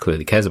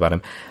 clearly cares about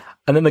him.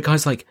 And then the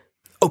guy's like,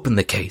 open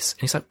the case.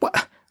 And he's like,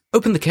 what?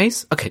 Open the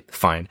case? Okay,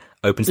 fine.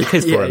 Opens the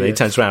case for him. And he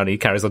turns around and he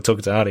carries on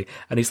talking to Arnie.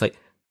 And he's like,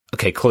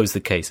 okay, close the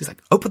case. He's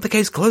like, open the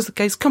case, close the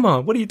case. Come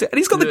on, what are you doing? And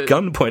he's got the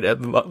gun pointed at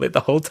him like, the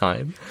whole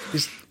time.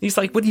 He's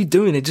like, what are you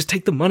doing? Just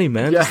take the money,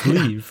 man. Just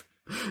leave.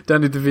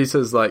 Danny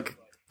DeVito's like,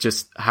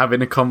 just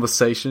having a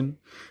conversation.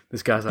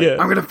 This guy's like,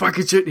 I'm going to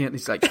fucking shoot you. And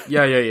he's like,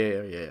 yeah.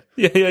 Yeah.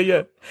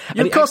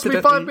 You cost me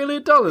 $5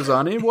 million,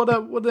 Arnie.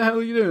 What the hell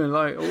are you doing?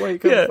 Like, where are you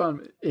coming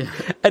from? Yeah.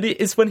 And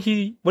it's when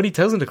he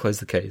tells him to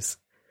close the case.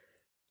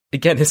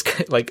 Again,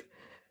 it's like,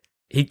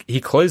 He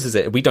closes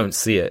it. We don't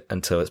see it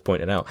until it's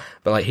pointed out,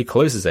 but like he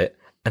closes it,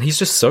 and he's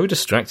just so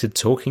distracted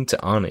talking to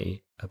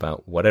Arnie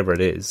about whatever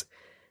it is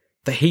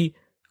that he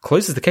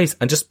closes the case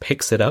and just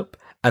picks it up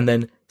and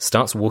then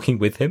starts walking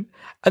with him.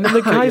 And then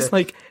the guy's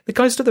like, the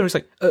guy stood there and he's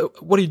like,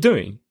 what are you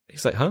doing?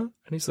 He's like, huh?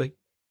 And he's like,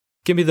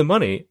 give me the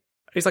money.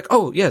 And he's like,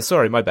 oh yeah,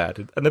 sorry, my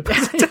bad. And then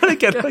puts it down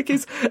again. Like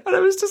and I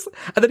was just,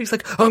 and then he's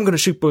like, oh, I'm going to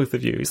shoot both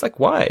of you. He's like,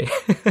 why?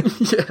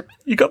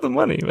 You got the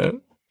money,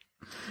 man.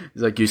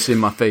 He's like, you see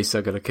my face,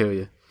 I gotta kill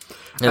you.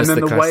 And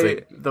then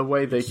the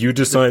way they you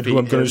decide who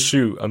I'm going to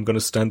shoot. I'm going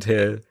to stand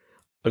here.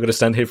 I'm going to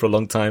stand here for a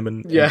long time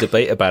and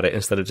debate about it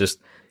instead of just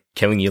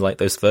killing you like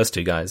those first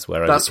two guys.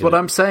 Where that's what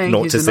I'm saying.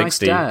 He's a nice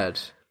dad.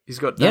 He's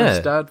got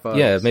nice dad vibes.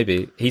 Yeah,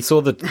 maybe he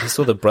saw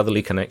the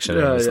brotherly connection,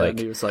 and was and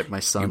he was like, my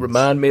son. You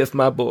remind me of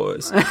my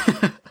boys.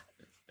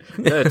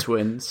 They're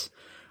twins.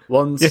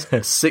 One's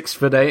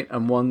 6'8"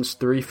 and one's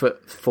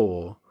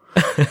 3'4".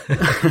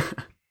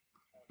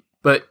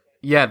 But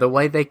yeah, the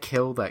way they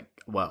kill that.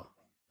 Well,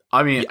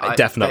 I mean,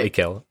 definitely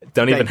kill.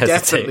 Don't even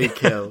hesitate. Definitely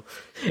kill.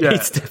 Yeah.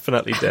 He's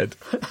definitely dead.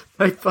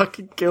 They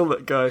fucking kill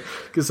that guy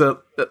because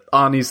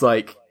Arnie's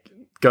like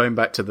going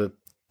back to the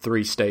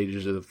 3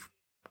 stages of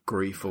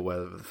grief or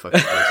whatever the fuck it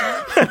is.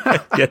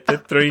 Yeah,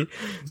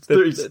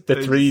 the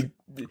three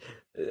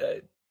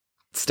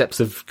steps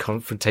of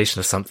confrontation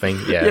or something.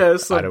 Yeah, I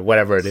don't know,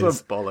 whatever it is.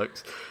 Some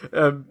bollocks.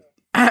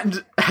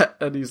 And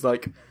he's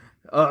like,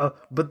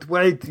 but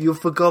wait, you've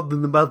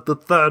forgotten about the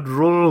 3rd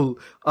rule.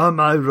 Am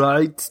I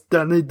right,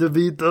 Danny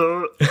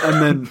DeVito?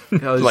 And then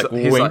he's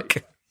wink.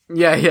 Like,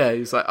 yeah.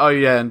 He's like, oh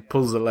yeah, and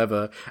pulls a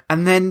lever,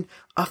 and then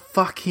a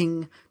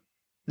fucking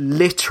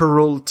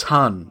literal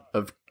ton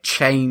of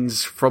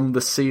chains from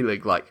the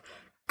ceiling like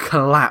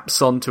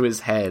collapse onto his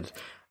head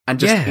and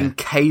just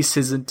encase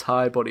his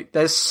entire body.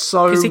 There's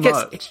so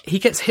much. He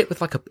gets hit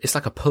with it's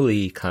like a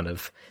pulley kind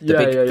of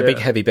the big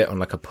heavy bit on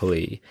like a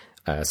pulley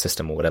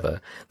system or whatever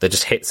that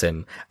just hits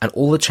him, and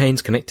all the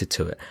chains connected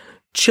to it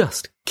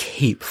just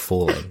keep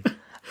falling.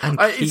 And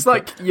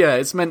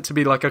it's meant to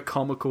be like a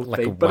comical like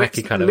thing, a but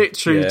it's kind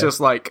literally just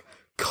like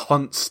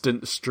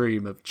constant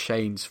stream of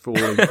chains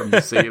falling from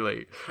the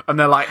ceiling, and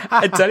they're like,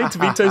 and Danny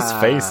DeVito's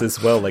face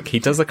as well. Like he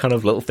does a kind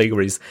of little thing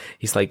where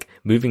he's like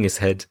moving his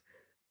head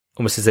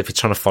almost as if he's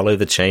trying to follow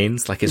the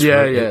chains. Like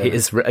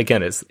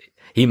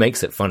he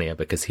makes it funnier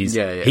because he's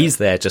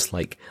there just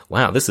like,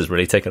 wow, this is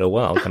really taking a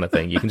while kind of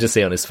thing. You can just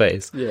see on his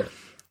face. Yeah.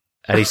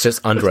 And he's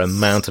just under a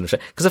mountain of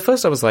chains. Because at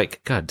first I was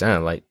like, God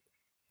damn, like,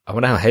 I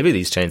wonder how heavy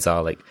these chains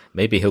are. Like,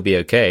 maybe he'll be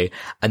okay.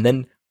 And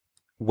then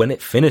when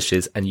it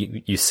finishes and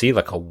you see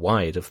like a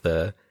wide of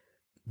the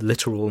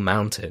literal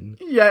mountain.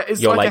 Yeah,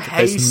 it's you're like a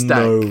haystack.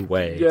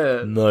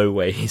 There's no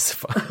way he's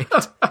fine.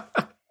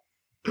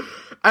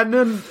 And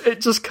then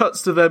it just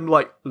cuts to them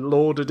like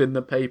lauded in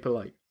the paper,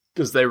 like,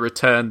 because they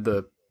returned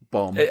the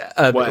bomb.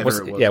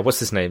 What's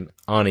his name?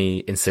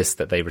 Arnie insists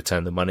that they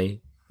return the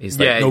money. He's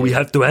like, no, we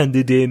have to hand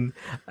it in.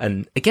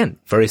 And again,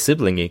 very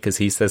siblingy because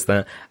he says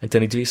that. And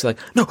Danny DeVito's like,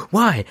 no,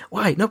 why?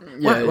 No,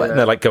 why? And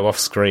they like go off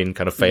screen,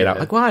 kind of fade out.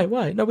 Like, why?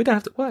 No, we don't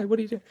have to. Why? What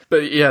are you doing?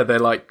 But yeah, they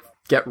like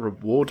get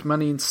reward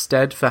money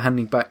instead for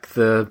handing back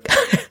the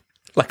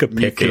like a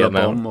nuclear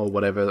bomb or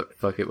whatever the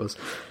fuck it was.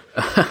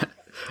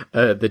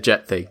 The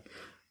jet thing.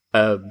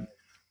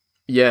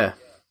 Yeah,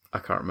 I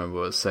can't remember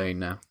what I was saying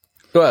now.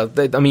 Well,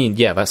 that's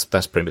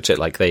pretty much it.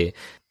 Like they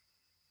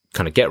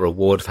kind of get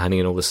reward for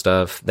handing in all the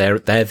stuff. They're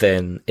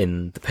then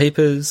in the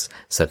papers.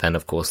 So then,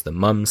 of course, the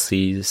mum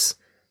sees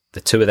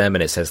the two of them,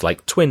 and it says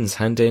like twins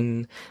hand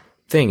in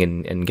thing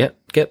and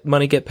get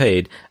money, get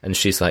paid. And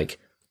she's like,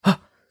 oh,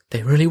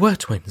 they really were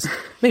twins.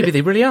 Maybe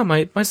they really are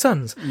my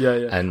sons.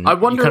 Yeah. And I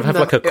wonder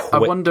I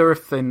wonder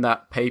if in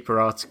that paper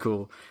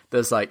article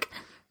there's like,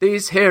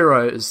 these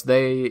heroes,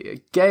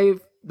 they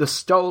gave the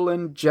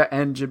stolen jet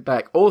engine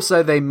back.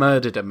 Also, they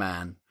murdered a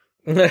man.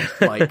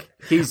 Like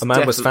he's a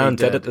man was found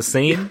dead at the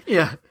scene.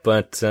 Yeah,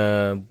 but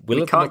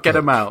we can't get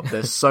him out.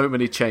 There's so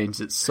many chains;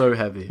 it's so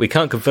heavy. We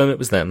can't confirm it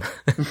was them.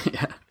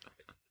 Yeah,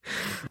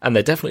 and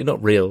they're definitely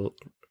not real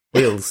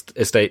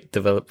estate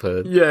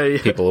developer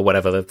people or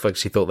whatever the fuck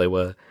she thought they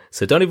were.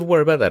 So don't even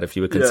worry about that if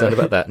you were concerned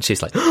about that. And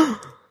she's like,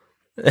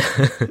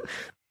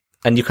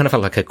 and you kind of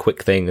have like a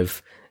quick thing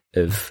of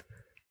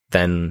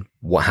then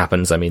what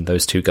happens. I mean,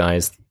 those two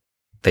guys,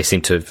 they seem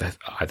to have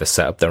either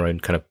set up their own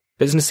kind of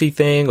businessy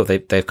thing, or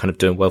they're kind of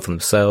doing well for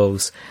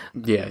themselves.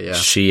 Yeah.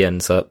 She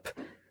ends up,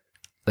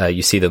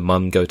 you see the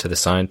mum go to the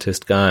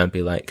scientist guy and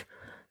be like,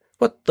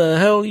 what the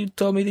hell? You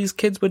told me these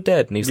kids were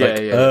dead. And he's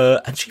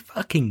and she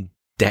fucking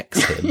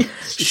decks him.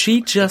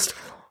 She just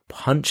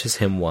punches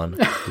him one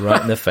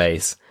right in the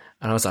face.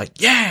 And I was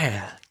like,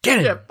 yeah, get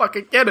him. Yeah,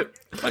 fucking get him.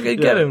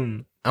 Get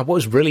him. And what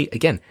was really,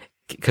 again,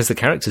 because the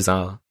characters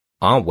are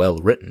well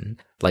written,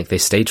 like they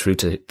stay true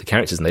to the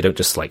characters and they don't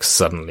just like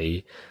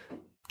suddenly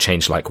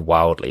change like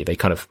wildly. They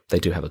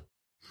do have a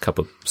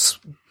couple of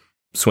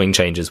swing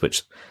changes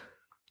which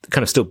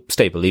kind of still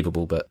stay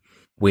believable. But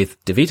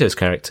with DeVito's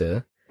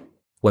character,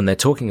 when they're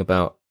talking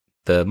about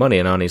the money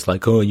and Arnie's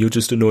like, oh, you're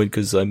just annoyed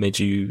because I made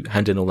you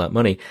hand in all that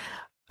money.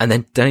 And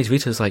then Danny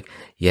DeVito's like,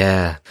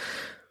 yeah,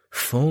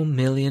 $4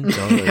 million.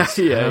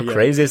 How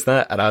crazy is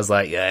that? And I was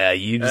like, yeah,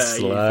 you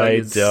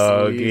sly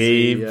dog.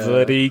 He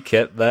bloody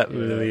kept that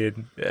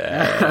million.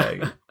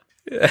 Yeah.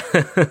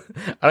 And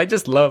I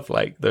just love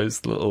like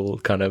those little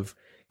kind of,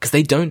 because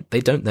they don't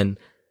then,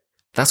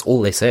 that's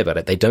all they say about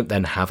it. They don't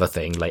then have a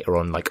thing later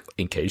on, like,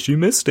 in case you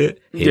missed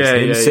it, here's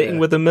him sitting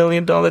with $1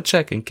 million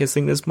check and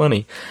kissing this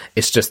money.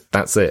 It's just,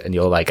 that's it. And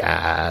you're like,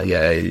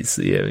 he's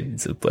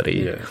a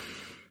bloody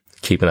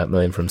keeping that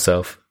million for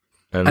himself.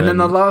 And then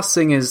the last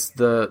thing is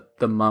the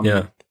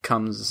mum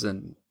comes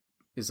and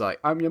is like,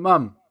 I'm your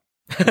mum.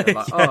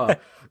 Like, oh.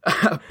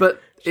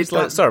 But She's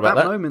like, sorry about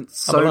that. That moment's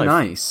so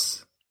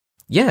nice.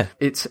 Yeah.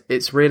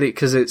 It's really,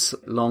 because it's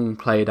long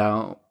played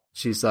out.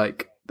 She's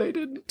like, they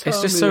didn't tell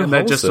it's just me. so and wholesome.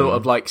 They're just sort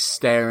of like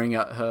staring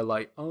at her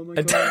like, oh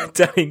my God.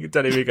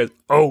 Danny goes,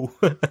 oh.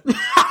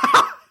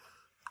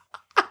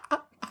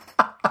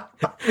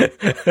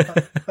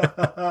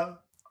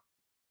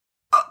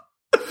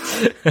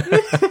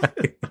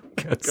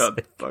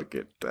 God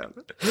fucking damn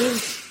it.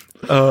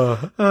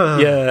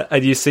 Yeah,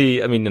 and you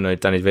see, I mean, Danny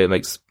DeVito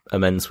makes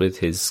amends with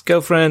his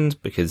girlfriend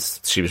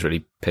because she was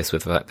really pissed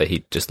with the fact that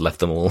he just left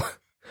them all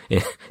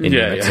in New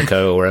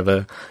Mexico or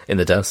wherever in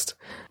the dust.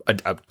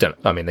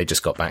 I mean, they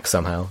just got back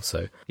somehow,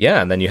 so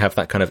yeah. And then you have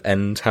that kind of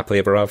end, happily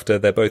ever after.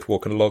 They're both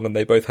walking along, and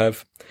they both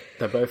have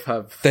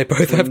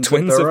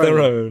twins of their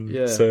own.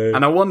 Yeah, so.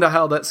 And I wonder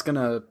how that's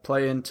gonna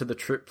play into the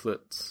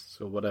triplets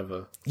or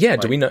whatever. Yeah,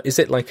 do we know? Is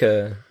it like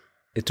a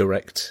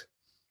direct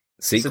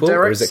sequel,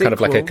 or is it kind of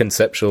like a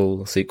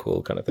conceptual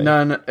sequel kind of thing?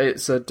 No,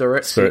 it's a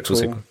direct spiritual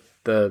sequel.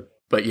 But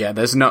yeah,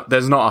 there's not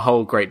a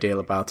whole great deal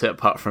about it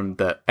apart from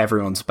that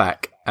everyone's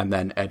back and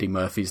then Eddie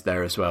Murphy's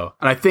there as well.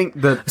 And I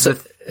think the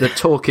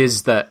talk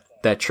is that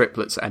they're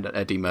triplets and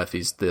Eddie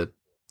Murphy's the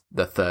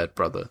third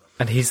brother.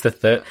 And he's the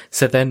third.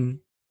 So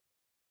then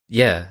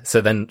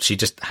she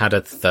just had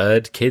a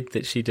third kid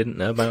that she didn't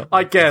know about.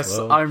 I guess.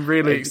 Well. I'm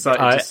really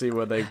excited to see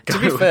where they go. To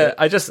be fair,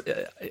 I just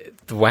the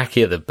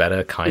wackier the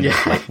better, kind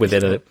of like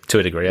to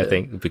a degree. I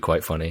think would be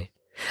quite funny.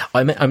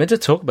 I meant to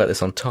talk about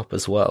this on top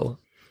as well,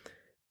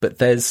 but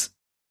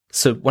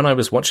so when I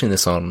was watching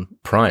this on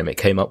Prime, it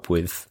came up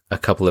with a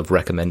couple of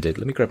recommended.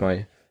 Let me grab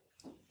my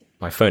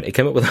phone. It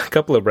came up with a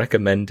couple of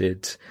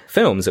recommended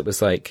films. It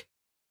was like,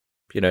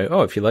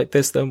 if you like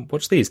this, then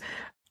watch these.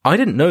 I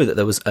didn't know that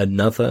there was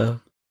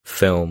another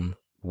film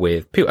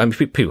with people. I mean,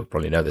 people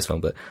probably know this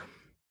film, but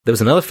there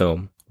was another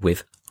film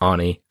with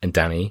Arnie and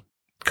Danny,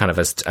 kind of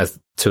as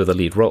two of the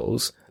lead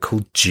roles,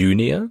 called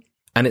Junior,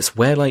 and it's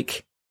where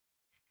like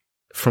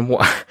from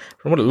what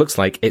it looks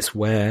like, it's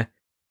where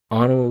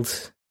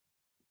Arnie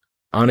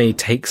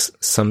takes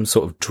some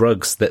sort of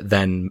drugs that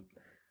then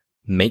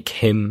make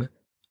him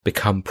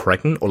become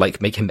pregnant, or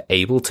like make him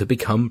able to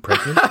become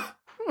pregnant.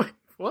 Wait,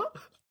 what?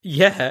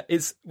 Yeah,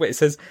 it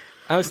says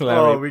Alex and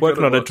Larry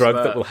working on a drug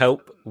that will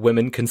help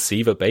women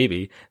conceive a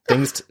baby.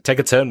 Things take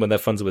a turn when their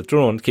funds are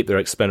withdrawn to keep their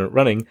experiment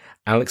running.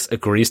 Alex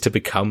agrees to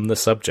become the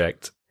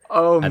subject.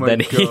 Oh my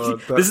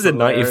God. This is in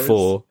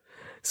 94.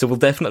 So we'll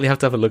definitely have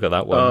to have a look at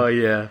that one. Oh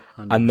yeah.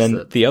 100%. And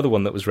then the other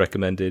one that was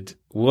recommended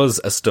was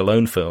a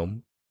Stallone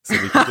film. So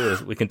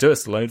we can do a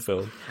Stallone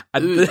film.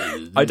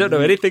 And I don't know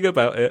anything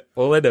about it.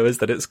 All I know is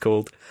that it's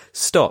called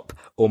Stop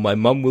or My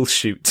Mum Will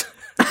Shoot.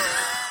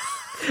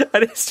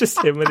 And it's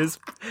just him and his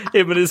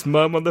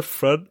mum on the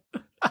front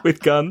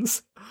with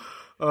guns.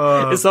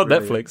 Oh, it's on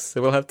Netflix,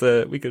 so we'll have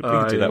to we can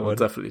do that one. We'll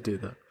definitely do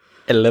that.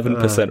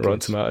 11% Rotten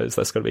Tomatoes.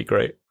 That's going to be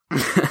great.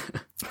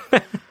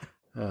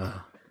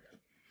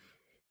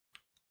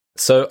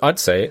 So I'd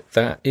say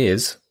that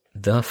is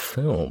the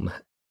film.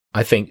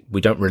 I think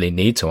we don't really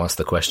need to ask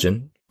the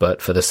question,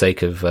 but for the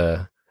sake of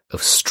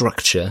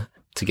structure,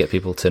 to get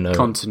people to know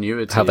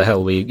continuity, how the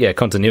hell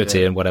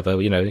continuity and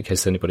whatever, in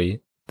case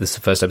this is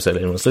the first episode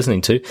anyone's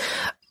listening to.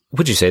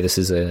 Would you say this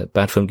is a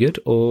bad film good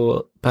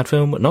or bad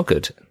film not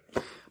good?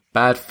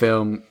 Bad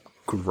film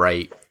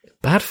great.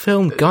 Bad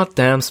film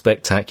goddamn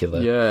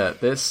spectacular. Yeah,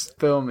 this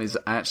film is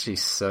actually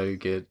so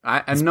good.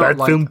 And not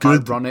like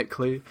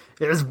ironically,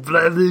 it's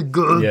bloody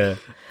good. Yeah.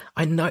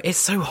 I know, it's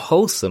so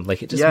wholesome.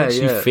 Like, it just makes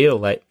you feel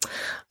like,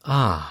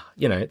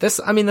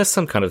 there's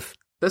some kind of...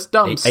 There's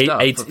dumb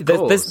stuff, of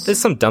course. There's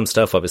some dumb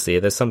stuff, obviously.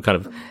 There's some kind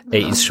of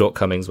 80s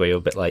shortcomings where you're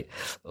a bit like,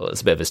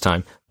 it's a bit of his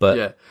time.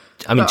 But,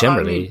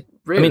 generally...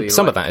 really,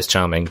 some of that is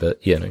charming, but,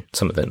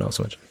 some of it not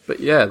so much. But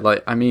yeah,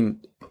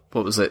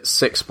 what was it,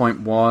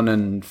 6.1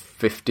 and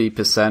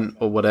 50%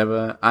 or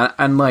whatever?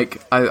 And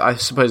I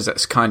suppose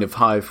that's kind of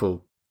high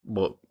for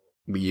what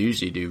we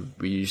usually do.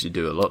 We usually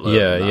do a lot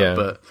lower than that.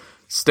 But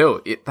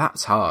still,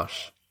 that's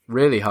harsh.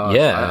 Really harsh.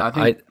 Yeah, I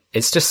think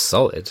it's just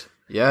solid.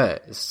 Yeah.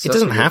 It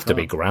doesn't have to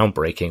be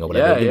groundbreaking or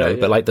whatever,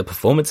 but like the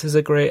performances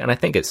are great, and I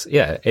think it's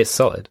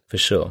solid for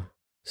sure.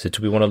 So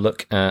do we want to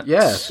look at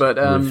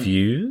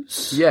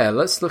reviews? Yeah,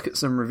 let's look at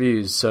some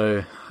reviews.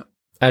 So,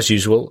 as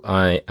usual,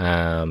 I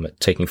am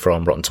taking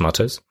from Rotten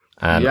Tomatoes,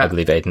 and I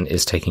believe Aiden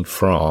is taking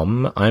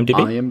from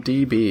IMDb.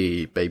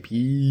 IMDb,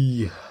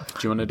 baby.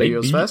 Do you want to do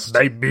yours first?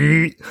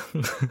 Baby.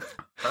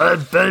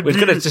 We're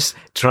going to just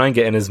try and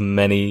get in as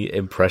many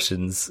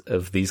impressions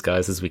of these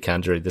guys as we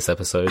can during this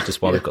episode, just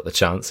while we've got the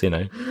chance,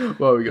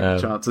 Well, we got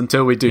the chance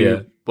until we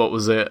do, what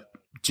was it,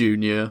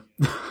 Junior?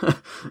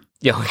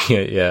 Yeah,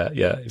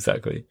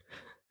 exactly.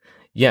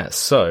 Yeah,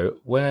 so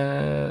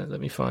let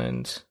me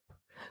find...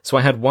 So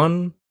I had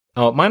one...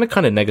 Oh, mine are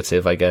kind of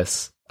negative, I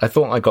guess. I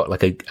thought I got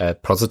like a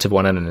positive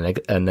one and a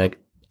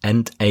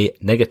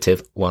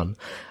negative one.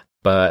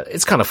 But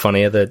it's kind of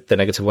funnier, the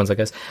negative ones, I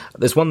guess.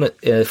 There's one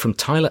that from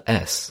Tyler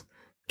S.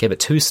 Gave it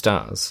 2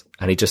 stars,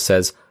 and he just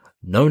says,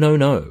 No. ...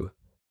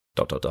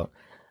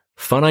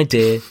 Fun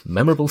idea,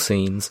 memorable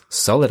scenes,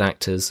 solid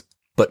actors,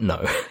 but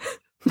no.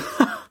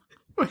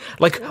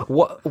 Like,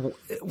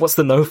 what's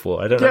the no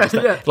for? I don't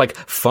understand. Yeah. Like,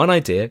 fun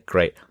idea,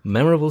 great.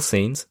 Memorable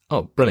scenes,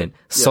 oh, brilliant.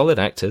 Solid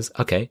actors,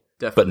 okay.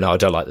 Definitely. But no, I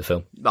don't like the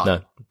film.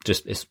 No,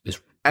 just it's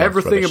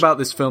everything rubbish. About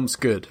this film's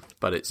good,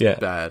 but it's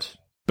bad.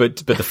 But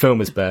the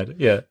film is bad,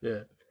 yeah.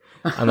 Yeah.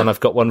 And then I've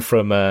got one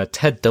from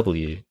Ted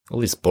W. All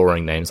these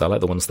boring names. I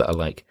like the ones that are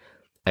like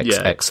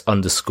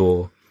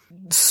XX_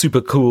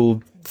 super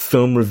cool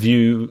film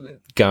review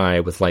guy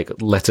with like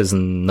letters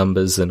and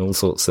numbers and all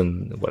sorts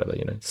and whatever,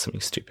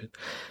 something stupid.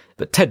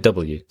 But Ted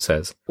W.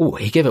 says, oh,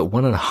 he gave it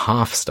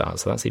 1.5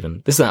 stars. So that's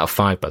this is out of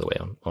 5, by the way,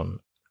 on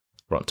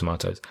Rotten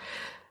Tomatoes.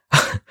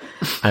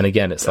 And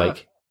again, it's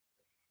like,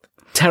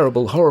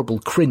 terrible, horrible,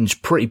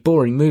 cringe, pretty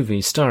boring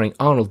movie starring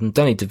Arnold and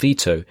Danny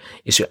DeVito.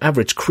 It's your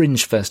average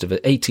cringe fest of an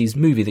 80s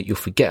movie that you'll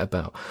forget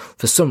about.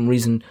 For some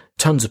reason,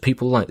 tons of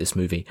people like this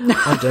movie.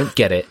 I don't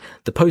get it.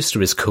 The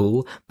poster is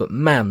cool, but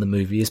man, the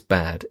movie is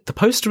bad. The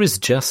poster is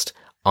just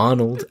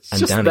Arnold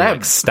and Danny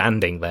like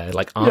standing there,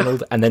 like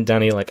Arnold and then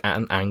Danny like at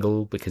an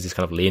angle because he's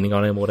kind of leaning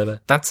on him or whatever.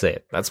 That's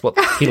it. That's what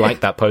he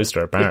liked that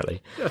poster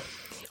apparently.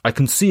 I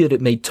can see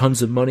it made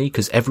tons of money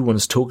because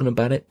everyone's talking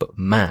about it, but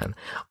man,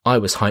 I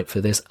was hyped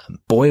for this, and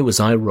boy was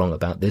I wrong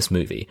about this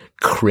movie.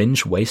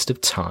 Cringe waste of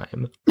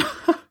time.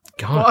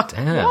 God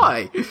damn.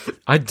 Why?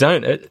 I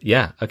don't,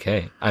 yeah,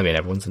 okay. I mean,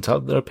 everyone's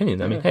entitled to their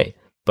opinion. I mean, hey,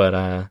 but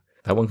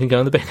that one can go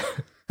in the bin.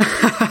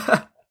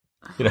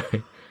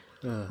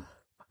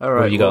 All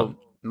right, got?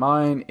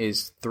 Mine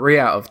is 3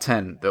 out of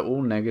 10. They're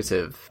all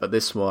negative, but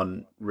this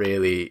one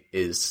really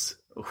is...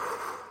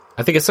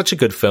 I think it's such a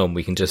good film.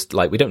 We can just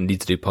we don't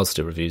need to do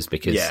positive reviews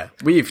because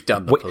we've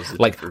done the positive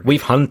reviews.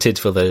 We've hunted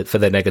for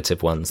the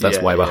negative ones. That's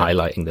why we're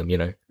highlighting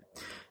them.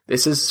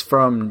 This is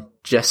from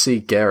Jesse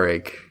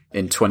Gehrig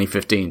in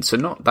 2015, so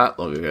not that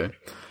long ago.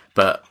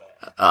 But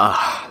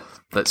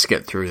let's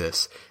get through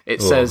this.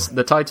 It says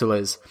the title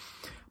is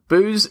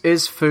 "Booze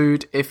is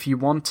food if you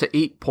want to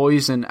eat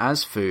poison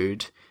as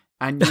food,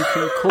 and you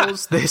can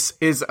cause this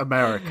is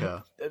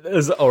America."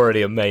 This is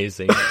already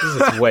amazing.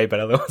 This is way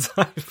better than what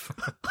I've.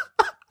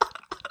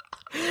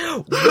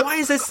 Why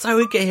is this so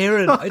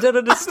incoherent? I don't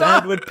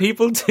understand when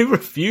people do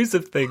reviews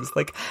of things.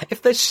 Like,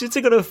 if they're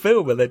shitting on a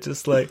film and they're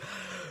just like,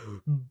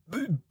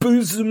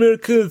 "Booze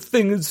America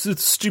thing is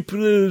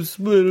stupid,"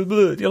 blah,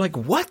 blah. You're like,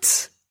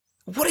 what?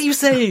 What are you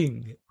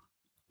saying?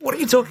 What are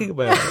you talking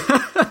about?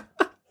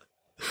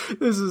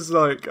 This is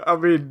like, I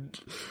mean,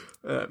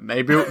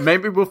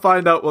 maybe we'll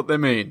find out what they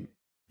mean.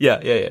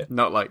 Yeah.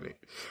 Not likely.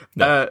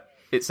 No.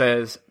 It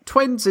says,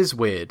 "Twins is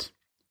weird.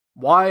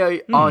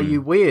 Why are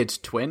you weird,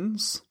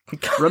 twins?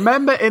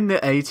 Remember in the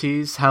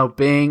 80s how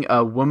being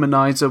a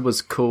womanizer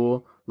was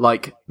cool?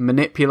 Like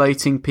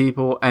manipulating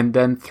people and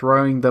then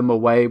throwing them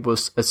away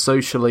was a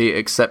socially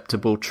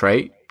acceptable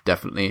trait?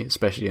 Definitely,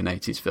 especially in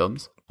 80s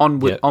films. On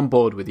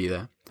board with you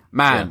there.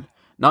 Man,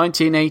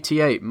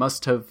 1988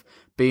 must have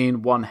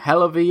been one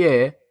hell of a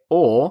year,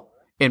 or,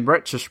 in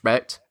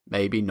retrospect,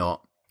 maybe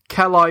not.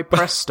 Kelly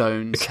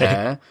Prestone's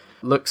hair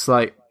looks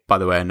like..." By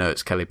the way, I know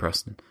it's Kelly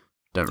Preston.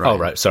 Don't write. Oh,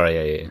 right.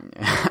 Sorry.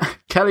 Yeah.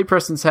 Kelly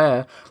Preston's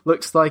hair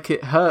looks like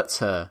it hurts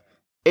her.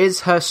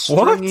 Is her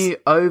stringy,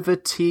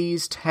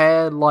 over-teased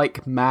hair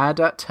like mad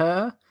at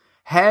her?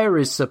 Hair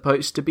is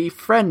supposed to be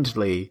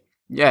friendly.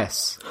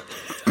 Yes.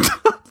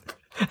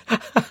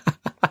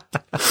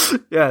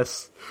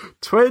 Yes.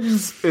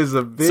 Twins is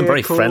a vehicle... Some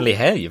very friendly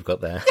hair you've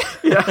got there.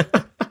 Yeah.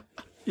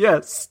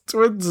 Yes,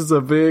 Twins is a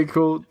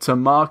vehicle to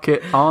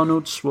market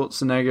Arnold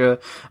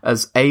Schwarzenegger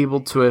as able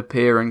to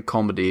appear in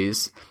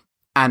comedies,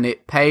 and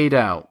it paid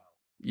out.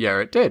 Yeah,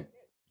 it did.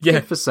 Yeah.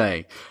 Good for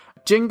saying.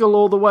 Jingle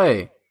All the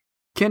Way.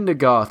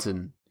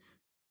 Kindergarten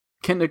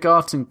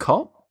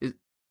Cop?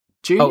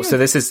 Junior? Oh, so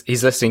this is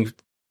he's listing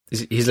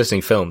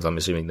films. I'm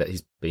assuming that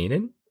he's been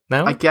in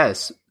now. I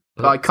guess,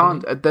 but I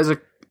can't.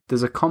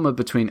 There's a comma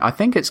between. I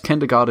think it's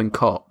Kindergarten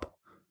Cop,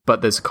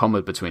 but there's a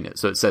comma between it,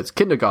 so it says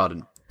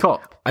Kindergarten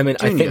Cop. I mean,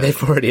 Junior. I think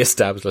they've already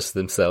established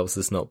themselves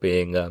as not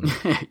being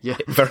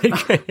very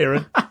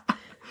coherent.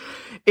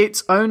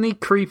 It's only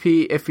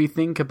creepy if you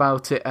think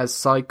about it as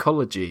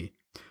psychology.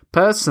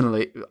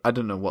 Personally, I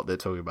don't know what they're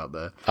talking about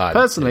there.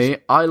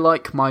 I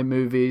like my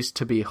movies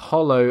to be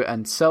hollow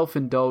and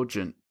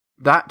self-indulgent.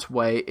 That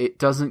way, it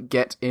doesn't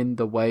get in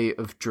the way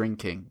of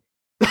drinking.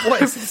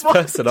 What is this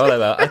person on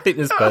about? I think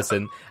this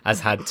person has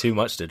had too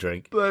much to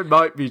drink. They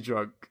might be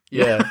drunk.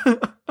 Yeah.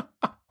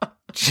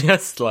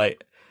 Just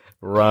like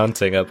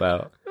ranting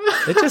about.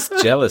 They're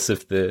just jealous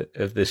of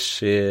the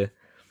sheer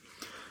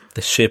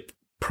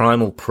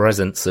primal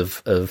presence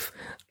of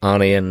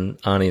Arnie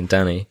and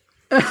Danny.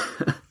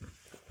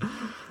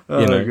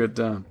 Good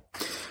damn.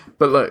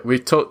 But look,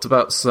 we've talked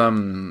about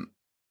some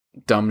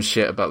dumb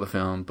shit about the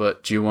film,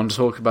 but do you want to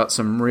talk about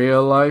some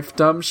real life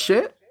dumb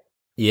shit?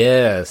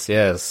 Yes.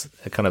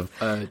 I kind of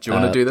do you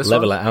want to do this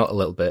level one? It out a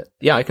little bit.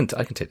 Yeah, I can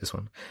take this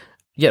one.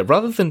 Yeah,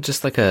 rather than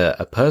just like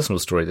a personal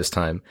story this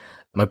time,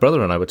 my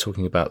brother and I were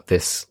talking about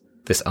this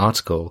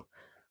article.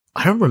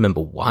 I don't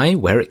remember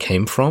where it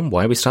came from,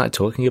 why we started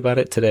talking about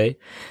it today,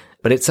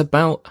 but it's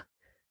about...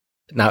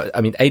 Now,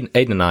 I mean,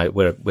 Aiden and I,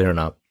 we're in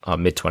our our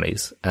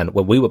mid-20s, and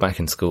when we were back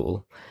in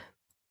school,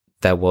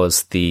 there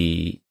was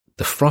the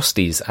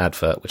Frosties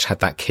advert, which had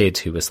that kid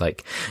who was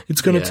like,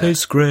 "It's gonna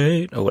taste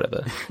great," or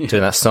whatever,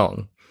 doing that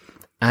song.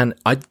 And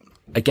I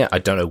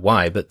don't know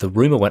why, but the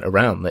rumor went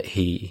around that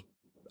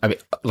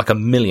like a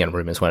million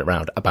rumors went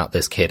around about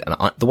this kid.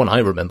 And the one I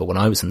remember when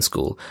I was in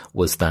school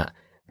was that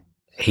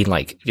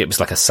it was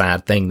like a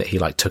sad thing that he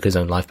like took his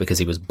own life because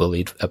he was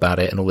bullied about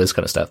it and all this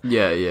kind of stuff.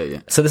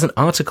 Yeah. So there's an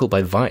article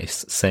by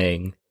Vice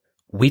saying,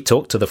 "We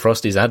talked to the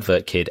Frosties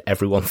advert kid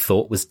everyone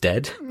thought was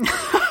dead."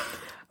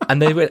 And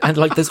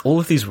there's all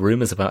of these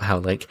rumors about how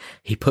like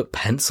he put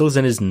pencils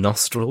in his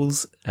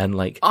nostrils and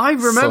like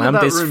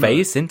slammed his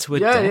face into a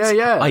desk.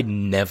 Yeah. I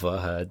never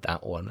heard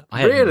that one.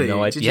 I really? Had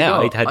no idea. Yeah,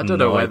 I had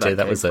no idea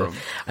that was and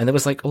there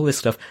was like all this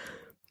stuff.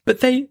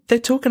 But they're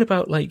talking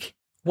about like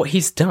what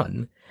he's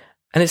done,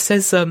 and it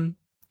says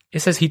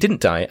he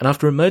didn't die, and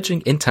after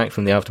emerging intact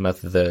from the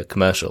aftermath of the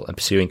commercial and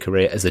pursuing a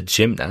career as a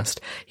gymnast,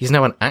 he's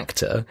now an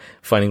actor,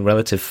 finding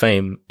relative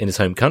fame in his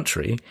home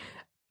country.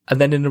 And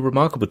then in a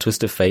remarkable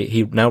twist of fate,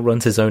 he now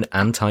runs his own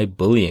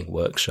anti-bullying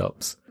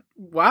workshops.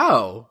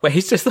 Wow. Where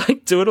he's just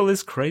like doing all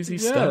this crazy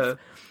stuff.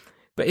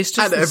 But it's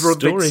just and everyone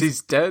thinks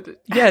he's dead.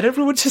 Yeah, and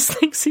everyone just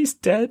thinks he's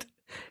dead.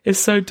 It's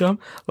so dumb.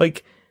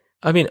 Like,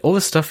 I mean, all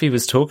the stuff he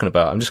was talking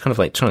about, I'm just kind of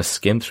like trying to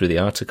skim through the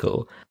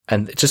article.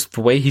 And just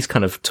the way he's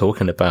kind of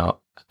talking about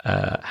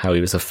how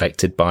he was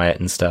affected by it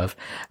and stuff.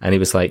 And he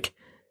was like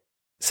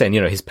saying,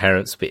 his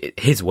parents,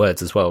 his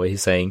words as well, where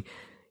he's saying,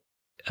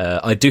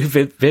 I do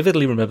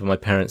vividly remember my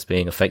parents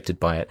being affected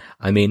by it.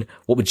 I mean,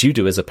 what would you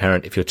do as a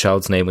parent if your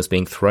child's name was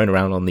being thrown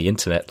around on the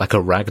internet like a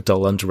rag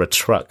doll under a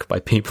truck by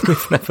people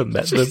who've never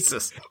met them?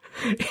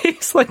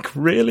 He's like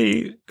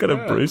really kind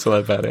of brutal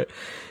about it.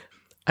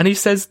 And he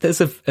says there's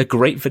a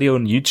great video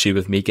on YouTube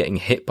of me getting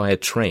hit by a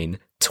train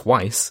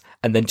twice,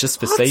 and then just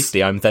for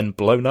safety, I'm then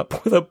blown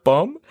up with a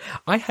bomb.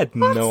 I had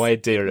no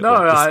idea it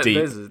was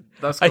this deep.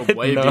 That's gone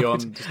way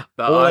beyond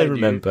that. All I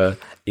remember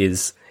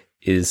is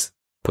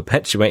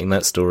perpetuating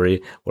that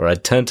story where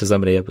I'd turn to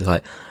somebody and be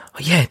like, "Oh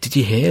yeah, did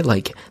you hear?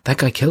 Like that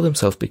guy killed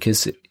himself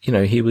because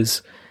he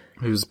was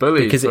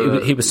bullied because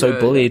he was so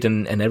bullied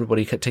and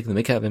everybody kept taking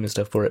the mick out of him and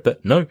stuff for it."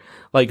 But no,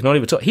 like not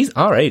even talk. He's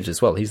our age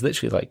as well. He's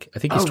literally like I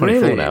think he's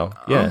 24 really? now.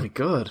 Yeah. Oh my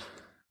god,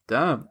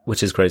 damn,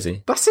 which is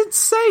crazy. That's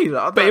insane.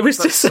 But it was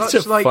just such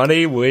a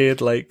funny,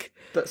 weird like.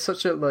 That's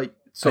such a like.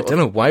 I don't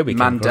know why we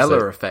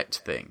Mandela effect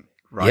thing,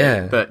 right?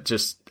 Yeah, but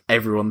just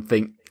everyone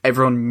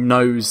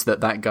knows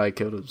that guy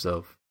killed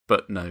himself.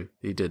 But no,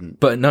 he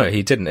didn't.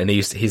 And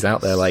he's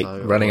out there like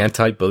running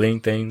anti-bullying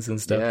things and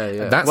stuff. Yeah.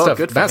 And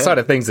that side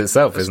of things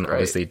itself isn't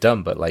obviously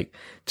dumb, but like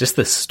just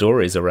the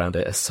stories around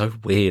it are so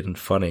weird and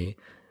funny.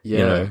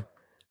 And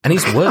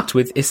he's worked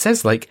with. It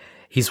says like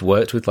he's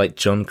worked with like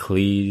John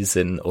Cleese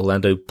and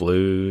Orlando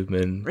Bloom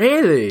and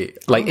really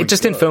like it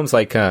just in films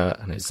like I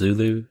don't know,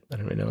 Zulu. I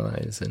don't really know what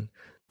that is, and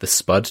the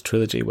Spud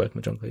trilogy working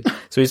with John Cleese.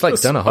 So he's like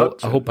done a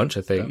whole bunch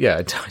of things. Yeah,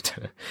 I don't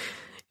know.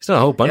 He's done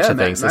a whole bunch of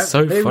things. It's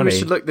so maybe funny. We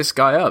should look this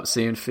guy up,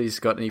 see if he's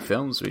got any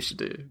films we should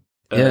do.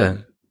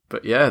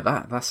 But yeah,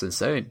 that's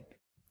insane.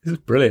 This is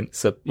brilliant.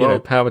 So,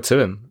 power to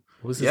him.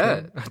 What was his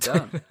name?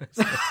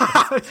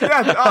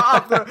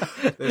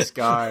 This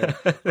guy.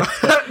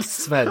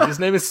 Sven. His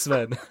name is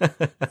Sven.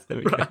 There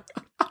we go.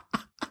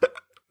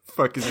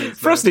 Fuck is it?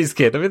 Frosty's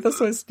kid. I mean,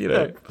 that's what's,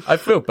 I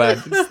feel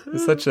bad.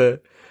 It's such a,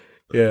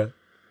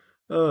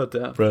 Oh,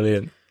 damn.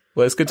 Brilliant.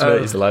 Well, it's good to know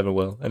he's alive and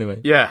well.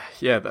 Anyway, yeah,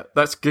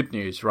 that's good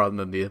news rather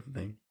than the other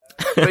thing.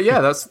 But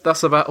yeah,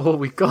 that's about all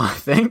we've got, I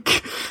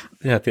think.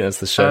 Yeah, I think that's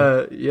the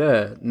show.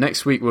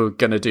 Next week we're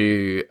gonna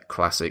do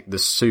classic, the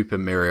Super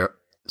Mirror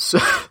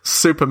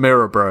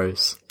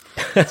Bros.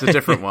 It's a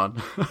different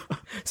one.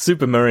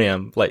 Super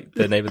Miriam, like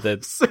the name of the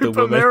Super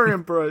woman.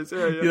 Miriam Bros.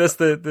 Yeah. That's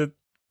the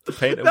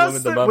painter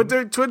woman, the mum. We're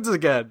doing twins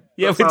again.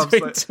 Yeah, we're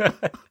doing.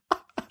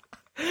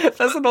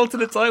 That's an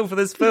alternate title for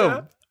this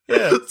film.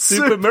 Yeah,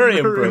 Super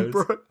Miriam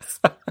Bros.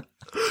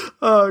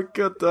 Oh,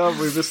 god damn,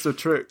 we missed a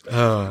trick.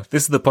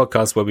 This is the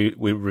podcast where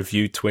we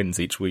review twins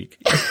each week.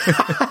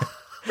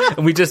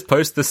 And we just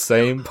post the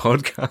same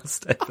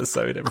podcast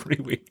episode every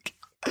week.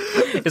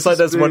 It's like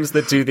those ones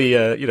that do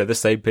the, the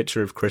same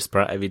picture of Chris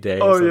Pratt every day.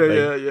 Oh,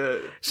 yeah.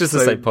 It's just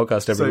the same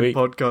podcast every week.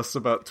 Same podcast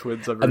about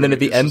twins every week. And then at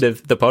the end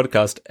of the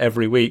podcast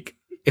every week,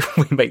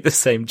 we make the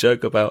same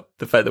joke about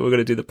the fact that we're going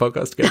to do the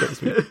podcast together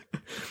this week.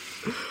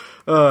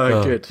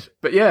 Oh, good.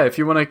 But yeah, if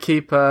you want to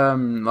keep,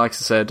 like I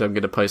said, I'm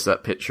going to post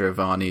that picture of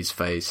Arnie's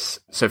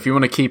face. So if you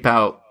want to keep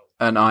an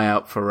eye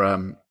out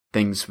for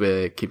things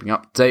we're keeping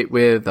up to date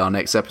with, our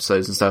next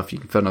episodes and stuff, you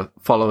can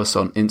follow us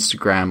on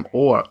Instagram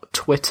or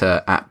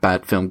Twitter at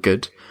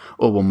badfilmgood,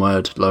 or one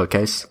word,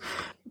 lowercase.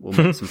 We'll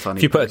make some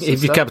funny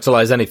if you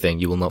capitalize anything,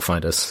 you will not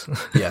find us.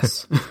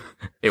 Yes.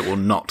 It will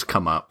not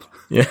come up.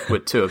 Yeah. We're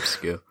too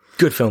obscure.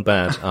 Good Film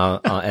Bad,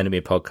 our enemy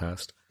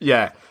podcast.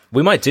 Yeah.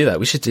 We might do that.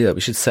 We should do that.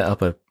 We should set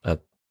up a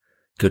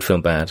Good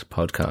Film Bad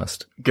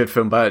podcast. Good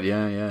Film Bad,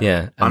 yeah.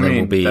 Yeah, and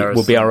then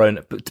we'll be our own,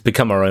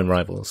 become our own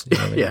rivals. You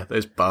know what I mean? Yeah,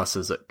 those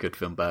bastards at Good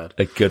Film Bad.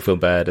 At Good Film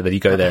Bad, and then you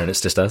go there and it's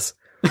just us.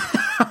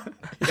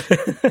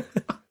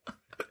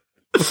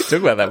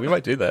 talk about that. We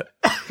might do that.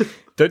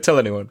 Don't tell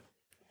anyone.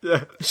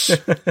 Yeah.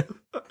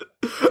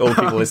 All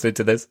people listening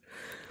to this.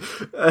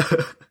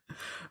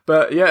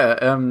 But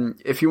yeah,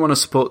 if you want to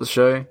support the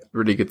show, a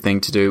really good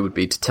thing to do would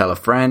be to tell a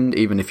friend,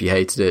 even if you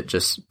hated it,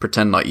 just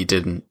pretend like you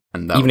didn't.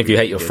 And that even if you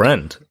hate your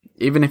friend.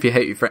 Even if you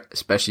hate your friend,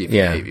 especially if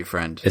you hate your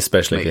friend.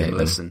 Especially if you hate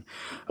listen. Them.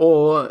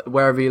 Or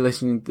wherever you're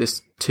listening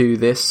to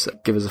this,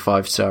 give us a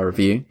 5-star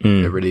review.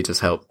 It really does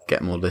help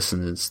get more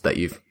listeners that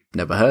you've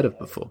never heard of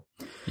before.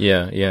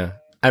 Yeah.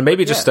 And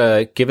maybe just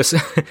give us a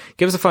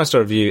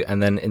 5-star review,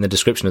 and then in the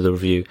description of the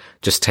review,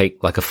 just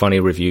take like a funny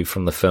review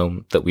from the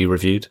film that we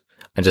reviewed,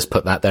 and just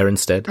put that there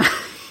instead.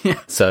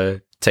 Yeah. So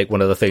take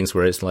one of the things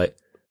where it's like,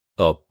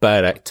 oh,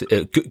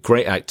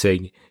 great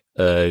acting,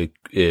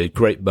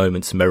 great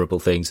moments, memorable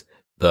things,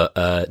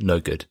 but no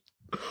good.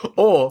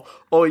 Or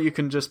you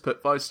can just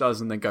put 5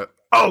 stars and then go,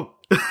 oh,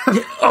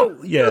 oh,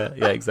 yeah,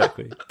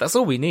 exactly. That's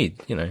all we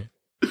need,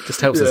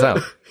 Just helps us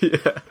out.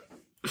 Yeah.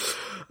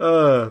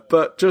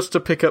 But just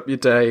to pick up your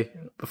day,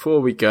 before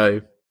we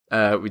go,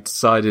 we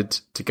decided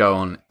to go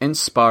on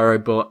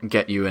Inspirobot and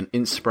get you an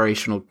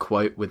inspirational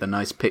quote with a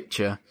nice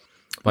picture.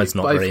 Mine's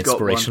not very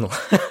inspirational.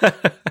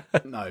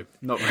 No,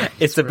 not very.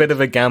 It's a bit of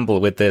a gamble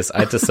with this. I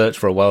had to search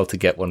for a while to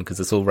get one because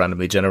it's all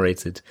randomly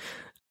generated,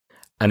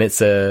 and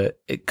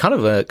it kind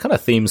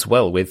of themes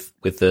well with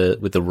the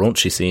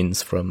raunchy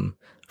scenes from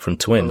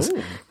Twins,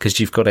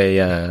 because you've got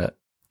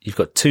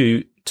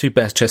two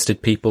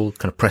bare-chested people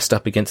kind of pressed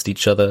up against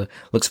each other.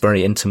 Looks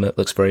very intimate.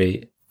 Looks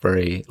very,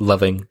 very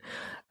loving.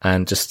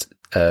 And just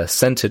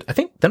centered. I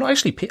think they're not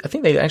actually. I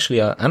think they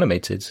actually are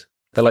animated.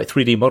 They're like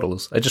 3D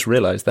models. I just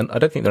realized. Then I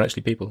don't think they're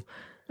actually people.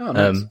 Oh,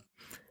 nice.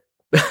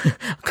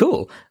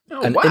 Cool.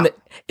 Oh, and wow.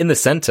 in the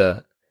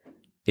center,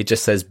 it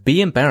just says,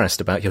 "Be embarrassed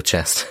about your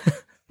chest."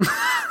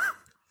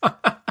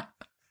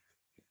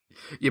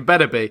 You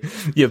better be.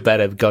 You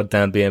better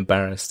goddamn be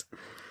embarrassed.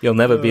 You'll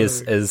never be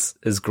as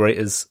great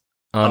as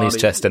Arnie's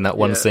chest in that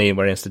one scene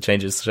where he has to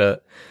change his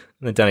shirt.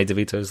 And then Danny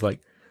DeVito's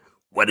like,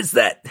 "What is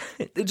that?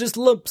 They're just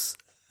lumps."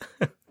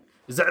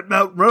 Is that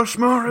Mount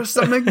Rushmore or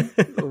something?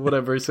 Or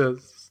whatever he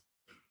says.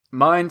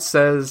 Mine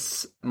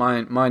is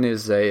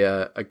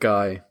a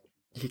guy.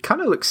 He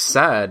kind of looks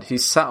sad.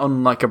 He's sat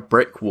on like a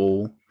brick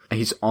wall.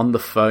 He's on the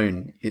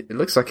phone. It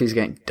looks like he's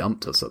getting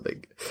dumped or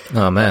something.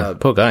 Oh man,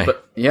 poor guy.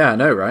 But yeah, I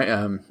know, right?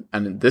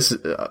 And this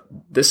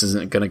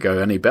isn't going to go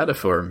any better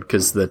for him,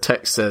 because the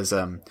text says,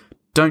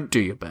 "Don't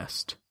do your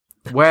best.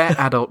 Wear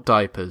adult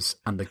diapers,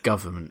 and the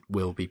government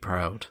will be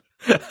proud."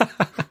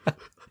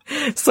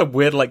 Some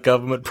weird like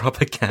government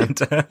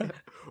propaganda.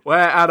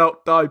 Wear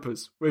adult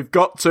diapers. We've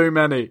got too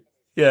many.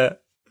 Yeah,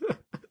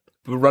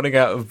 we're running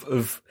out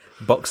of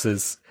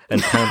boxes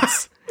and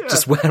pants. Yeah.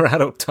 Just wear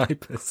adult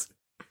diapers.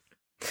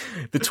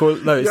 The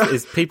toilet. No,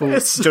 it's people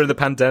during the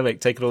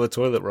pandemic taking all the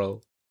toilet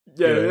roll.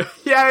 Yeah.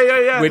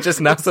 We're just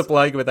now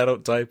supplying with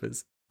adult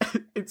diapers.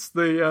 It's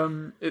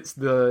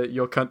the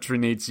your country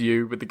needs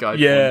you with the guy.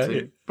 Yeah,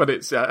 pointing, but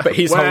it's but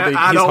he's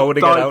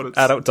holding an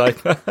adult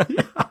diaper.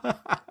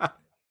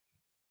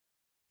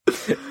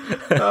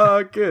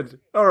 Oh, good.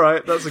 All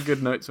right, that's a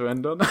good note to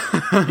end on.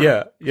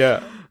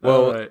 Yeah.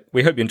 Well,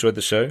 we hope you enjoyed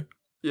the show.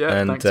 Yeah,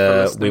 and thanks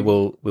for listening.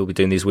 we'll be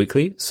doing these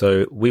weekly,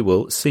 so we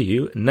will see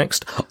you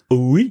next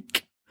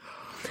week.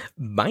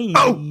 Bye.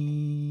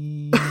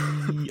 Oh.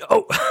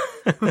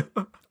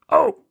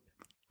 Oh.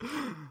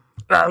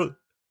 Oh.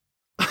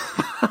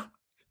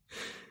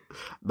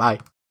 Bye.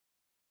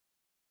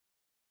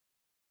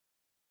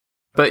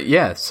 But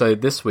yeah, so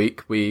this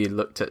week we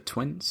looked at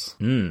Twins.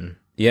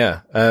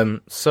 Yeah.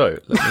 So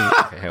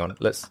hang on.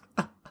 Let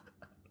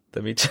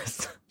me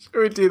just.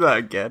 Shall we do that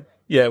again?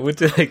 Yeah, we'll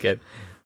do it again.